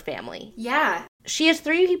are her family. Yeah. She has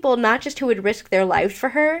 3 people not just who would risk their lives for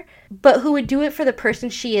her, but who would do it for the person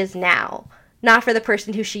she is now, not for the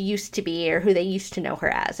person who she used to be or who they used to know her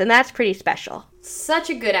as. And that's pretty special.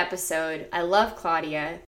 Such a good episode. I love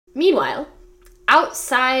Claudia. Meanwhile,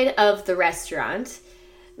 outside of the restaurant,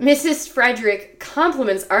 Mrs. Frederick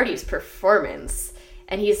compliments Artie's performance.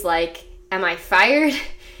 And he's like, "Am I fired?"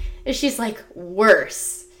 And she's like,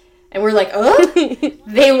 "Worse." And we're like, "Oh,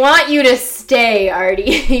 they want you to stay,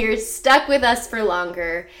 Artie. You're stuck with us for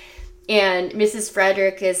longer." And Mrs.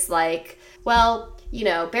 Frederick is like, "Well, you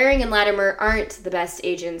know, Bering and Latimer aren't the best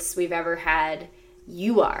agents we've ever had.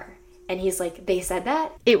 You are." And he's like, "They said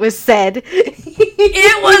that?" It was said.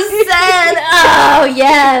 It was said! Oh,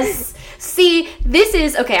 yes! See, this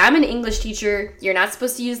is, okay, I'm an English teacher. You're not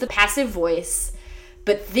supposed to use the passive voice.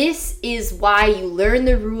 But this is why you learn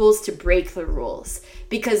the rules to break the rules.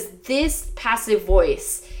 Because this passive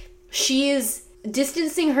voice, she is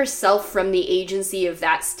distancing herself from the agency of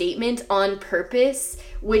that statement on purpose,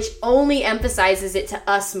 which only emphasizes it to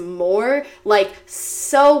us more, like,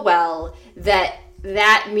 so well,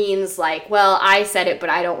 that means, like, well, I said it, but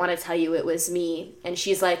I don't want to tell you it was me. And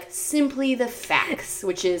she's like, simply the facts,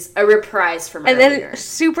 which is a reprise from earlier. And then,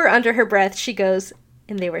 super under her breath, she goes,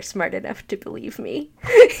 "And they were smart enough to believe me."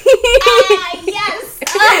 Yes!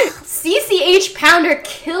 CCH Pounder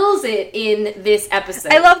kills it in this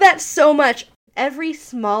episode. I love that so much. Every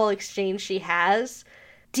small exchange she has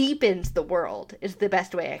deepens the world, is the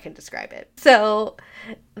best way I can describe it. So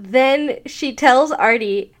then she tells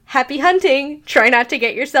Artie, "Happy hunting, try not to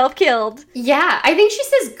get yourself killed." Yeah, I think she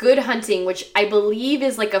says "good hunting," which I believe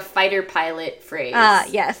is like a fighter pilot phrase.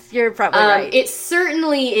 Yes, you're probably right. It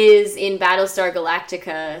certainly is in Battlestar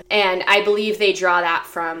Galactica, and I believe they draw that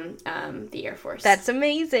from the Air Force. That's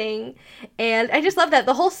amazing. And I just love that.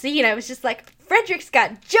 The whole scene, I was just like, Frederick's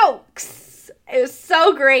got jokes. It was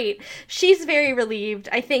so great. She's very relieved.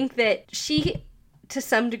 I think that she, to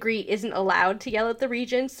some degree, isn't allowed to yell at the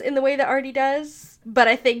Regents in the way that Artie does. But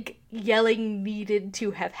I think yelling needed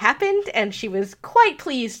to have happened, and she was quite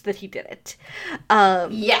pleased that he did it.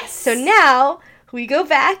 Yes. So now we go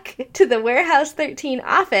back to the Warehouse 13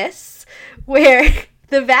 office, where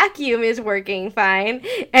the vacuum is working fine,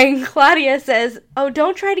 and Claudia says, "Oh,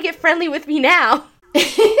 don't try to get friendly with me now."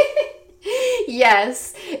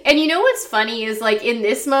 Yes. And you know what's funny is, like, in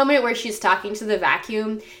this moment where she's talking to the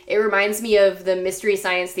vacuum, it reminds me of the Mystery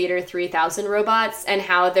Science Theater 3000 robots and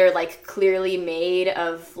how they're, like, clearly made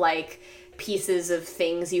of, like, pieces of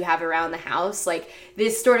things you have around the house. Like,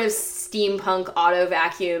 this sort of steampunk auto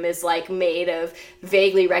vacuum is, like, made of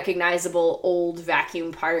vaguely recognizable old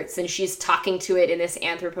vacuum parts, and she's talking to it in this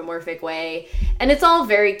anthropomorphic way. And it's all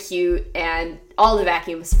very cute, and all the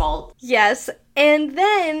vacuum's fault. Yes. And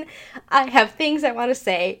then I have things I want to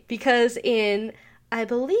say, because in, I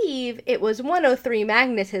believe it was 103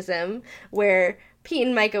 Magnetism, where Pete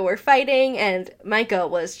and Micah were fighting, and Micah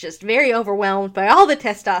was just very overwhelmed by all the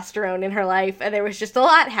testosterone in her life, and there was just a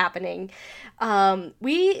lot happening.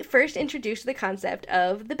 We first introduced the concept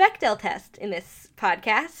of the Bechdel test in this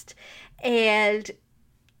podcast, and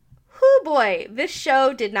whoo boy, this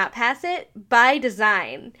show did not pass it by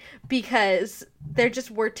design, because there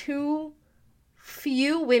just were too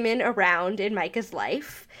few women around in Micah's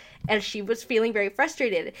life, and she was feeling very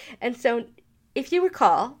frustrated. And so, if you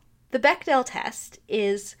recall, the Bechdel test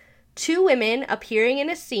is 2 women appearing in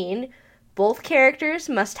a scene. Both characters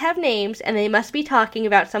must have names, and they must be talking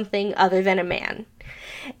about something other than a man.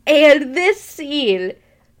 And this scene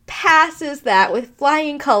passes that with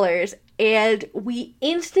flying colors, and we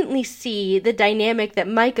instantly see the dynamic that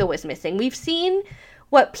Micah was missing. We've seen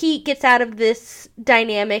what Pete gets out of this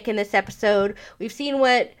dynamic in this episode. We've seen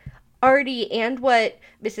what Artie and what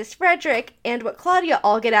Mrs. Frederick and what Claudia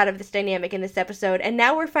all get out of this dynamic in this episode, and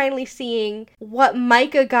now we're finally seeing what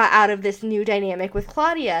Micah got out of this new dynamic with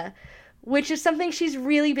Claudia, which is something she's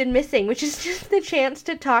really been missing, which is just the chance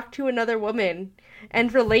to talk to another woman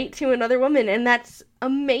and relate to another woman, and that's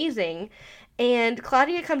amazing. And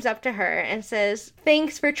Claudia comes up to her and says,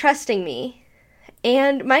 "Thanks for trusting me."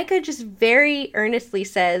 And Micah just very earnestly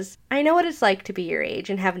says, "I know what it's like to be your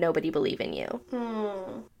age and have nobody believe in you."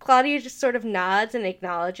 Claudia just sort of nods and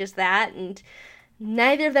acknowledges that, and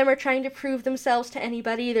neither of them are trying to prove themselves to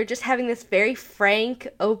anybody. They're just having this very frank,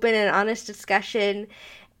 open, and honest discussion.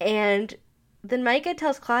 And then Micah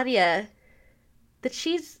tells Claudia that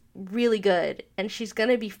she's really good and she's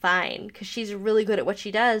gonna be fine because she's really good at what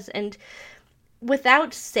she does. And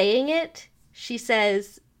without saying it, she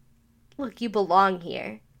says, "Look, you belong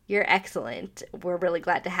here. You're excellent. We're really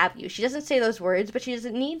glad to have you." She doesn't say those words, but she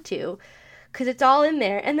doesn't need to, because it's all in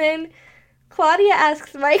there. And then Claudia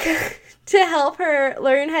asks Micah to help her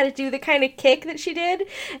learn how to do the kind of kick that she did,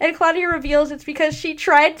 and Claudia reveals it's because she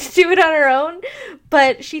tried to do it on her own,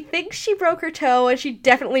 but she thinks she broke her toe, and she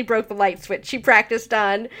definitely broke the light switch she practiced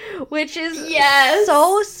on, which is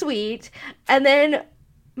so sweet. And then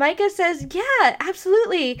Micah says, "Yeah,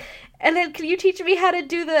 absolutely. And then can you teach me how to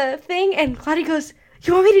do the thing?" And Claudia goes,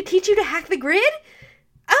 "You want me to teach you to hack the grid?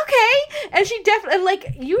 Okay." And she definitely,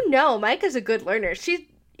 like, Micah's a good learner. She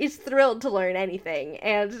is thrilled to learn anything,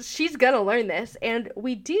 and she's gonna learn this. And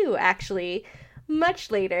we do actually, much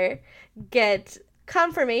later, get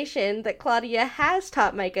confirmation that Claudia has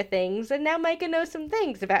taught Micah things, and now Micah knows some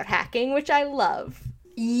things about hacking, which I love.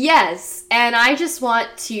 Yes, and I just want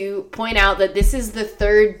to point out that this is the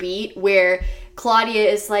third beat where Claudia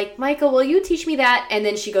is like, "Micah, will you teach me that?" And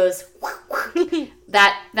then she goes,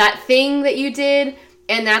 that thing that you did.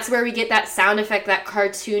 And that's where we get that sound effect, that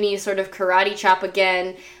cartoony sort of karate chop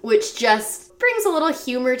again, which just brings a little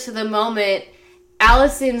humor to the moment.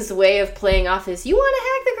 Allison's way of playing off this, "You want to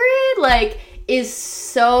hack the grid?" like, is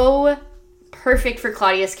so perfect for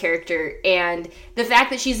Claudia's character. And the fact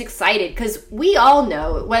that she's excited, because we all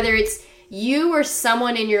know, whether it's you or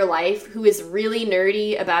someone in your life who is really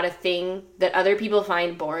nerdy about a thing that other people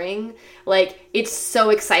find boring, like, it's so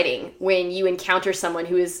exciting when you encounter someone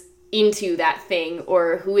who is into that thing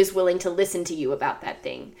or who is willing to listen to you about that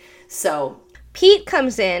thing. So Pete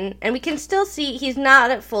comes in, and we can still see he's not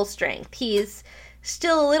at full strength. He's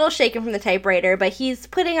still a little shaken from the typewriter, but he's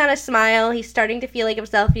putting on a smile. He's starting to feel like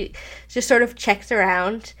himself. He just sort of checks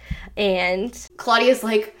around, and Claudia's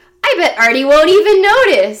like, "I bet Artie won't even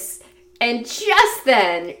notice." And just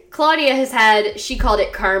then, Claudia has had, she called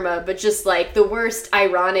it karma, but just like the worst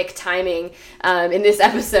ironic timing in this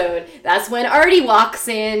episode. That's when Artie walks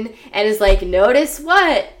in and is like, "Notice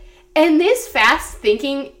what?" And this fast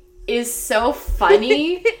thinking is so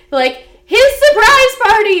funny. Like, "His surprise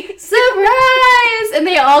party! Surprise!" And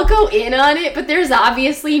they all go in on it, but there's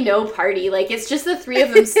obviously no party. Like, it's just the three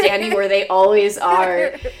of them standing where they always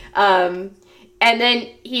are. And then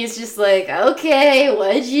he's just like, "Okay,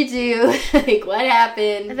 what'd you do?" Like, what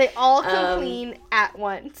happened? And they all come clean at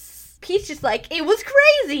once. Pete's just like, "It was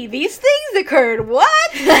crazy. These things occurred.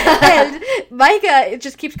 What?" And Micah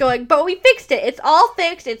just keeps going, "But we fixed it. It's all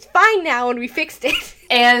fixed. It's fine now, and we fixed it."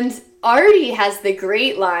 And Artie has the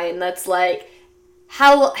great line that's like,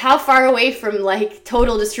 how far away from, like,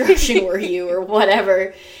 total destruction were you, or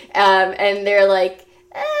whatever. And they're like,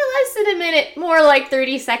 less than a minute, more like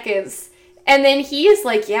 30 seconds. And then he is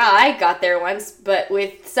like, "Yeah, I got there once, but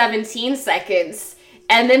with 17 seconds.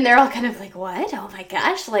 And then they're all kind of like, "What? Oh my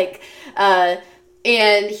gosh." Like,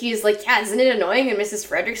 and he's like, "Yeah, isn't it annoying?" And Mrs.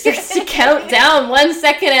 Frederick starts to count down 1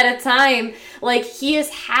 second at a time. Like, he has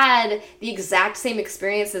had the exact same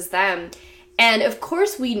experience as them. And of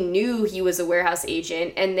course we knew he was a warehouse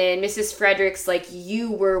agent. And then Mrs. Frederick's like,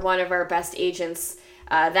 "You were one of our best agents."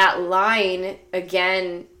 That line,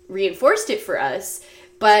 again, reinforced it for us.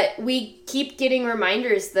 But we keep getting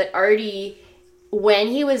reminders that Artie, when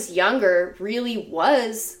he was younger, really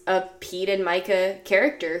was a Pete and Micah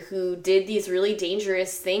character who did these really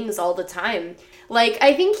dangerous things all the time. Like,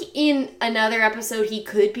 I think in another episode he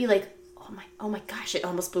could be like, oh my gosh, it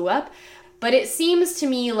almost blew up. But it seems to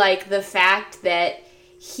me like the fact that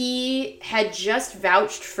he had just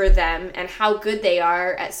vouched for them and how good they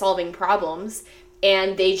are at solving problems,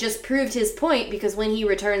 and they just proved his point, because when he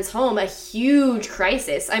returns home, a huge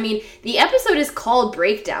crisis. I mean, the episode is called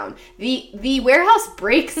Breakdown. The warehouse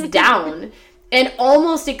breaks down, and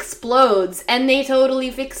almost explodes, and they totally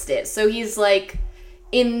fixed it. So he's like,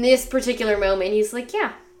 in this particular moment, he's like,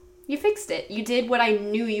 yeah, you fixed it. You did what I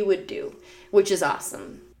knew you would do, which is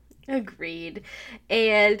awesome. Agreed.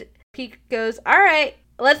 And Pete goes, all right,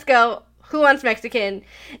 let's go. Who wants Mexican?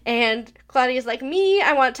 And Claudia's like, me,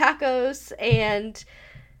 I want tacos. And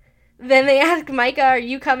then they ask Micah, are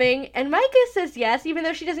you coming? And Micah says yes, even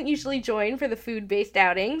though she doesn't usually join for the food-based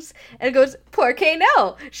outings. And goes, por qué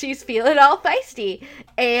no? She's feeling all feisty.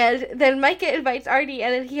 And then Micah invites Artie,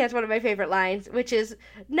 and then he has one of my favorite lines, which is,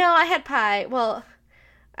 no, I had pie. Well,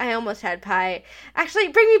 I almost had pie. Actually,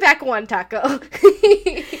 bring me back one taco.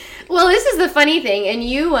 Well, this is the funny thing, and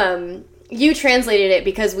you translated it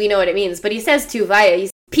because we know what it means, but he says tu vaya.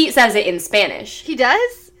 Pete says it in Spanish. He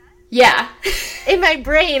does? Yeah. In my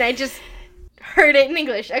brain, I just heard it in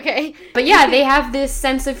English. Okay. But yeah, they have this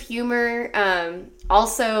sense of humor.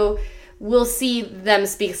 Also, we'll see them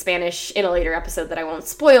speak Spanish in a later episode that I won't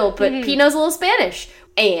spoil, but Pete knows a little Spanish.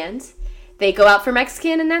 And they go out for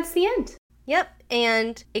Mexican, and that's the end. Yep,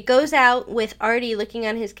 and it goes out with Artie looking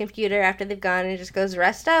on his computer after they've gone and just goes,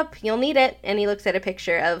 rest up, you'll need it. And he looks at a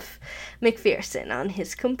picture of McPherson on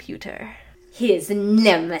his computer. His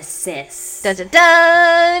nemesis. Dun dun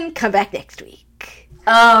dun! Come back next week.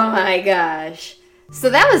 Oh my gosh. So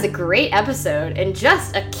that was a great episode and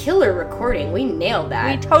just a killer recording. We nailed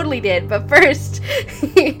that. We totally did, but first,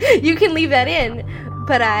 you can leave that in.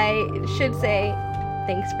 But I should say,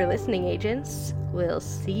 thanks for listening, agents. We'll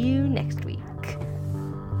see you next week.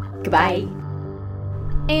 Goodbye.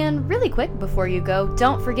 And really quick before you go,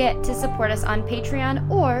 don't forget to support us on Patreon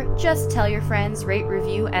or just tell your friends, rate,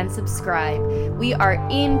 review, and subscribe. We are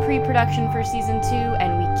in pre-production for season 2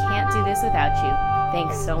 and we can't do this without you.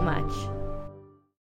 Thanks so much.